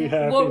 I'd be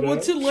happy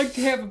What's it like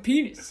to have a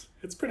penis?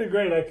 It's pretty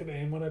great. I can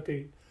aim when I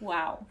pee.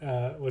 Wow.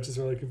 Which is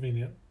really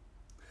convenient.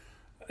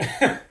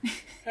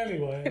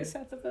 Anyway. Is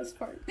that the best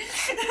part?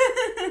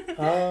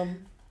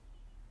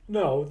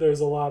 No, there's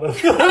a lot of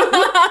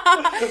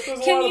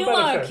Can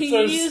you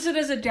use it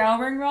as a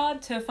dowering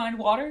rod to find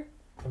water?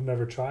 I've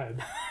never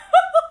tried.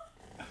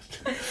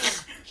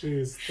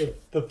 Jeez,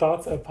 the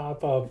thoughts that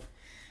pop up,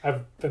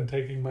 I've been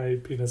taking my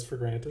penis for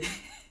granted.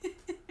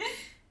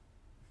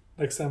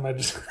 Next time I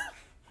just...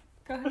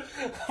 Go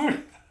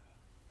ahead.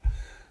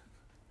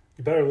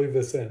 You better leave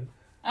this in.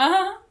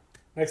 Uh-huh.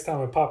 Next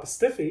time I pop a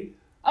stiffy...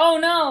 Oh,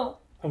 no!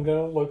 I'm going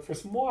to look for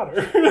some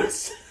water.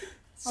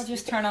 I'll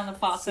just turn on the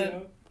faucet.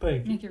 So,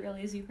 thank you. Make it real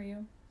easy for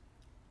you.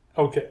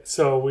 Okay,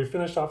 so we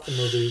finished off the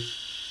movie.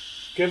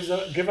 Give us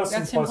some pluses.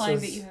 That's implying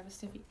that you have a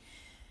stiffy.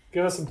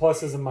 Give us some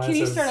pluses and minuses. Can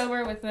you start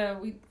over with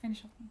We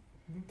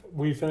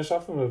finished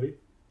off the movie.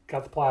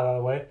 Got the plot out of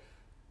the way.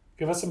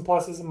 Give us some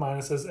pluses and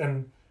minuses.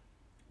 And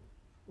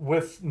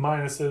with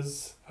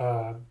minuses,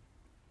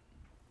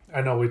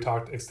 I know we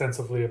talked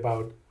extensively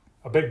about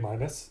a big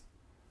minus.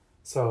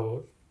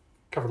 So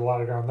covered a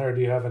lot of ground there. Do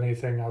you have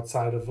anything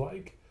outside of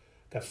like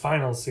that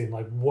final scene.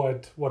 Like,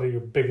 what are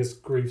your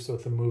biggest griefs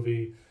with the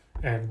movie,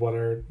 and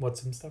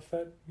what's some stuff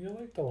that you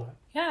liked a lot?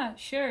 Yeah,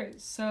 sure.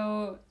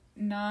 So,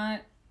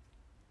 not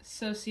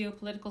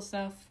socio-political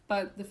stuff,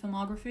 but the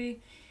filmography.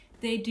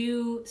 They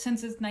do,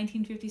 since it's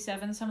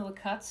 1957, some of the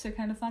cuts are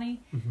kind of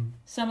funny. Mm-hmm.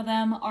 Some of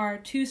them are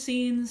 2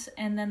 scenes,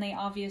 and then they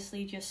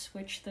obviously just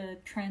switch the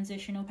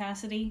transition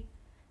opacity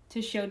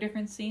to show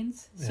different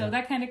scenes. Yeah. So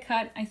that kind of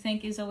cut, I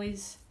think, is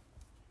always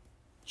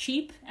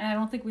cheap, and I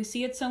don't think we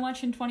see it so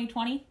much in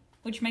 2020,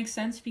 which makes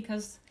sense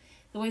because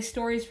the way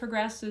stories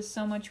progress is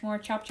so much more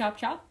chop, chop,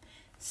 chop.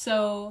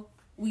 So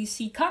we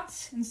see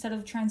cuts instead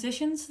of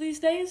transitions these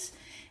days.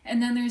 And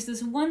then there's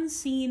this one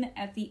scene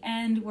at the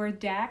end where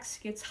Dax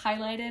gets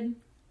highlighted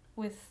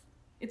with...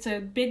 It's a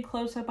big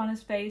close-up on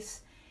his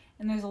face,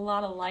 and there's a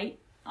lot of light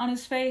on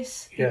his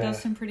face. He does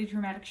some pretty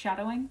dramatic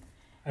shadowing.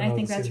 And I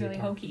think that's really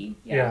hokey.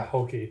 Yeah,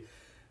 hokey.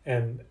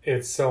 And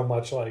it's so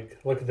much like,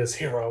 look at this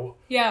hero.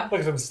 Yeah.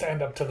 Look at him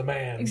stand up to the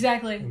man.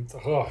 Exactly. And,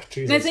 oh,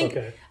 Jesus,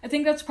 okay. I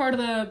think that's part of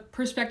the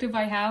perspective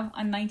I have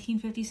on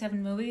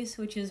 1957 movies,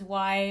 which is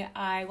why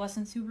I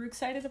wasn't super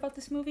excited about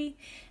this movie.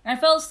 And I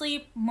fell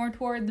asleep more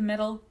toward the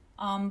middle,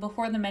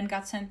 before the men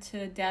got sent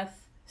to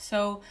death.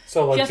 So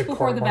like just the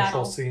before the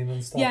battle scene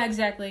and stuff? Yeah,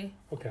 exactly.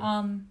 Okay.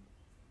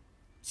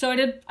 So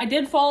I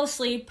did fall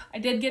asleep. I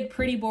did get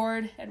pretty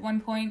bored at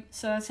one point,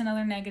 so that's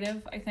another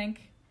negative, I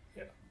think.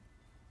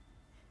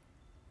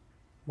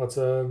 What's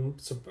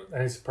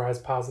any surprise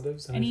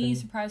positives? Anything? Any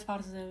surprise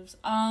positives?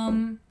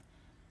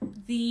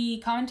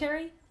 The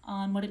commentary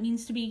on what it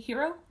means to be a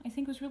hero, I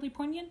think, was really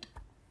poignant.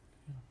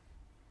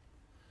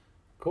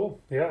 Cool.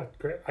 Yeah,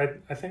 great.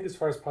 I think as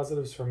far as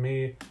positives for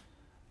me,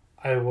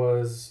 I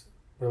was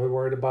really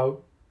worried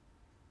about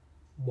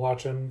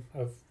watching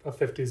a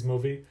 50s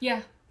movie.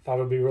 Yeah. Thought it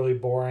would be really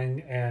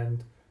boring,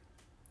 and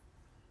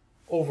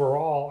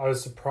overall, I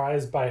was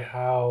surprised by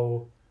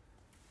how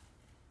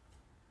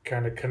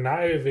kind of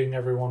conniving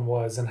everyone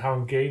was and how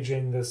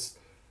engaging this,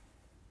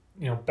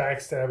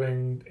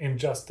 backstabbing,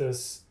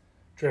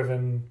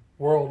 injustice-driven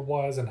world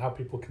was and how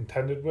people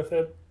contended with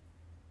it.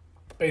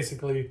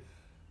 Basically,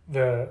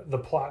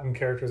 the plot and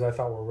characters I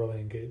thought were really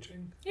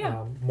engaging.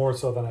 Yeah. More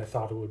so than I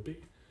thought it would be.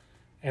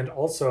 And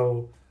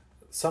also,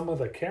 some of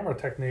the camera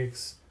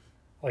techniques,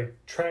 like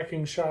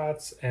tracking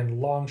shots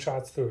and long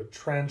shots through a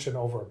trench and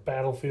over a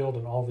battlefield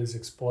and all these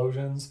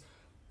explosions,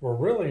 were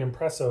really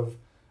impressive.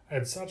 I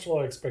had such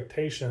low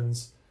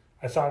expectations.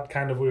 I thought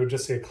kind of we would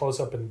just see a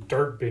close-up and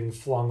dirt being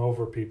flung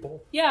over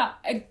people. Yeah,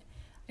 I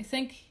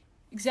think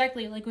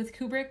exactly like with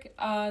Kubrick,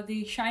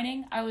 The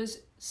Shining, I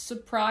was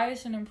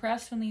surprised and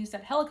impressed when they used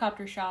that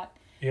helicopter shot.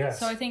 Yes.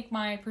 So I think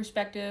my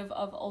perspective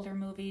of older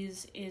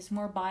movies is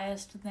more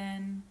biased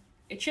than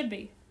it should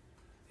be.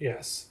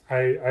 Yes, I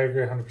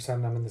agree 100%.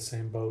 I'm in the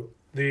same boat.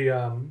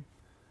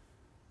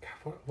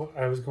 What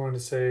I was going to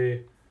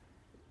say,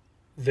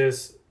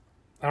 this,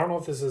 I don't know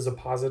if this is a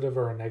positive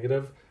or a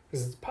negative,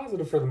 because it's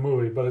positive for the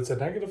movie, but it's a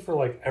negative for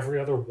like every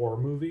other war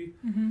movie.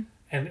 Mm-hmm.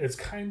 And it's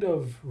kind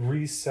of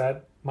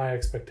reset my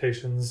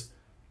expectations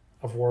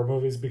of war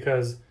movies,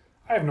 because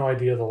I have no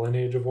idea the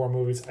lineage of war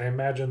movies. I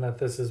imagine that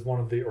this is one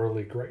of the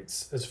early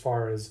greats as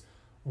far as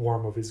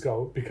war movies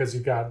go, because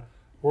you got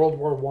World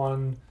War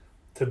One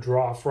to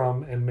draw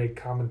from and make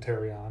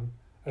commentary on,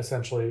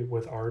 essentially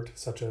with art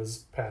such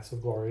as Paths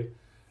of Glory,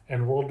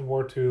 and World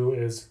War II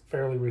is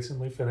fairly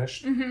recently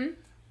finished. Mm-hmm.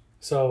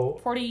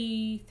 So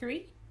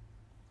 43?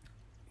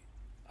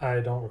 I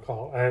don't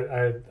recall.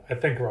 I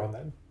think around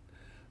then.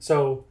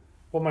 So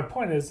what my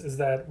point is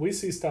that we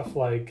see stuff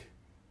like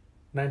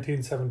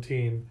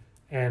 1917,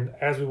 and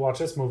as we watch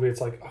this movie,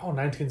 it's like, oh,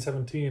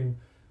 1917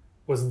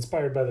 was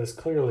inspired by this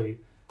clearly,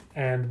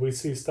 and we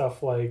see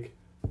stuff like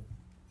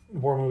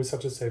war movies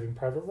such as Saving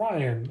Private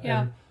Ryan,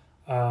 and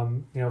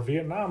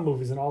Vietnam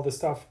movies and all this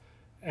stuff,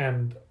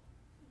 and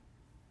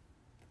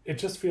it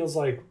just feels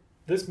like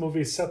this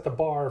movie set the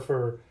bar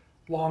for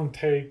long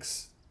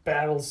takes,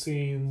 battle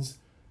scenes,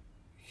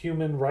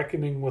 human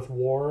reckoning with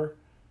war,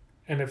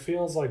 and it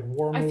feels like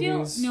war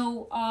movies...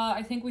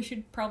 I think we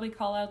should probably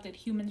call out that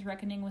humans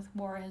reckoning with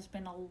war has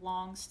been a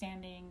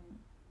long-standing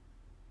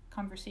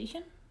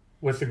conversation.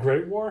 With the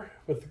Great War?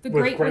 With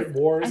Great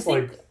Wars? I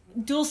think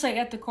Dulce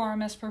et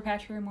decorum est per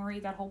patria mori,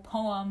 that whole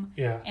poem,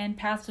 and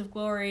Paths of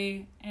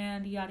Glory,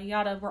 and yada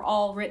yada, were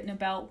all written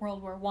about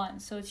World War One.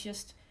 So it's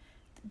just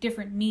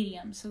different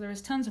mediums. So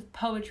there's tons of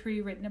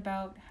poetry written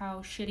about how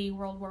shitty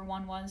World War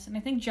One was. And I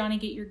think Johnny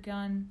Get Your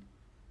Gun,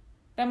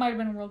 that might have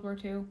been World War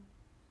Two.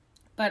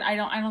 But I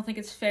don't think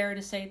it's fair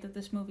to say that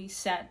this movie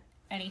set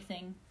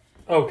anything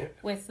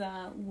with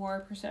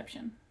war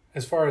perception.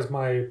 As far as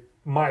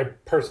my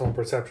personal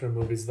perception of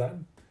movies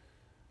then,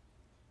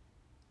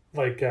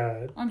 like...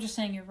 I'm just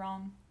saying you're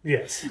wrong.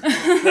 Yes.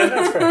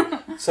 That's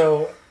fair.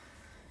 So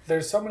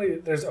there's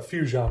a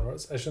few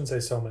genres. I shouldn't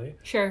say so many.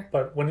 Sure.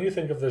 But when you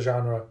think of the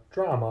genre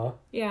drama,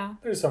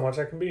 there's so much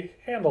that can be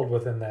handled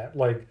within that.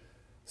 Like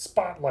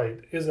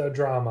Spotlight is a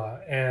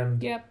drama,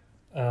 and yep.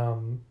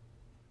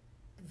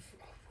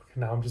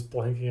 Now I'm just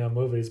blanking on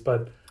movies,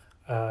 but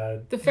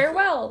The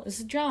Farewell is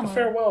a drama. The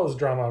Farewell is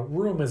drama.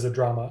 Room is a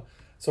drama.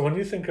 So when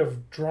you think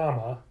of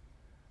drama,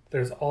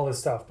 there's all this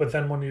stuff. But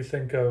then when you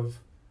think of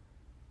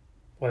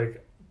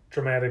like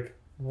dramatic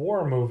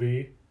war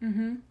movie,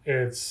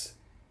 it's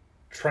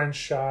trench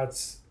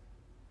shots.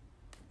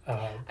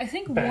 I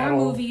think battle.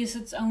 war movie is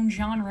its own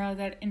genre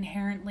that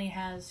inherently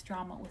has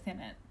drama within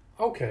it.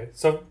 Okay,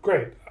 so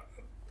great.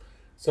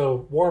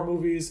 So war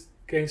movies,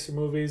 gangster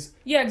movies.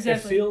 Yeah,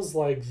 exactly. It feels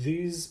like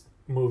these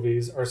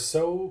movies are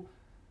so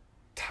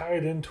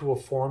tied into a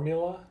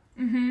formula,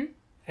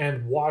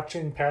 and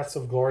watching Paths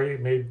of Glory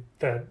made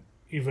that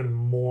even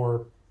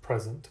more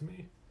present to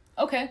me.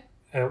 Okay.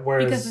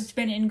 Whereas, because it's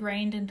been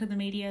ingrained into the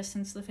media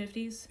since the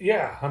 50s?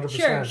 Yeah,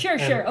 100%.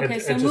 Sure. Okay,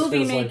 so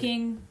movie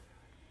making... Like,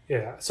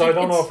 yeah, so I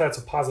don't know if that's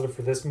a positive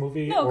for this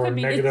movie or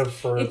negative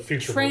for future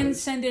movies. It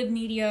transcended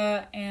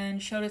media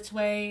and showed its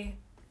way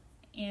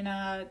in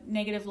a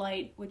negative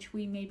light, which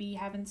we maybe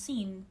haven't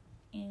seen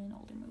in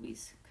older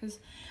movies. Because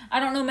I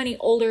don't know many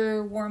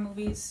older war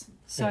movies,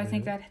 so I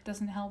think that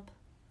doesn't help.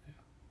 Yeah.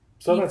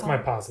 So that's my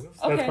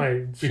positives. Okay.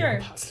 That's my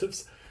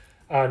positives.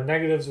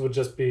 Negatives would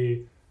just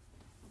be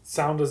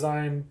sound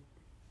design.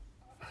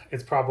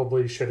 It's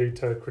probably shitty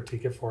to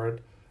critique it for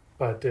it,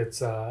 but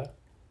it's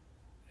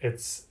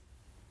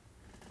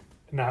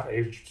not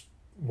aged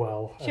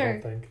well, I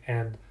don't think.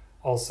 And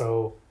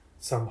also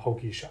some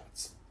hokey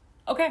shots.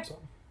 Okay. So,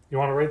 you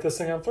want to rate this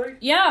thing on 3?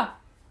 Yeah.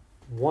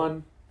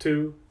 1,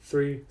 2,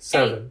 3,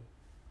 7.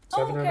 8.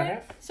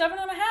 7.5?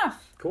 7.5.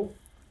 Cool.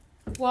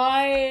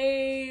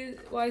 Why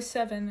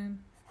 7?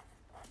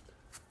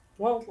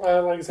 Well, like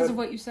I said, because of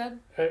what you said?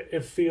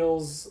 It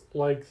feels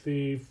like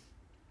the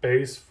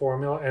base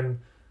formula, and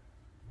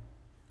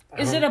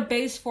is it a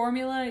base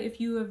formula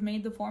if you have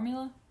made the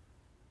formula?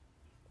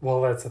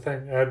 Well, that's the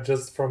thing.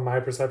 Just from my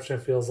perception,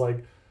 it feels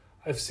like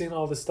I've seen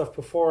all this stuff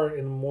before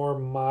in more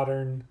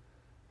modern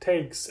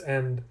takes,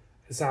 and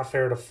it's not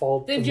fair to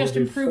fault They've the just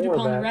movie improved for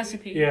upon that. the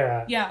recipe.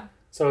 Yeah.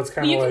 So it's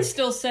kind of like... You can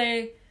still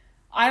say,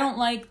 I don't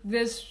like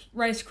this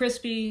Rice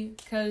Krispie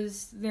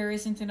because there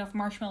isn't enough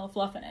marshmallow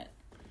fluff in it.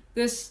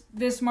 This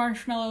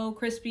Marshmallow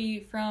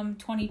Crispy from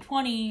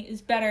 2020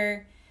 is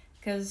better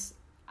because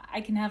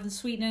I can have the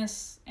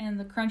sweetness and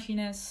the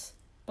crunchiness,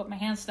 but my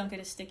hands don't get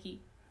as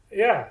sticky.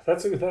 Yeah,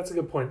 that's a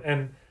good point.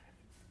 And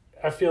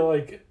I feel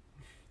like,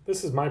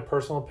 this is my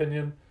personal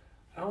opinion,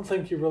 I don't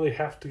think you really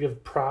have to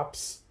give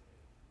props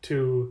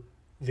to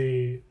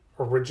the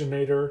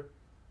originator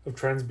of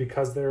trends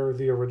because they're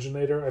the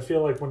originator. I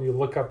feel like when you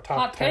look up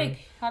top 10...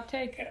 Hot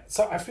take.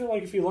 So I feel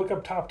like if you look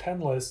up top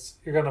 10 lists,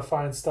 you're going to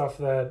find stuff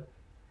that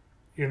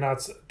you're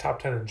not...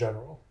 Top 10 in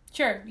general.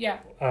 Sure, yeah.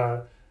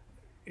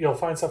 You'll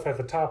find stuff at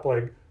the top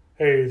like,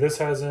 hey, this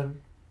hasn't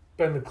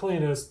been the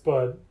cleanest,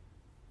 but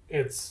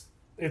it's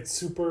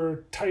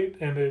super tight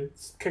and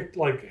it's kicked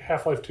like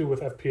Half-Life 2 with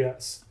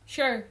FPS.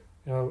 Sure.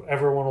 You know,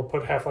 everyone will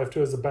put Half-Life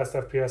 2 as the best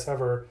FPS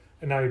ever,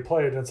 and now you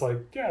play it and it's like,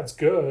 yeah, it's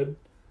good,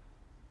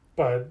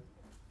 but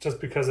just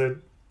because it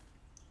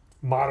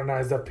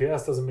modernized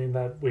FPS doesn't mean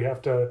that we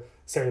have to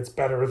say it's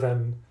better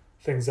than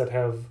things that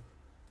have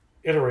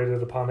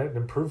iterated upon it and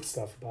improved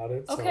stuff about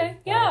it. Okay, so,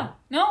 yeah.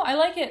 No, I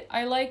like it.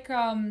 I like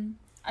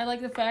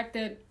the fact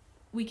that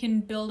we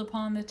can build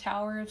upon the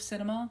tower of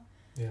cinema.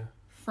 Yeah.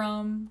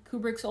 From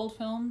Kubrick's old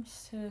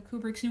films to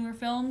Kubrick's newer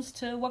films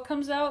to what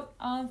comes out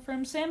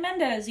from Sam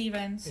Mendes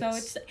even. So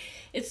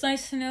it's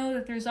nice to know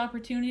that there's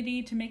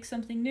opportunity to make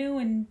something new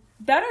and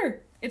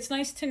better. It's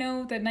nice to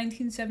know that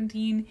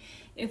 1917,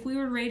 if we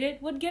were to rate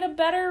it, would get a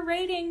better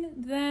rating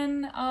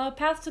than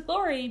Paths to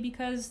Glory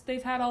because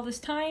they've had all this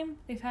time,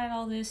 they've had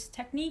all this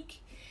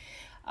technique,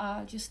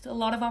 just a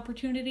lot of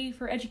opportunity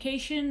for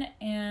education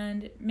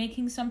and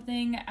making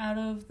something out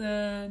of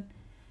the...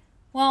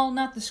 Well,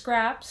 not the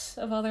scraps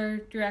of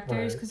other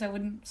directors, because I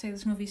wouldn't say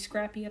this movie's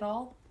scrappy at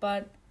all.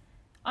 But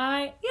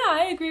I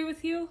agree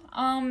with you.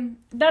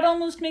 That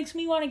almost makes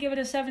me want to give it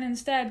a 7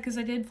 instead, because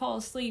I did fall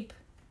asleep.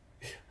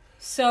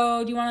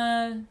 So, do you want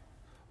to...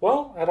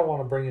 Well, I don't want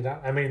to bring you down.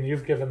 I mean,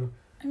 you've given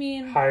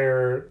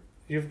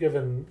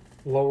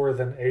lower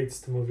than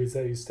 8s to movies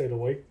that you stayed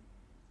awake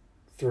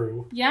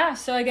through. Yeah,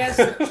 so I guess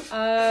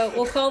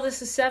we'll call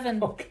this a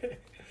 7. Okay.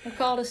 We'll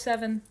call it a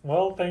 7.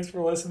 Well, thanks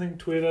for listening.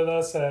 Tweet at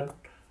us at...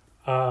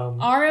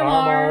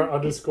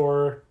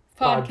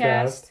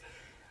 RMR_podcast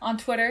on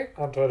Twitter.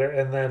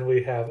 And then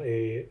we have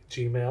a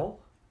Gmail.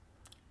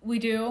 We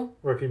do.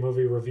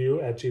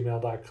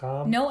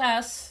 RookieMovieReview@gmail.com. No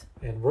S.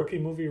 And Rookie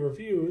Movie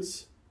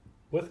Reviews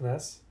with an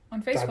S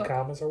on Facebook.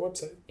 .com is our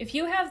website. If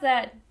you have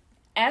that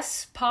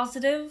S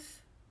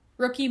positive,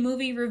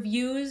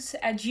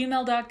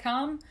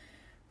 RookieMovieReviews@gmail.com,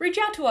 reach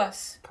out to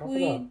us.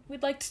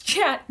 We'd like to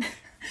chat.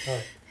 All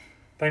right.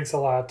 Thanks a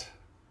lot.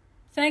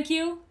 Thank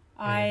you.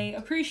 I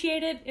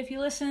appreciate it if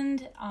you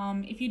listened.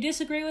 If you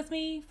disagree with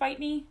me, fight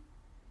me.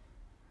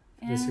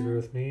 Disagree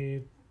with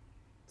me,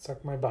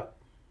 suck my butt.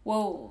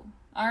 Whoa.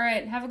 All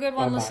right. Have a good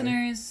one, Bye-bye.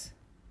 listeners.